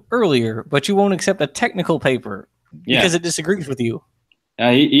video earlier, but you won't accept a technical paper because it disagrees with you?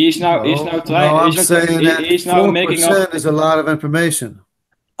 Yeah, he's now trying. I'm saying that 4% is a lot of information.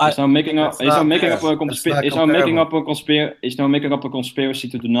 He's now making up a conspiracy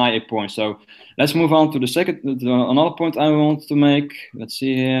to deny a point. So let's move on to another point I want to make. Let's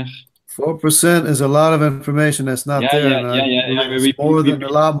see here. 4% is a lot of information that's not there. We a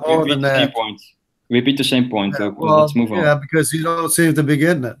lot more than that. Repeat the same point. So let's move on. Yeah, because you don't seem to be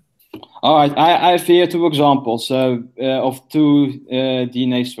getting it. All right, I have here 2 examples of 2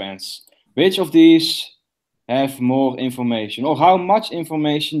 DNA strands. Which of these have more information, or how much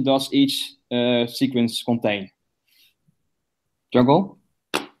information does each sequence contain? Jungle?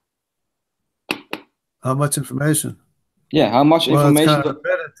 How much information? Yeah, how much information?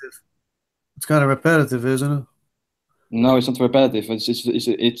 It's kind of repetitive, isn't it? No, it's not repetitive. It's just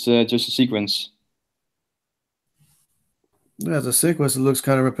a sequence. Yeah, the sequence looks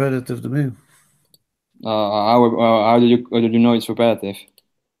kind of repetitive to me. How do you know it's repetitive?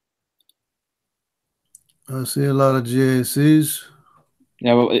 I see a lot of GACs.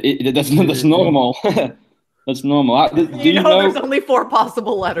 Yeah, well, that's normal. That's normal. Do you know there's only 4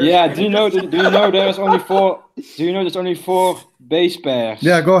 possible letters? Yeah. Do you know there's only 4? Do you know there's only 4 base pairs?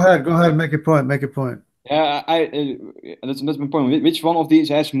 Yeah. Go ahead. Make a point. Yeah. That's my point. Which one of these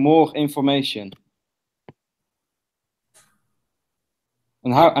has more information?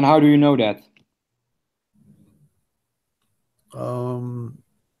 And how do you know that?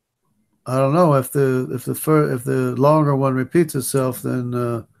 I don't know. If the longer one repeats itself, then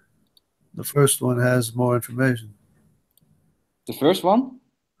the first one has more information. The first one?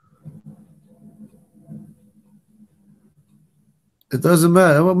 It doesn't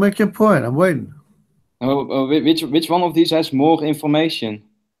matter. Well, make your point. I'm waiting. Which one of these has more information?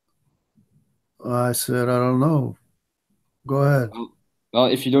 I said I don't know. Go ahead. Well,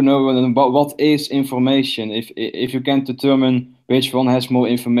 if you don't know what is information, if you can't determine which one has more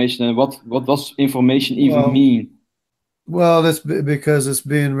information, then what does information even mean? Well, that's because it's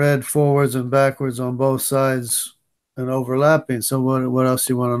being read forwards and backwards on both sides and overlapping. So what else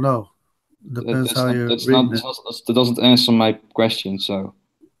do you want to know? Depends how you're reading it. That doesn't answer my question. So,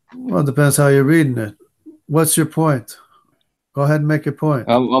 well, it depends how you're reading it. What's your point? Go ahead and make your point.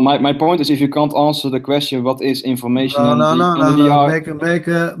 Well, my point is, if you can't answer the question, what is information? No.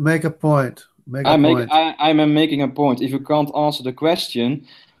 Make a point. I'm making a point. If you can't answer the question,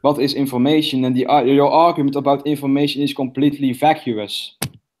 what is information, then your argument about information is completely vacuous.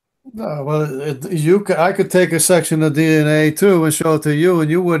 No, well, I could take a section of DNA too and show it to you, and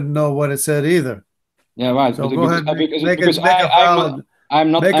you wouldn't know what it said either. Yeah, right. So go ahead, make a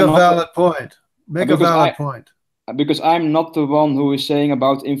valid point. Make a valid point. Because I'm not the one who is saying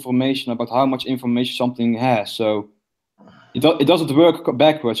about information, about how much information something has. So it doesn't work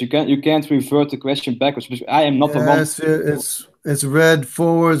backwards. You can't revert the question backwards. Because I am not the one. It's read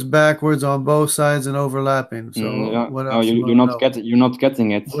forwards, backwards on both sides and overlapping. So what else? No, you're not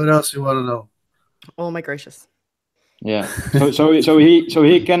getting it. What else you want to know? Oh my gracious. Yeah. So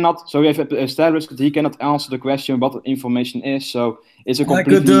he cannot. So we have established that he cannot answer the question what information is. So it's a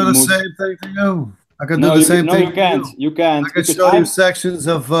completely. I could do the same thing to you. I can do the same thing. No, you can't. You can't. I can show you sections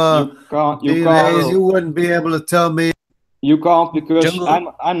of DNA. You wouldn't be able to tell me. You can't, because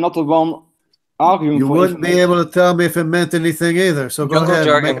I'm not the one arguing. You wouldn't be able to tell me if it meant anything either. So go ahead.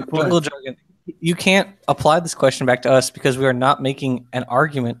 Make a point. you can't apply this question back to us because we are not making an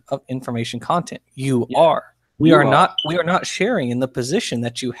argument of information content. You are. We are not sharing in the position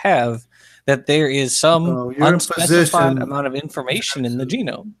that you have that there is some unspecified amount of information in the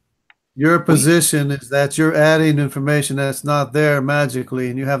genome. Your position is that you're adding information that's not there magically,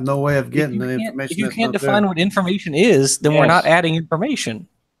 and you have no way of getting the information. If you can't define what information is, then we're not adding information.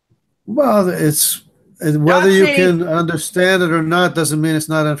 Well, it's whether you can understand it or not doesn't mean it's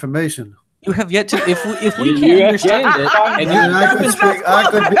not information. You have yet to. If we can't understand it, and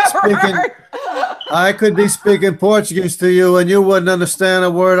I could be speaking Portuguese to you, and you wouldn't understand a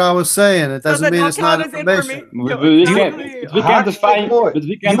word I was saying. It doesn't mean it's not information. We can't define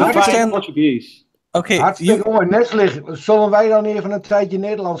Portuguese. Oké. Hartstikke mooi. Neslig, zullen wij dan even een tijdje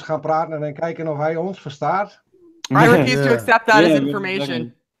Nederlands gaan praten en kijken of hij ons verstaat? I refuse to accept that as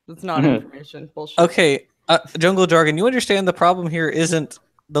information. It's not information. Bullshit. Okay, jungle jargon. You understand the problem here isn't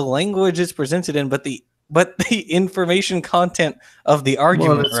the language it's presented in, but the information content of the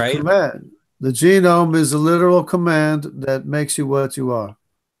argument, it's right? A command. The genome is a literal command that makes you what you are.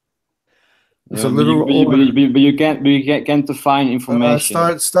 It's a literal order. But you can't define information.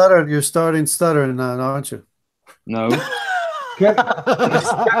 You're starting stuttering now, aren't you? No.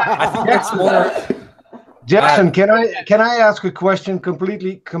 I think that's more. Jackson, can I ask a question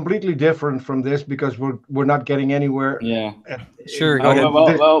completely different from this because we're not getting anywhere? Yeah. Sure. Go ahead.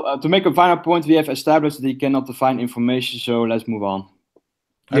 Well, to make a final point, we have established that you cannot define information. So let's move on.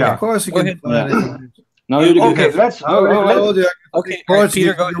 Yeah, of course you can define information. No, you okay.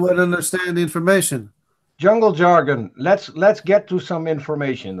 Peter, you would understand the information. Jungle jargon. Let's get to some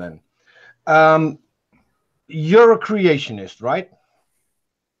information then. You're a creationist, right?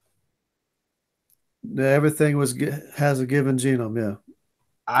 Everything has a given genome, yeah.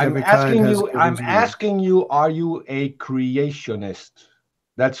 I'm asking you, are you a creationist?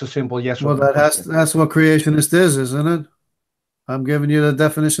 That's a simple yes or no. That's what creationist is, isn't it? I'm giving you the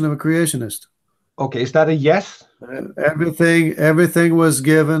definition of a creationist. Okay, is that a yes? Everything was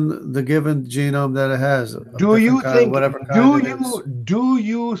given the given genome that it has. Do you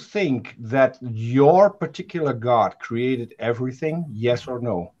think that your particular God created everything? Yes or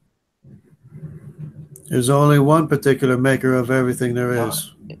no? There's only one particular maker of everything there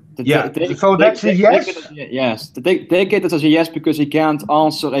is. So that's a yes? Yes. Take it as a yes because he can't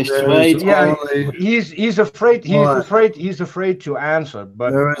answer a straight. Yeah, he's afraid to answer.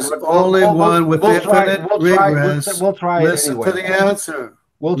 But there is only one with infinite regress. We'll try listen it anyway. to the answer.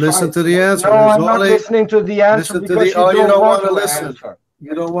 Listen to the answer. No, I'm not listening to the answer because you don't want to listen.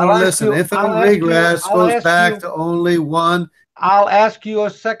 You don't want to listen. Infinite regress goes back to only one. I'll ask you a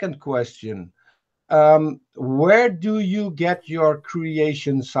second question. Where do you get your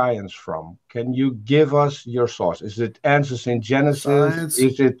creation science from? Can you give us your source? Is it answers in Genesis? Science,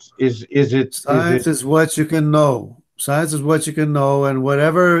 Science is what you can know. Science is what you can know, and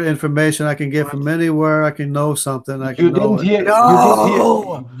whatever information I can get from anywhere, I can know something. It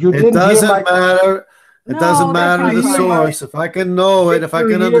doesn't matter. It doesn't matter the source. If I can know it, if I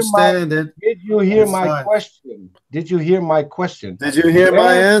can understand it. Did you hear my question? Did you hear my question? Did you hear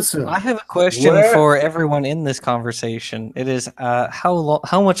my answer? I have a question for everyone in this conversation. It is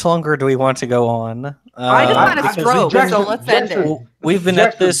how much longer do we want to go on? I just had a stroke, so let's end it. We've been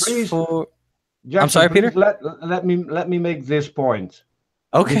at this for. Jackson, I'm sorry, Peter. Let me make this point.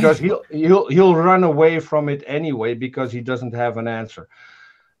 Okay. Because he'll run away from it anyway because he doesn't have an answer.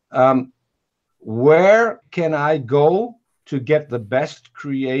 Where can I go to get the best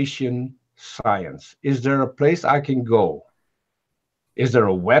creation science? Is there a place I can go? Is there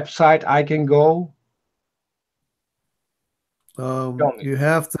a website I can go? You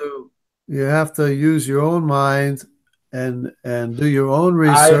have to use your own mind and do your own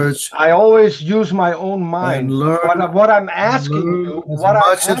research. I always use my own mind. And learn what I'm asking you, as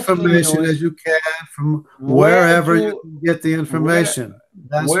much information as you can from wherever you can get the information.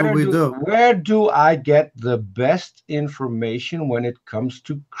 That's what we do. Where do I get the best information when it comes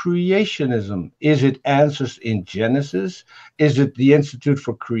to creationism? Is it answers in Genesis? Is it the Institute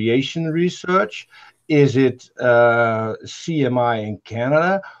for Creation Research? Is it CMI in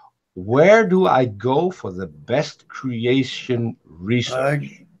Canada? Where do I go for the best creation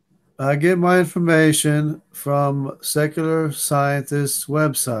research? I get my information from secular scientists'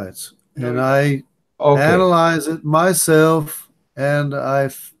 websites, and I analyze it myself. And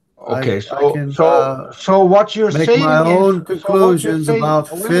so what you're make saying my own conclusions about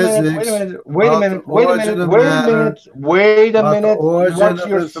physics. Wait a minute.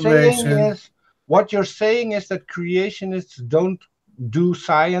 What you're saying is that creationists don't do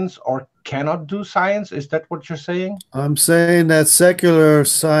science or cannot do science? Is that what you're saying? I'm saying that secular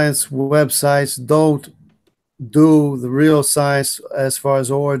science websites don't do the real science as far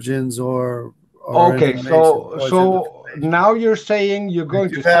as origins or Okay, information. so now you're saying you're going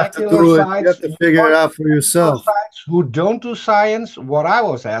to You have to secular do it. sites. You have to figure it out for yourself. Sites who don't do science. What I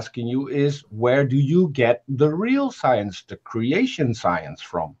was asking you is, where do you get the real science, the creation science,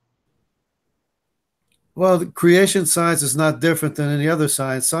 from? Well, the creation science is not different than any other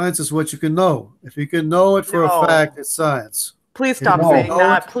science. Science is what you can know. If you can know it for a fact, it's science. Please stop No. saying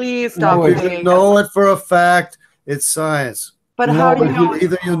that. Please stop If saying you know it for a fact, it's science. But how do you know?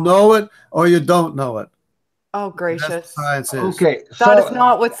 Either you know it or you don't know it. Oh, gracious. Science is. Okay, That is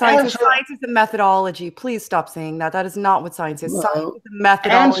not what science is. Science is a methodology. Please stop saying that. That is not what science is. Science is a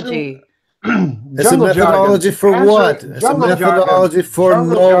methodology. It's a methodology for what? It's a methodology for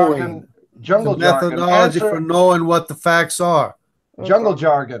knowing. Jungle jargon. Methodology for knowing what the facts are. Jungle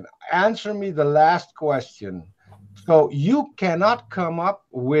jargon. Answer me the last question. So you cannot come up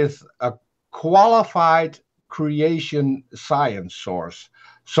with a qualified creation science source.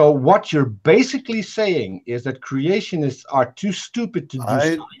 So what you're basically saying is that creationists are too stupid to do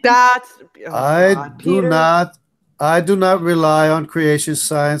science. I do not rely on creation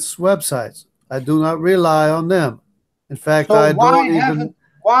science websites. I do not rely on them. In fact, So I don't even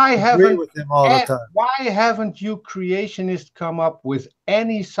agree with them all the time. Why haven't you creationists come up with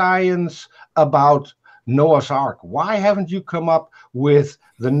any science about Noah's Ark? Why haven't you come up with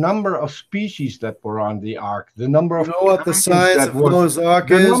the number of species that were on the Ark, the number of what the science of Noah's Ark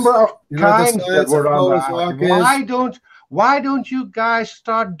is? The number of kinds that were on the Ark. Why don't you guys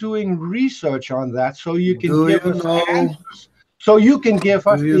start doing research on that so you can give us answers? So you can give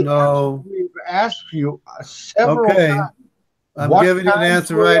us the answers we've asked you several times. I'm giving you an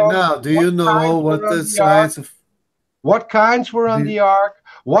answer right now. Do you know what the science of... What kinds were on the Ark?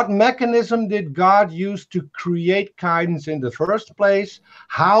 What mechanism did God use to create kinds in the first place?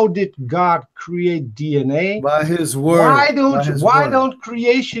 How did God create DNA? By His word. Why don't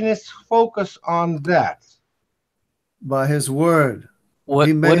creationists focus on that? By His word. What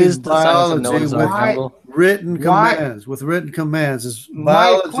is the biology science of Noah's Ark? written commands? With written commands.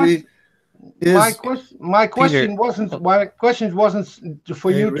 Biology my question wasn't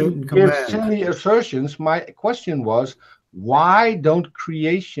for you to give silly assertions. My question was, why don't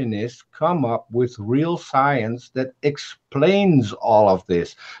creationists come up with real science that explains all of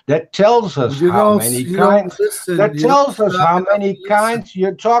this, that tells us how many kinds, that tells us how many kinds,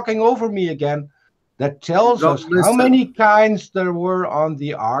 you're talking over me again, that tells us how many kinds there were on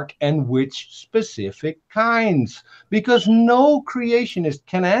the Ark and which specific kinds? Because no creationist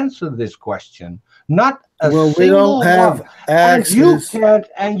can answer this question. Not a single we don't have one. access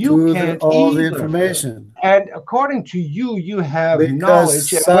and you can't all either. the information. And according to you, you have because knowledge.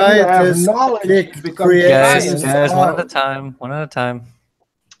 Scientists guys, one at a time. One at a time.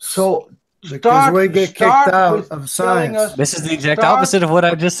 So because we get kicked out of science. This is the exact opposite of what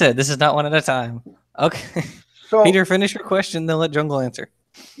I just said. This is not one at a time. Okay. So, Peter, finish your question, then let Jungle answer.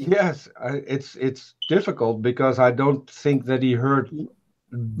 Yes, it's difficult because I don't think that he heard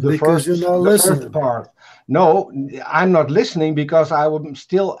the first part. No, I'm not listening because I'm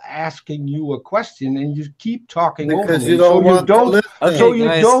still asking you a question and you keep talking over me. Oh my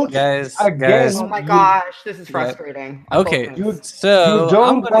gosh, this is frustrating. Okay, so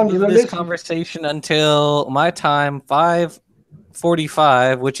I'm going to do this conversation until my time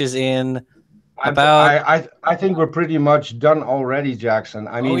 5:45, which is in about. I think we're pretty much done already, Jackson.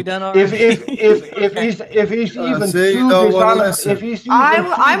 I mean, are we done already? if he's even too dishonest,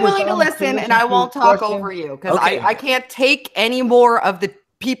 I'm willing to listen, and I won't talk over you because I can't take any more of the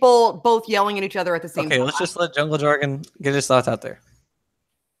people both yelling at each other at the same time. Okay, let's just let Jungle Jargon get his thoughts out there.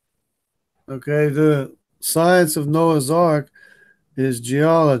 Okay, the science of Noah's Ark is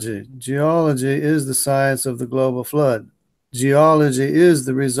geology. Geology is the science of the global flood. Geology is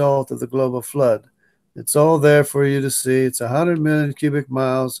the result of the global flood. It's all there for you to see. It's 100 million cubic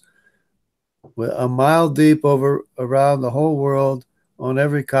miles, a mile deep around the whole world, on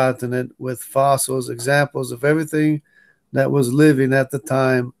every continent, with fossils, examples of everything that was living at the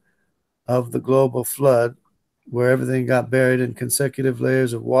time of the global flood, where everything got buried in consecutive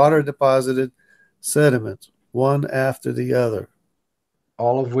layers of water-deposited sediments, one after the other.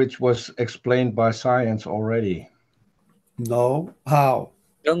 All of which was explained by science already. No. How?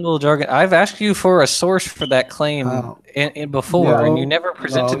 Jungle Jargon, I've asked you for a source for that claim before, and you never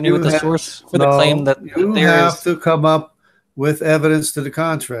presented me with a source for the claim that you have to come up with evidence to the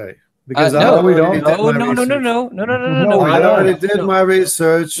contrary. Because no, I already did my no. I already did my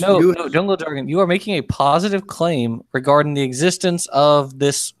research. No, Jungle Jargon, you are making a positive claim regarding the existence of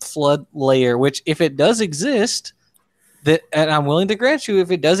this flood layer, which, if it does exist, and I'm willing to grant you,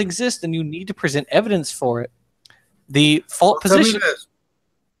 if it does exist, then you need to present evidence for it. The default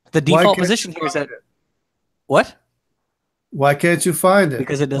position here is that... What? Why can't you find it?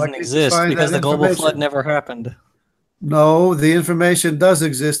 Because it doesn't exist, because the global flood never happened. No, the information does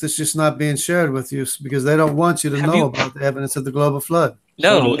exist. It's just not being shared with you because they don't want you to know about the evidence of the global flood.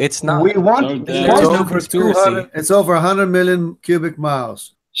 No, it's not. We want. There's no conspiracy. It's over 100 million cubic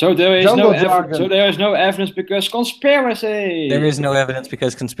miles. So there is no evidence because conspiracy. There is no evidence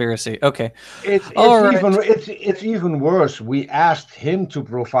because conspiracy. Okay. It's even worse. We asked him to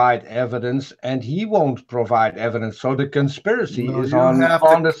provide evidence, and he won't provide evidence. So the conspiracy is on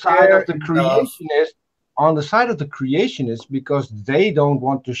the side of the creationists. On the side of the creationists, because they don't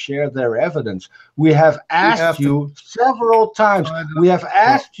want to share their evidence. We have asked you several times. We have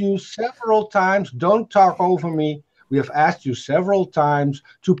asked you several times. Don't talk over me. We have asked you several times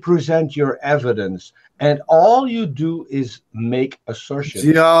to present your evidence, and all you do is make assertions.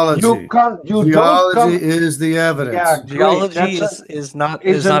 Geology. Geology is the evidence. Yeah, geology is not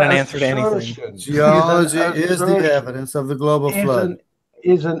an answer to anything. Geology is the evidence of the global flood.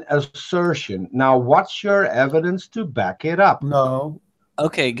 Is an assertion. Now, what's your evidence to back it up? No.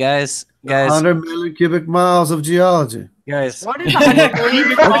 Okay, guys. 100 million cubic miles of geology. Guys. What is 100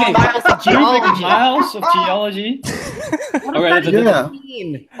 million miles of geology? Miles of geology?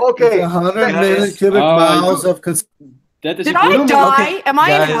 Okay. 100 million cubic miles of... Did I die? Okay. Am I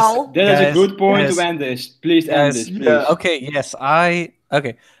in hell? That is a good point to end this. Please end this, please. Okay, yes, I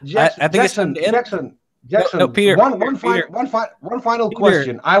think it's time to end. Jackson, no, Peter. One final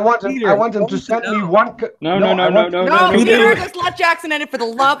question. I want him to send me one. No, Peter, just let Jackson end it for the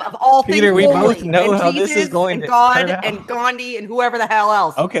love of all things. Peter, we both know how Jesus this is going and to God turn out. and Gandhi and whoever the hell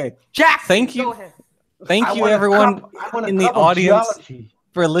else. Okay, Jackson. Thank you. Thank you, everyone in the audience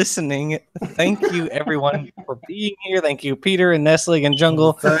for listening. Thank you, everyone, for being here. Thank you, Peter and Nestle and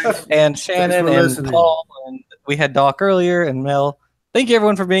Jungle and Shannon and Paul, and we had Doc earlier and Mel. Thank you,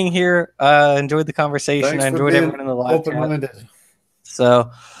 everyone, for being here. Enjoyed the conversation. I enjoyed everyone in the live chat. So,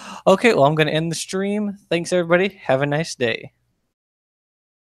 okay, well, I'm going to end the stream. Thanks, everybody. Have a nice day.